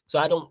 So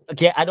I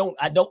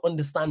don't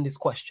understand this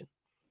question.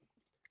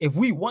 If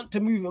we want to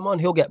move him on,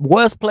 he'll get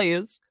worse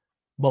players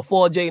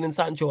before Jadon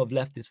Sancho have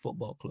left this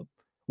football club.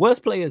 Worse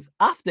players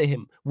after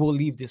him will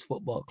leave this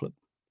football club.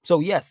 So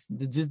yes,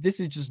 this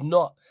is just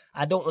not,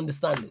 I don't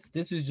understand this.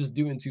 This is just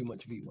doing too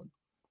much, V1.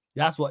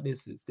 That's what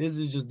this is. This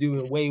is just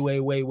doing way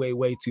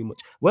too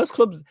much. Worst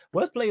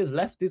players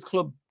left this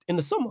club in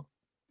the summer.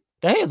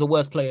 De Gea is a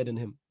worse player than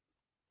him.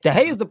 De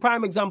Gea is the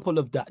prime example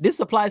of that. This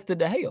applies to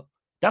De Gea.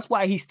 That's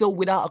why he's still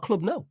without a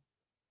club now.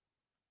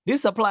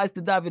 This applies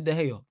to David De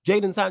Gea.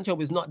 Jadon Sancho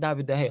is not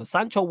David De Gea.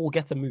 Sancho will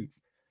get a move.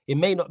 It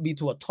may not be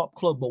to a top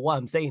club, but what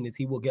I'm saying is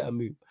he will get a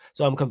move.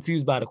 So I'm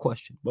confused by the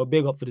question. But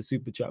big up for the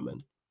super chat,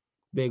 man.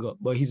 Big up.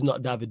 But he's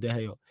not David De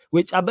Gea,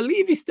 which I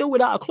believe he's still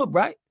without a club,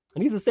 right?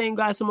 And he's the same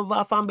guy some of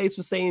our fan base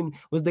was saying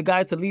was the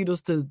guy to lead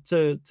us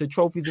to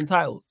trophies and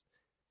titles.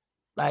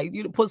 Like,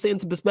 you put it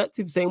into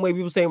perspective, same way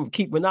people saying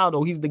keep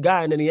Ronaldo, he's the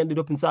guy, and then he ended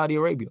up in Saudi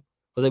Arabia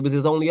because it was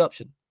his only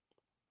option.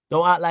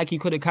 Don't act like he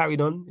could have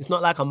carried on. It's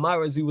not like a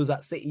Mahrez who was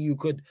at City who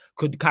could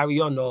carry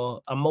on,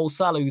 or a Mo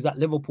Salah who's at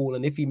Liverpool,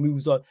 and if he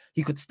moves on,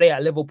 he could stay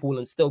at Liverpool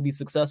and still be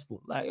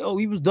successful. Like,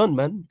 he was done,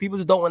 man. People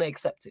just don't want to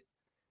accept it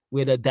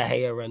with a De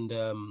Gea and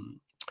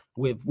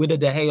with a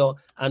De Gea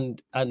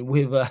and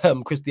with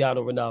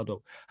Cristiano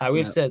Ronaldo.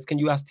 Harif says, can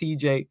you ask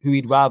TJ who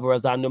he'd rather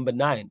as our number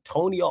 9,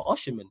 Tony or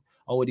Osherman?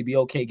 Or would he be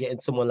okay getting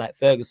someone like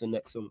Ferguson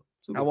next summer?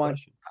 I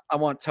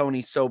want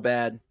Tony so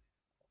bad.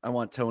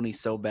 Tony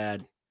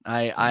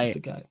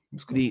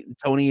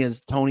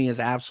is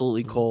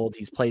absolutely cold.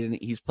 He's played in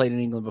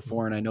England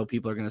before, and I know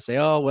people are going to say,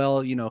 "Oh,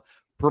 well,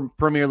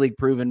 Premier League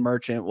proven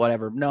merchant,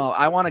 whatever." No,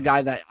 I want a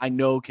guy that I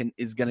know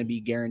is going to be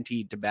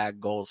guaranteed to bag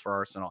goals for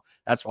Arsenal.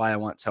 That's why I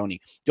want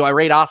Tony. Do I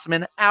rate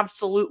Osman?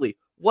 Absolutely.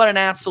 What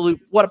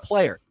a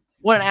player.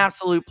 What an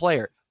absolute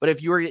player. But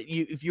if you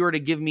were to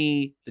give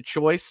me the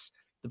choice,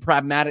 the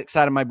pragmatic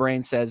side of my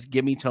brain says,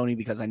 give me Tony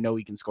because I know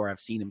he can score. I've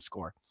seen him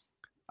score.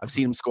 I've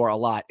seen him score a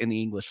lot in the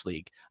English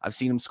league. I've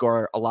seen him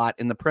score a lot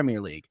in the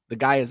Premier League. The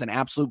guy is an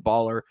absolute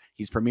baller.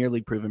 He's Premier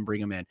League proven. Bring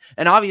him in.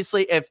 And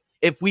obviously,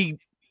 if we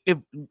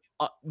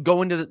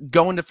go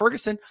into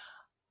Ferguson,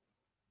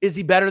 is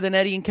he better than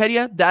Eddie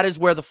Nketiah? That is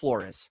where the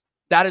floor is.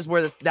 That is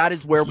where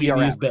we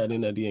are. He's better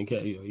than Eddie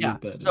Nketiah. Yeah.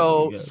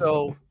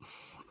 So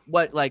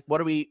what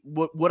are we?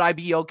 Would I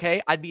be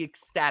okay? I'd be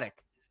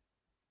ecstatic.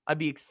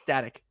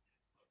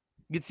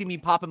 You'd see me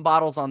popping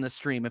bottles on this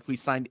stream if we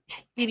signed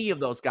any of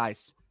those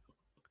guys.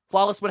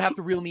 Flawless would have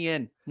to reel me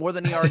in more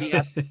than he already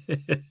has. Big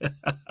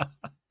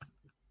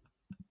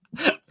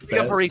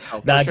up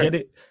Harif. I get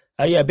it.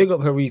 Big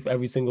up Harif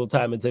every single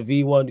time. It's a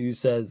V1 who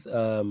says,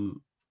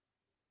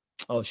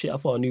 oh shit, I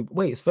thought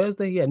it's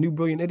Thursday? Yeah, New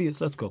Brilliant Idiots.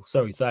 Let's go.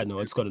 Sorry, side note,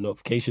 I just got a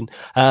notification.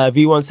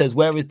 V1 says,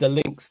 where is the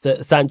links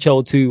to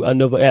Sancho to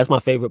another? That's my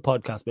favorite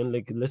podcast, man.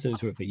 Listening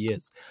to it for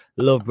years.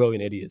 Love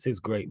Brilliant Idiots. It's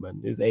great,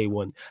 man. It's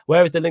A1.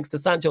 Where is the links to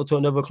Sancho to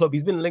another club?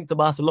 He's been linked to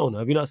Barcelona.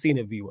 Have you not seen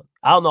it, V1?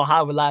 I don't know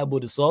how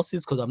reliable the source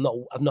is because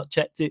I've not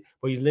checked it,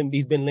 but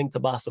he's been linked to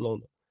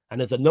Barcelona.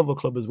 And there's another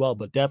club as well,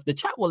 but the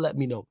chat will let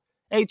me know.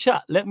 Hey,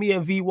 chat, let me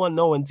and V1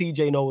 know and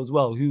TJ know as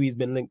well who he's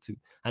been linked to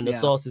and the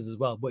sources as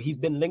well. But he's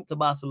been linked to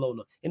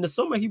Barcelona. In the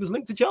summer, he was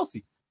linked to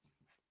Chelsea.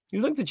 He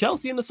was linked to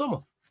Chelsea in the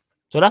summer.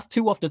 So that's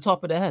 2 off the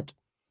top of the head.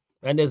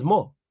 And there's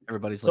more.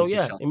 Everybody's linked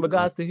to Chelsea. In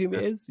regards to whom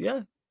it is, he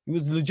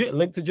was legit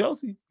linked to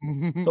Chelsea.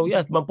 So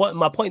yes, my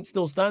point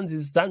still stands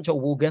is Sancho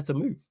will get a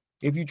move.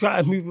 If you try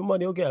and move him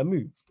on, he'll get a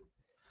move.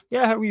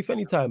 Yeah, Harif,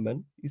 anytime,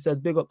 man. He says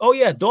big up. Oh,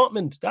 yeah,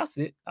 Dortmund. That's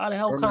it. How the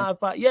hell can I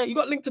fight? Yeah, you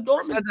got linked to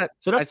Dortmund.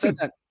 I said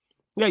that.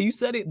 Yeah, you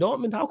said it,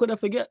 Dortmund. How could I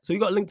forget? So you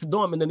got linked to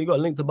Dortmund and you got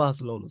linked to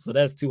Barcelona. So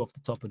that's 2 off the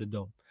top of the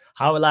dome.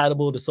 How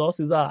reliable the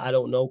sources are, I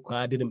don't know.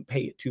 I didn't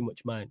pay it too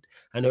much mind.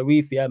 And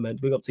Harif, yeah, man,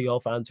 big up to y'all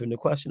for answering the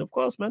question. Of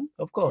course, man.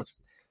 Of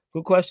course.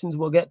 Good questions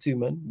we'll get to,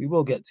 man. We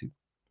will get to.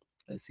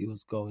 Let's see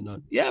what's going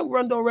on. Yeah,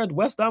 Rondo Red.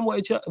 West Ham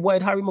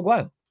wanted Harry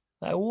Maguire.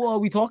 Like, what are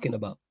we talking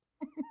about?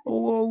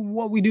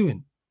 What are we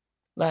doing?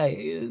 Like,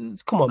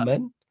 come on,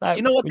 man. Like,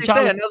 you know what they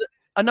say?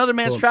 Another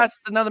man's trash is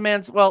another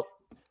man's. Well,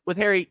 with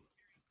Harry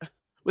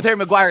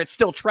Maguire, it's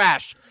still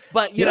trash.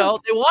 But you know,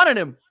 they wanted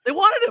him.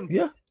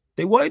 Yeah,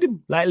 they wanted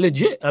him. Like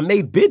legit. I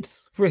made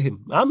bids for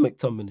him. I'm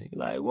McTominay.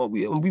 Like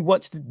we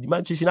watched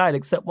Manchester United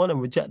accept one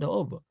and reject the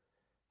other.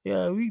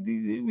 Yeah,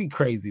 we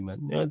crazy,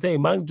 man. You know what I'm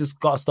saying? Man just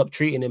gotta stop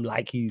treating him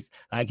like he's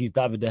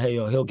David De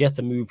Gea. He'll get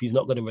a move. He's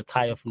not gonna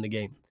retire from the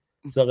game.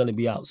 He's not gonna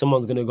be out.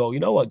 Someone's gonna go, you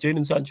know what,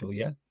 Jadon Sancho,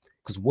 yeah?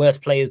 Because worse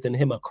players than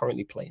him are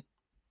currently playing.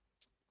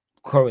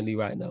 Currently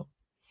right now.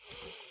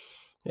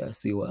 Yeah,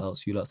 see what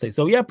else you lot say.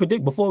 So yeah,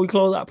 before we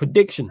close out,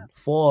 prediction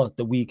for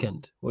the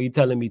weekend. What are you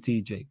telling me,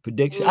 TJ?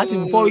 Prediction.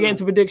 Actually, before we get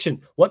into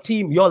prediction, what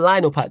team, your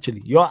lineup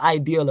actually, your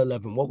ideal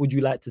 11, what would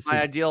you like to see?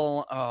 My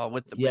ideal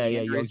with the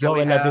injuries your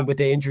 11 with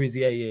the injuries.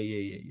 Yeah.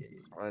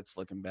 Oh, that's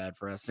looking bad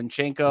for us.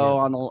 Zinchenko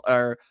on the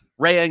or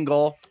Ray in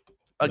goal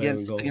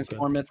against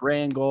Bournemouth.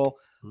 Ray in goal.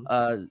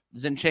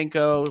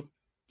 Zinchenko,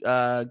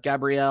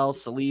 Gabriel,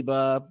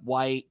 Saliba,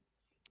 White.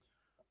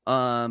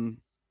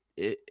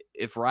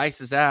 If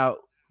Rice is out,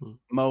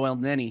 Mo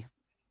Elneny.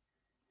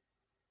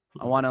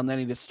 I want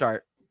Elneny to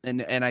start.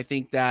 And I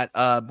think that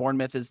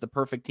Bournemouth is the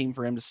perfect team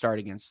for him to start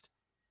against.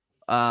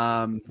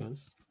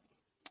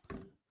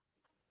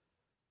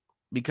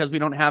 Because we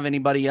don't have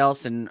anybody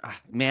else. And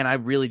man, I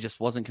really just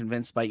wasn't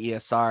convinced by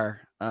ESR.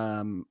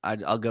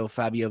 I'll go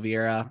Fabio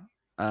Vieira.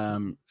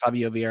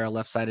 Fabio Vieira,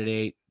 left side at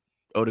 8.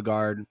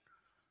 Odegaard.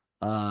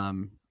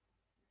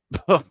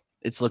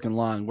 It's looking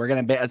long.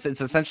 It's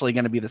essentially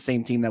gonna be the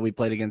same team that we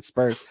played against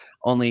Spurs,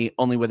 only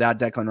without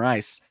Declan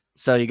Rice.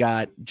 So you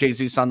got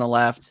Jesus on the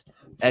left,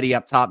 Eddie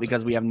up top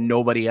because we have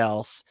nobody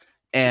else,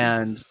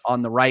 and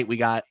on the right we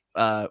got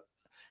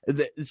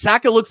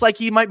Saka looks like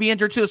he might be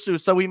injured too,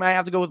 so we might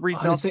have to go with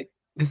Reece Nelson.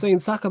 They're saying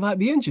Saka might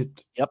be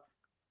injured. Yep.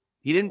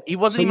 He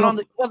wasn't even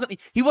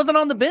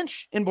on the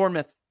bench in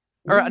Bournemouth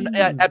or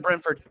at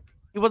Brentford.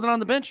 He wasn't on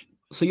the bench.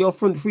 So your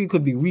front three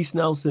could be Reece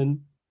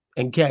Nelson,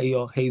 Nketiah,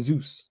 or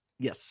Jesus.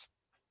 Yes.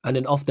 And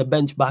then off the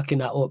bench backing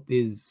that up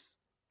is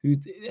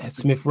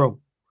Smith Rowe.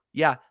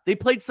 Yeah. They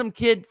played some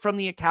kid from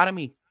the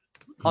academy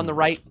on the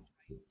right.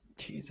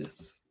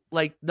 Jesus.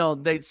 Like, no,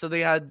 they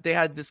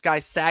had this guy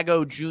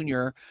Sago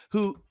Jr.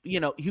 who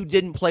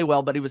didn't play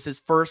well, but he was his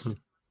first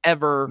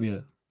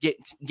ever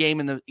game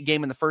in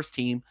the first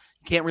team.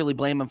 Can't really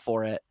blame him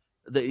for it.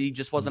 He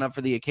just wasn't up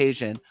for the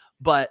occasion.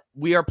 But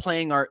we are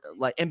playing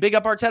and big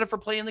up Arteta for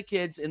playing the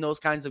kids in those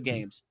kinds of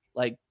games.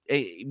 Like,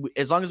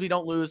 as long as we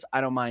don't lose,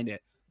 I don't mind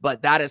it.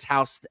 But that is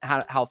how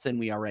thin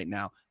we are right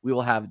now. We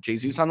will have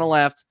Jesus on the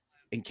left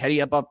and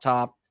Nketiah up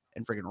top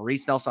and freaking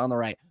Reece Nelson on the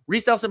right.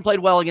 Reece Nelson played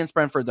well against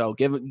Brentford, though.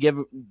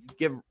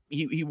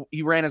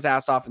 He ran his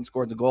ass off and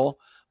scored the goal.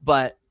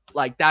 But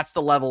like, that's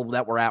the level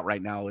that we're at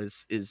right now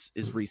is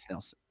Reece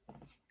Nelson.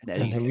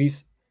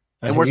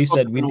 And we're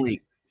said we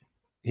need.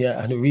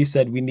 Yeah, and Reece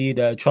said we need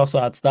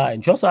Trossard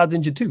starting. Trossard's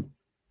injured too.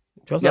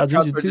 Trossard's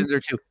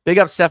injured too. Big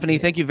up, Stephanie.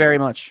 Thank you very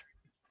much.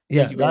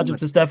 Yeah, large up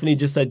to Stephanie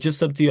just said, just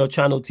sub to your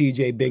channel,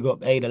 TJ. Big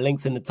up. Hey, the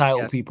link's in the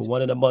title, people.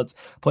 One of the mods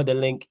put the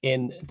link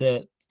in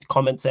the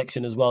comment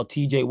section as well.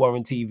 TJ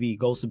Warren TV.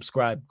 Go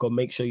subscribe. Go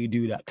make sure you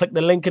do that. Click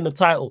the link in the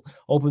title.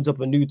 Opens up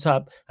a new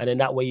tab, and then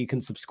that way you can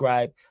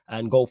subscribe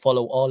and go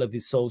follow all of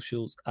his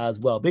socials as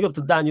well. Big up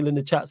to Daniel in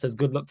the chat. Says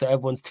good luck to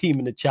everyone's team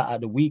in the chat at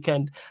the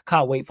weekend.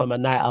 Can't wait for my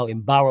night out in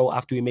Barrow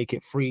after we make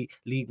it free.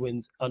 League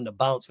wins on the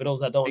bounce. For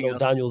those that don't know,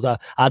 Daniel's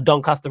our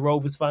Doncaster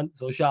Rovers fan,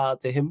 so shout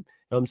out to him.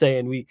 You know what I'm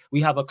saying?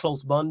 We have a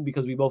close bond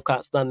because we both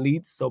can't stand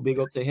Leeds, so big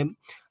up to him.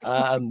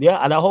 And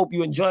I hope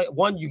you enjoy it.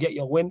 One, you get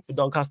your win for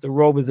Doncaster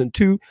Rovers, and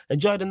two,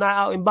 enjoy the night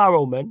out in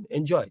Barrow, man.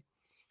 Enjoy.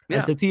 Yeah.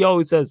 And to T.O.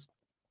 who says,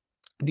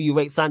 do you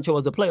rate Sancho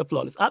as a player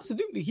flawless?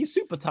 Absolutely. He's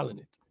super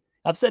talented.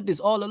 I've said this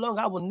all along.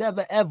 I will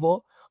never, ever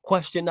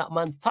question that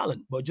man's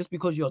talent. But just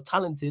because you're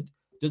talented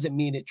doesn't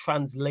mean it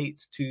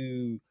translates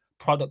to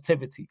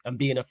productivity and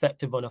being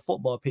effective on a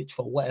football pitch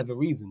for whatever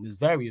reason. There's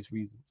various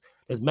reasons.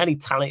 There's many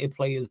talented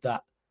players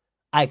that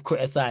I've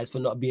criticized for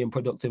not being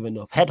productive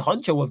enough. Head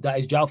honcho of that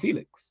is João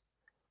Felix,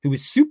 who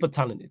is super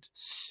talented.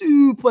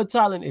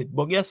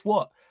 But guess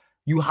what?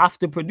 You have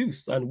to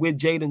produce. And with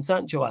Jadon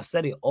Sancho, I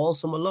said it all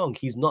summer long,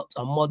 he's not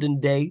a modern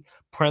day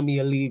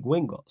Premier League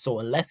winger. So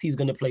unless he's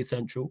going to play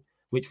central,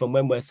 which from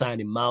when we're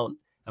signing Mount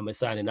and we're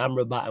signing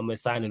Amrabat and we're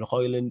signing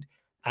Højlund,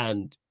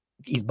 and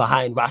he's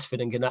behind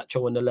Rashford and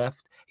Garnacho on the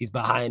left, he's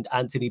behind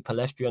Anthony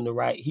Palestri on the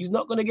right, he's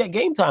not going to get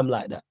game time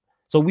like that.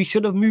 So we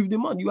should have moved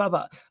him on. You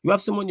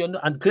have someone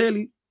and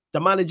clearly the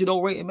manager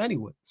don't rate him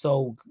anyway.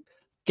 So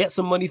get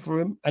some money for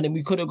him, and then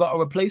we could have got a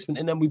replacement,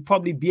 and then we'd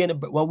probably be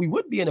we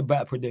would be in a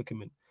better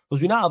predicament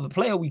because we now have a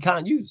player we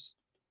can't use,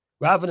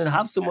 rather than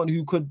have someone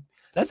who could.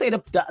 Let's say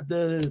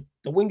the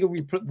winger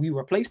we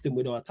replaced him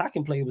with, our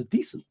attacking player, was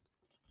decent.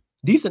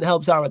 Decent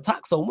helps our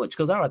attack so much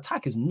because our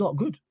attack is not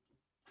good.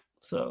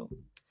 So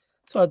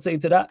I'd say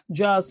to that.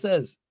 Jazz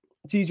says,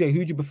 TJ,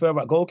 who do you prefer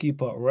at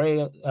goalkeeper,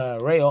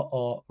 Raya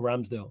or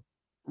Ramsdale?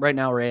 Right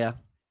now, Raya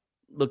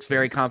looks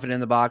very confident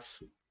in the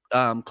box,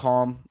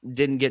 calm.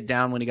 Didn't get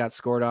down when he got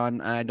scored on.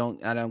 I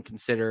don't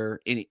consider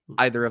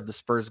either of the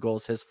Spurs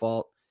goals his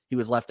fault. He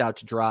was left out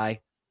to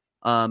dry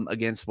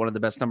against one of the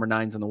best number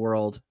 9s in the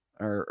world,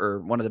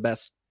 or one of the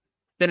best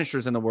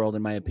finishers in the world,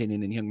 in my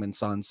opinion, in Heung-min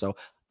Son. So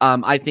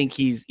I think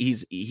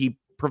he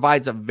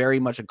provides a very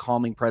much a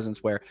calming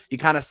presence, where you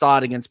kind of saw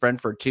it against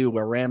Brentford too,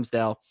 where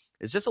Ramsdale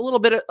is just a little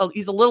bit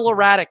he's a little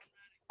erratic.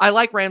 I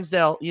like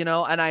Ramsdale,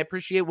 and I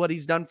appreciate what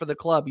he's done for the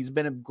club. He's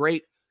been a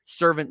great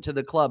servant to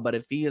the club, but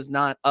if he is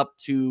not up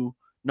to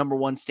number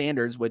 1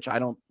 standards, which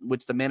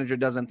the manager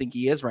doesn't think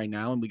he is right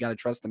now, and we got to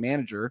trust the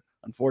manager,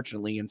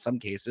 unfortunately, in some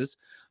cases,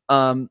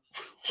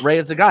 Ray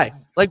is the guy.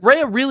 Like,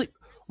 Ray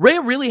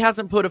really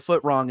hasn't put a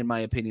foot wrong, in my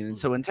opinion. And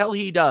so until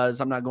he does,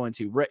 I'm not going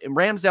to.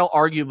 Ramsdale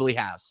arguably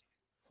has.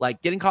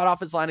 Like, getting caught off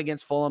his line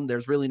against Fulham,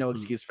 there's really no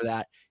excuse for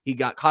that. He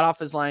got caught off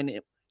his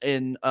line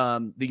in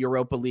the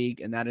Europa League,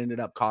 and that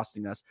ended up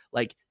costing us.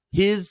 Like,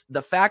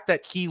 the fact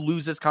that he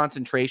loses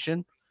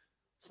concentration,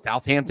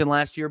 Southampton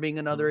last year being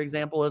another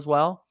example as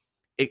well,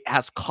 it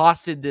has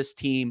costed this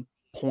team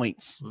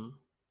points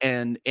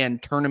and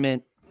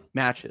tournament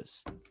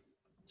matches.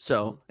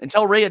 So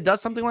until Raya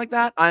does something like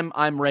that, I'm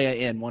Raya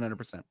in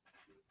 100%.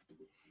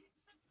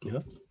 Yeah,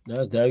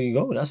 there you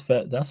go. That's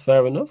fair. That's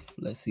fair enough.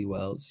 Let's see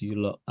what else you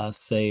lot are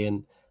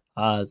saying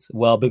as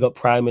well. Big up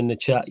Prime in the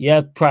chat.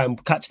 Yeah, Prime,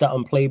 catch that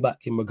on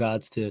playback in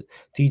regards to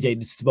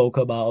TJ spoke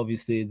about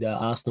obviously the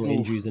Arsenal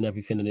injuries and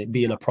everything, and it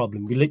being a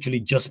problem. We're literally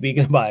just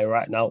speaking about it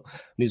right now. And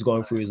he's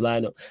going through his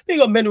lineup. Big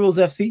up Minerals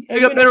FC. Hey,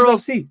 Big up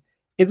Minerals FC.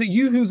 Is it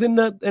you who's in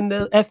the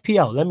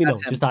FPL? Let me know.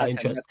 Just out of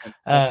interest.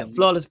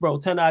 Flawless, bro.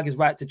 Ten Hag is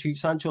right to treat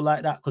Sancho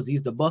like that because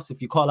he's the boss.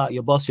 If you call out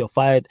your boss, you're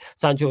fired.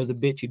 Sancho is a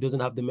bitch. He doesn't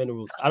have the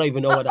minerals. I don't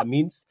even know what that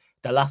means.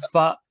 the last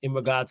part in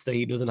regards to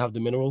he doesn't have the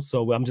minerals.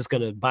 So I'm just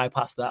gonna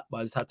bypass that, but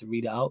I just had to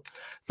read it out.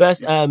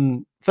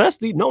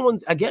 Firstly, no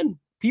one's again.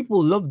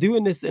 People love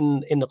doing this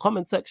in the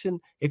comment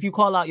section. If you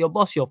call out your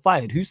boss, you're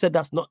fired. Who said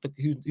that's not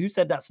who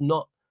said that's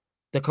not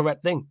the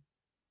correct thing?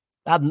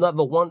 I've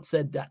never once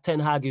said that Ten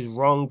Hag is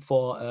wrong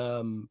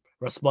for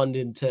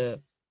responding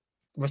to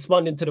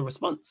the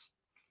response.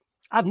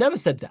 I've never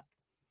said that.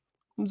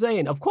 I'm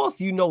saying, of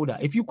course, you know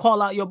that. If you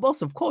call out your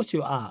boss, of course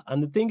you are.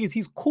 And the thing is,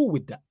 he's cool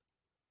with that.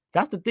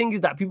 That's the thing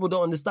is that people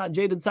don't understand.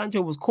 Jadon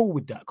Sancho was cool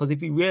with that because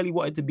if he really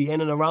wanted to be in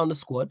and around the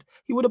squad,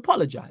 he would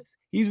apologize.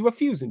 He's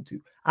refusing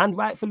to, and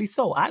rightfully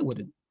so. I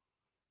wouldn't.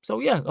 So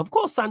yeah, of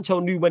course, Sancho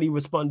knew when he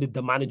responded,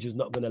 the manager's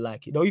not going to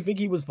like it. Don't you think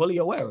he was fully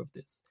aware of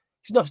this?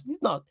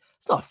 He's not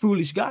a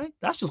foolish guy.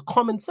 That's just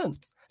common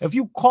sense. If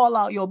you call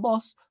out your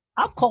boss,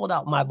 I've called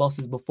out my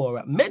bosses before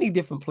at many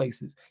different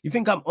places. You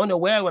think I'm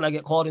unaware when I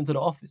get called into the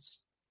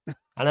office?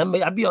 And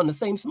I'd be on the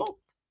same smoke.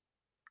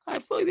 I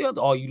feel the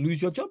other, you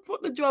lose your job,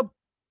 fuck the job.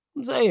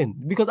 I'm saying,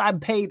 because I'm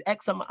paid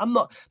X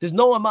amount. There's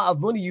no amount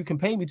of money you can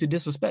pay me to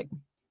disrespect me.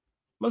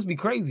 Must be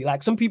crazy.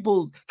 Like some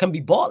people can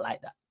be bought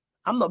like that.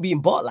 I'm not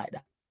being bought like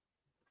that.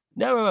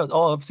 Never.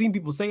 I've seen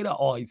people say that,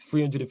 it's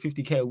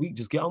 350K a week,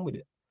 just get on with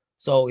it.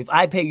 So if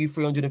I pay you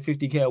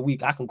 350K a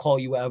week, I can call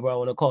you whatever I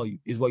want to call you,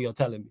 is what you're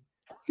telling me.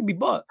 You can be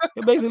bought.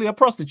 You're basically a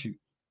prostitute.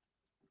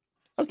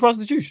 That's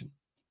prostitution.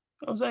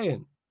 You know what I'm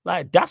saying?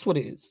 Like, that's what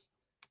it is.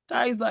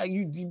 That is like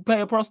you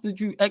pay a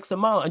prostitute X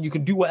amount and you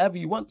can do whatever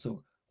you want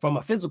to from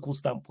a physical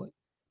standpoint.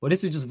 But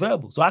this is just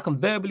verbal. So I can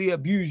verbally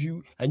abuse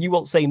you and you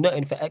won't say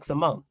nothing for X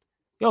amount.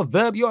 You're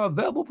a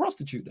verbal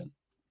prostitute then.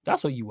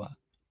 That's what you are.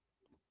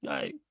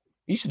 Like,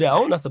 you should their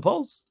own, I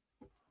suppose.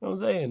 You know what I'm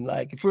saying?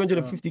 Like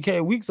 350K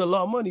a week's a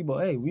lot of money,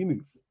 but hey, we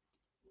move.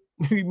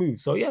 We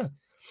move. So yeah.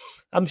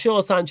 I'm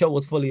sure Sancho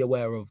was fully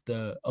aware of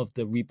the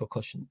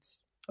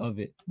repercussions of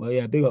it. But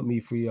yeah, big up me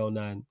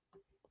 309.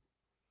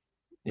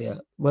 Yeah,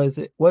 what is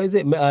it?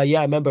 Yeah,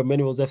 I remember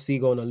Minerals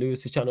FC going on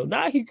Lewis's channel.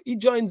 Nah, he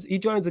joins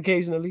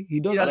occasionally. He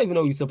does. I don't even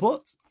know who he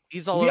supports.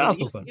 He's all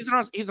over.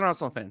 He's an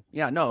Arsenal fan.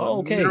 Yeah, no. Oh,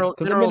 okay. Minerals.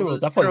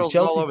 I thought it was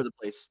Chelsea. All over the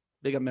place.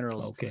 Big up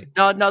Minerals. Okay.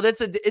 No,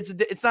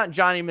 it's not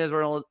Johnny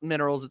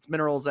Minerals. It's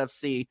Minerals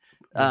FC.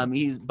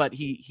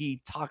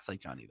 He talks like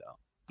Johnny though.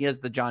 He has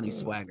the Johnny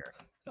swagger.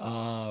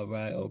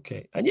 Right.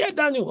 Okay. And yeah,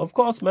 Daniel, of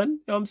course, man. You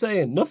know what I'm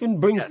saying? Nothing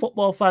brings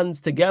football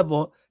fans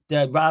together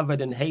rather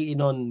than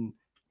hating on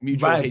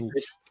mutual rivals.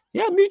 Hate.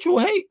 Yeah, mutual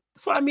hate.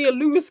 That's why me and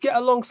Lewis get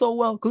along so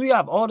well, because we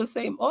have all the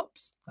same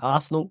ups.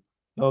 Arsenal,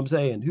 you know what I'm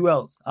saying? Who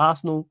else?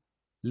 Arsenal,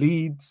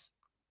 Leeds.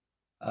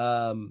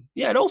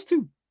 Yeah, those two.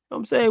 You know what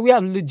I'm saying? We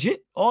have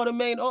legit all the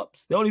main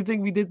ups. The only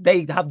thing we did,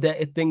 they have their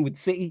thing with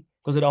City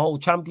because of the whole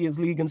Champions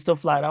League and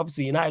stuff like that.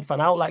 Obviously, United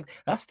fan out like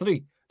that's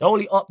three. The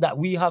only up that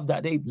we have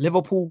that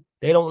Liverpool,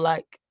 they don't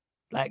like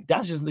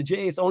that's just legit.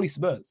 It's only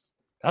Spurs.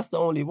 That's the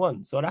only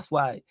one. So that's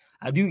why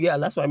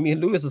that's why me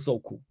and Lewis are so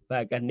cool.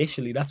 Like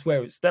initially, that's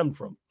where it stemmed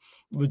from.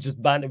 We're just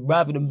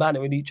rather than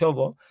bantering each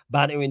other,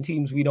 bantering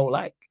teams we don't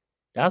like.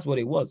 That's what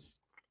it was.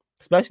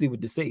 Especially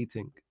with the City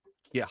thing.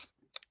 Yeah.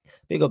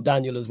 Big up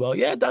Daniel as well.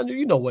 Yeah, Daniel,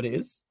 you know what it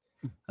is.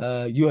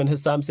 You and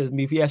Hassam says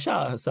me. Yeah,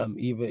 shout out Hassam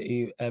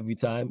every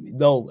time.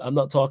 No, I'm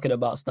not talking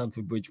about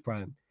Stamford Bridge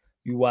Prime.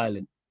 You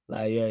wildin'.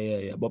 Like,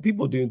 yeah. But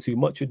people are doing too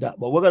much with that.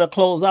 But we're going to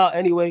close out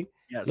anyway.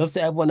 Yes. Love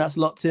to everyone that's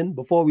locked in.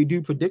 Before we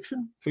do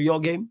prediction for your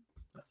game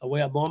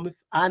away at Bournemouth.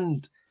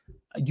 And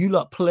you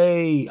lot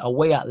play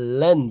away at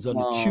Lens on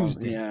a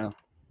Tuesday. Yeah.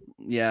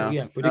 So,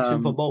 yeah,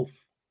 prediction for both.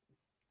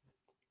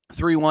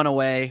 3-1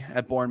 away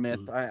at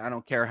Bournemouth. I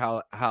don't care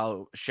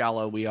how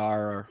shallow we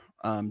are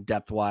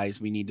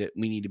depth-wise. We need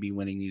to be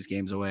winning these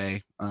games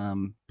away,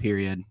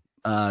 period.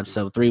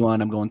 So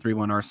 3-1. I'm going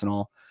 3-1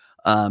 Arsenal.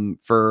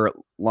 For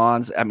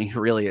Lons, I mean,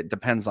 really, it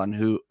depends on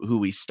who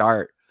we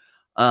start.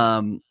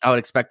 I would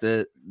expect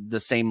the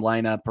same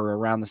lineup or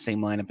around the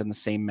same lineup in the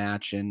same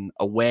match, and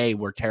away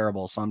we're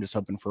terrible. So I'm just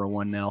hoping for a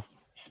 1-0.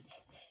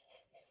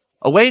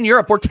 Away in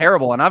Europe, we're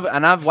terrible, and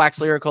I've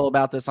waxed lyrical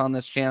about this on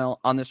this channel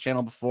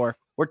before.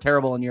 We're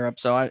terrible in Europe,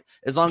 so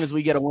as long as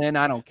we get a win,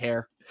 I don't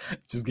care.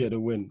 Just get a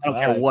win. I don't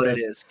care what it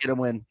is. Get a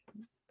win.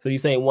 So you're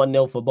saying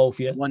 1-0 for both,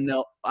 yeah?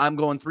 1-0. I'm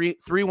going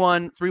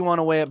 3-1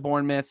 away at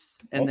Bournemouth,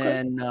 and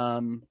then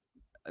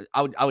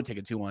I would take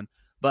a 2-1,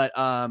 but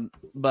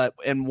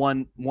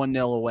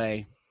 1-0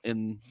 away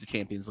in the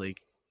Champions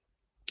League.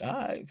 All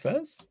right,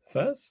 first.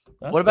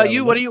 What about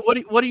you? What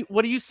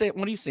are you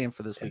saying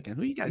for this weekend?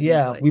 Who you guys?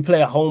 Yeah, we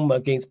play at home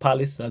against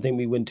Palace. I think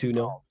we win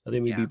 2-0. I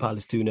think we beat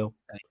Palace 2-0.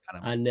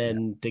 And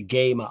then the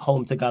game at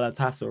home to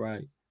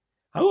Galatasaray.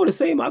 I go the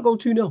same. I go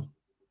 2-0.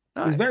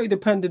 It's very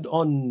dependent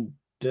on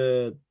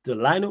the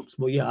lineups,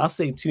 but yeah, I'll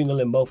say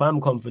 2-0 in both.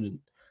 I'm confident.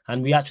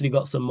 And we actually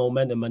got some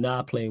momentum and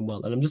are playing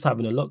well. And I'm just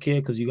having a look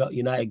here because you got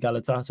United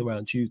Galatasaray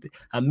on Tuesday.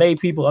 And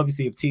people,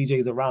 obviously, if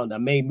TJ's around, I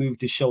may move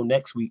the show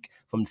next week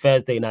from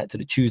Thursday night to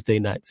the Tuesday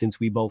night since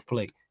we both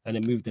play. And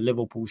then move the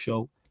Liverpool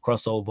show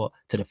crossover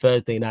to the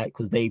Thursday night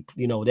because they,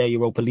 they're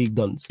Europa League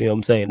duns. You know what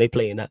I'm saying? They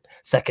play in that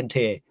second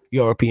tier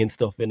European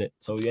stuff in it.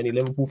 So any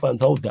Liverpool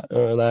fans hold that.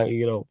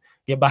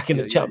 get back in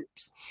the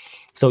champs.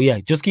 So yeah,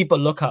 just keep a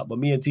lookout. But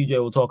me and TJ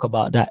will talk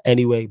about that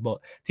anyway. But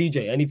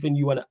TJ, anything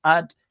you want to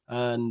add?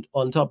 And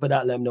on top of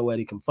that, let them know where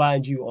they can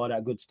find you, all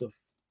that good stuff.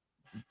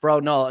 Bro,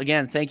 no,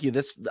 again, thank you.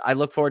 I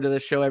look forward to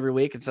this show every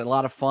week. It's a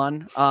lot of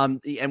fun.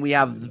 And we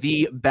have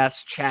the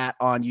best chat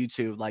on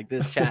YouTube. Like,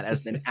 this chat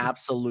has been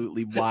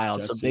absolutely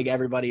wild. So big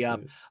everybody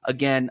up.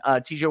 Again,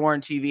 TJ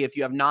Warren TV, if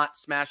you have not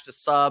smashed a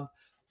sub,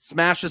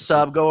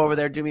 go over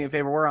there, do me a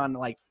favor. We're on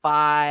like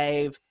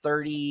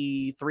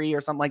 533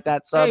 or something like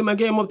that. Subs. Hey man,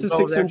 get him up to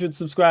 600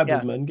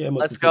 subscribers, man. Get him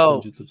up to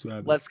 600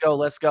 subscribers. Let's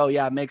go.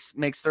 Yeah,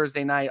 makes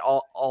Thursday night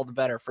all the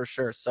better for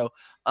sure. So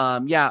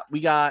we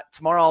got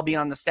tomorrow. I'll be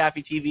on the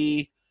Staffy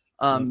TV.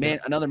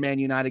 Another Man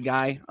United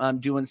guy.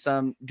 Doing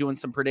some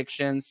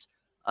predictions.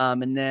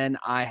 And then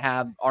I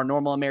have our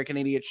normal American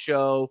Idiot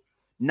show,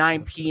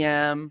 9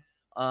 p.m.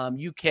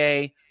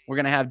 UK. We're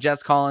going to have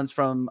Jez Collins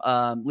from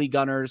Lee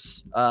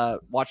Gunners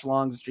watch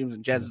alongs and streams.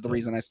 And Jez is the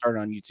reason I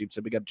started on YouTube.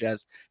 So big up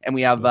Jez. And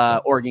we have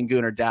Oregon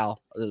Gooner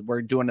Dal.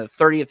 We're doing the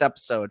 30th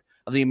episode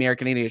of the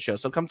American Idiot Show.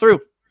 So come through.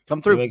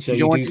 Make sure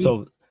you do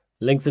so.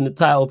 Links in the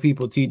title,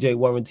 people. TJ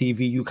Warren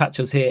TV. You catch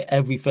us here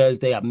every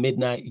Thursday at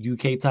midnight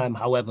UK time.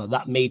 However,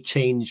 that may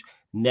change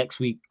next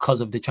week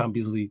because of the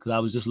Champions League. Because I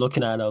was just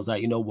looking at it and I was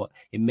like, you know what?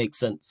 It makes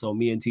sense. So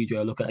me and TJ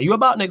are looking at it. Are you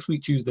about next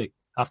week Tuesday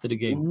after the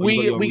game?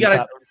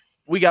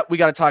 We got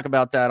to talk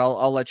about that.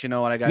 I'll let you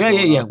know what I got.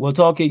 Yeah. We'll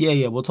talk it.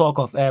 Yeah. We'll talk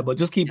off air, but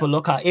just keep a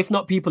lookout. If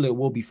not people, it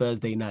will be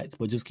Thursday nights,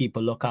 but just keep a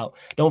lookout.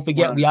 Don't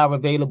forget, we are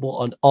available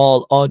on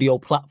all audio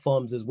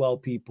platforms as well,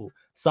 people.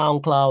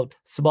 SoundCloud,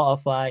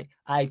 Spotify,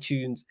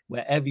 iTunes,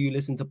 wherever you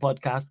listen to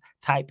podcasts,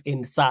 type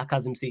in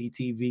Sarcasm City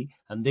TV,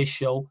 and this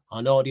show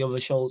and all the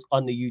other shows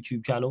on the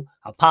YouTube channel,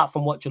 apart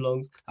from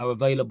watch-alongs, are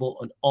available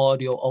on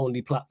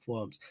audio-only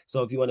platforms.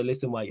 So if you want to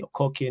listen while you're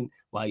cooking,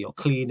 while you're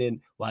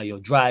cleaning, while you're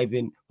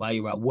driving, while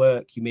you're at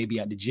work, you may be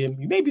at the gym,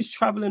 you may be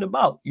traveling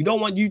about. You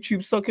don't want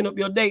YouTube sucking up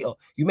your data.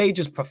 You may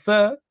just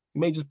prefer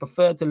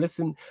to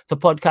listen to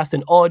podcasts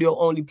in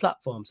audio-only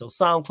platforms. So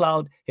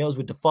SoundCloud, hit us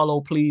with the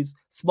follow, please.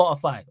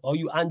 Spotify, all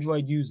you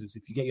Android users,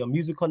 if you get your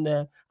music on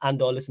there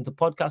and or listen to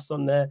podcasts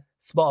on there,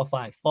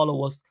 Spotify,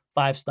 follow us,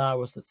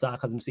 5-star us, the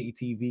Sarcasm City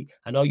TV.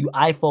 And all you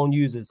iPhone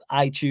users,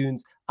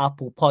 iTunes,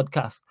 Apple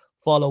Podcast,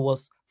 follow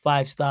us,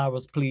 5-star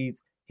us,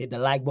 please. Hit the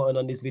like button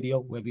on this video,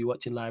 whether you're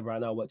watching live right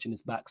now, watching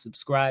this back,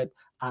 subscribe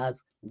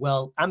as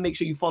well. And make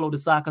sure you follow the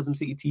Sarcasm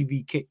City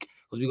TV kick,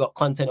 because we got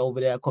content over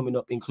there coming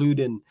up,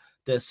 including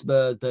the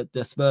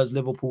Spurs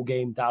Liverpool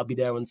game that'll be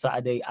there on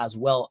Saturday, as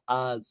well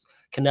as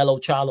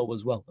Canelo Charlo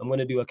as well. I'm going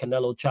to do a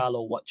Canelo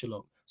Charlo watch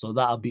along, so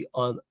that'll be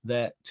on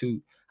there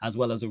too, as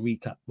well as a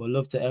recap. Well,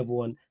 love to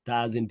everyone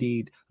that has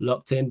indeed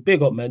locked in.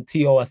 Big up, man.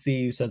 T.O. I see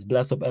you, says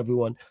bless up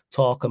everyone.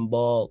 Talk and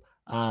ball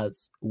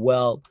as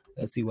well.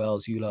 Let's see what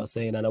else you lot are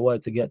saying. And I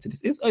wanted to get to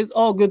this. It's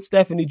all good,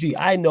 Stephanie G.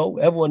 I know,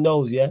 everyone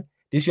knows, yeah.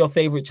 This is your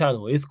favorite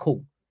channel. It's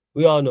cool.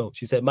 We all know.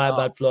 She said, my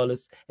bad,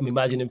 Flawless. I'm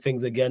imagining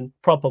things again.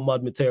 Proper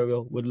mod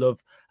material. Would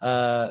love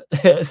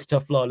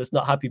to Flawless.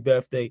 Not happy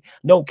birthday.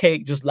 No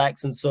cake, just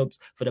likes and subs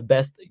for the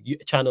best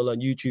channel on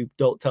YouTube.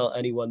 Don't tell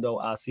anyone, though,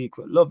 our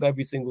secret. Love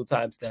every single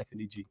time,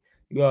 Stephanie G.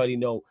 You already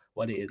know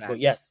what it is. But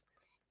yes,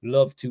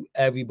 love to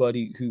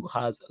everybody who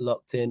has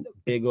locked in.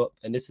 Big up.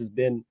 And this has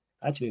been,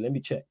 actually, let me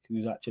check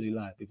who's actually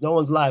live. If no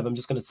one's live, I'm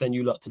just going to send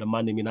you lot to the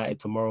Man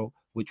United tomorrow,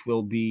 which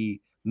will be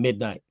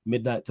midnight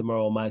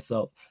tomorrow,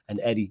 myself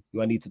and Eddie,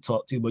 who I need to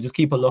talk to. But just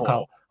keep a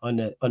lookout on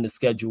the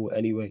schedule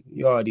anyway.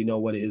 You already know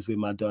what it is with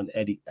my Don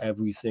Eddie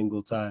every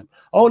single time.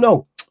 Oh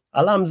no,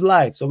 Alam's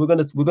live, so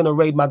we're gonna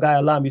raid my guy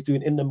Alam. He's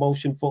doing In the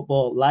Motion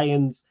Football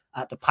Lions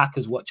at the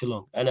Packers watch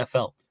along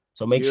NFL.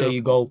 So make sure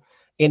you go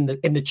in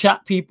the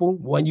chat, people.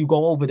 When you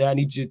go over there, I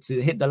need you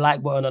to hit the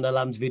like button on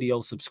Alam's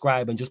video,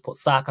 subscribe, and just put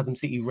Sarcasm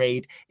City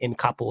Raid in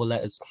capital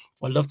letters.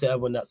 I'd love to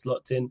everyone that's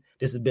locked in.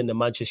 This has been the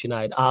Manchester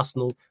United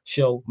Arsenal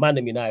show, Man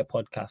United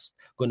podcast.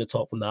 Going to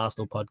talk from the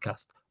Arsenal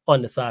podcast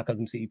on the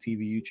Sarcasm City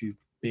TV YouTube.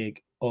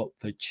 Big up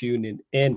for tuning in.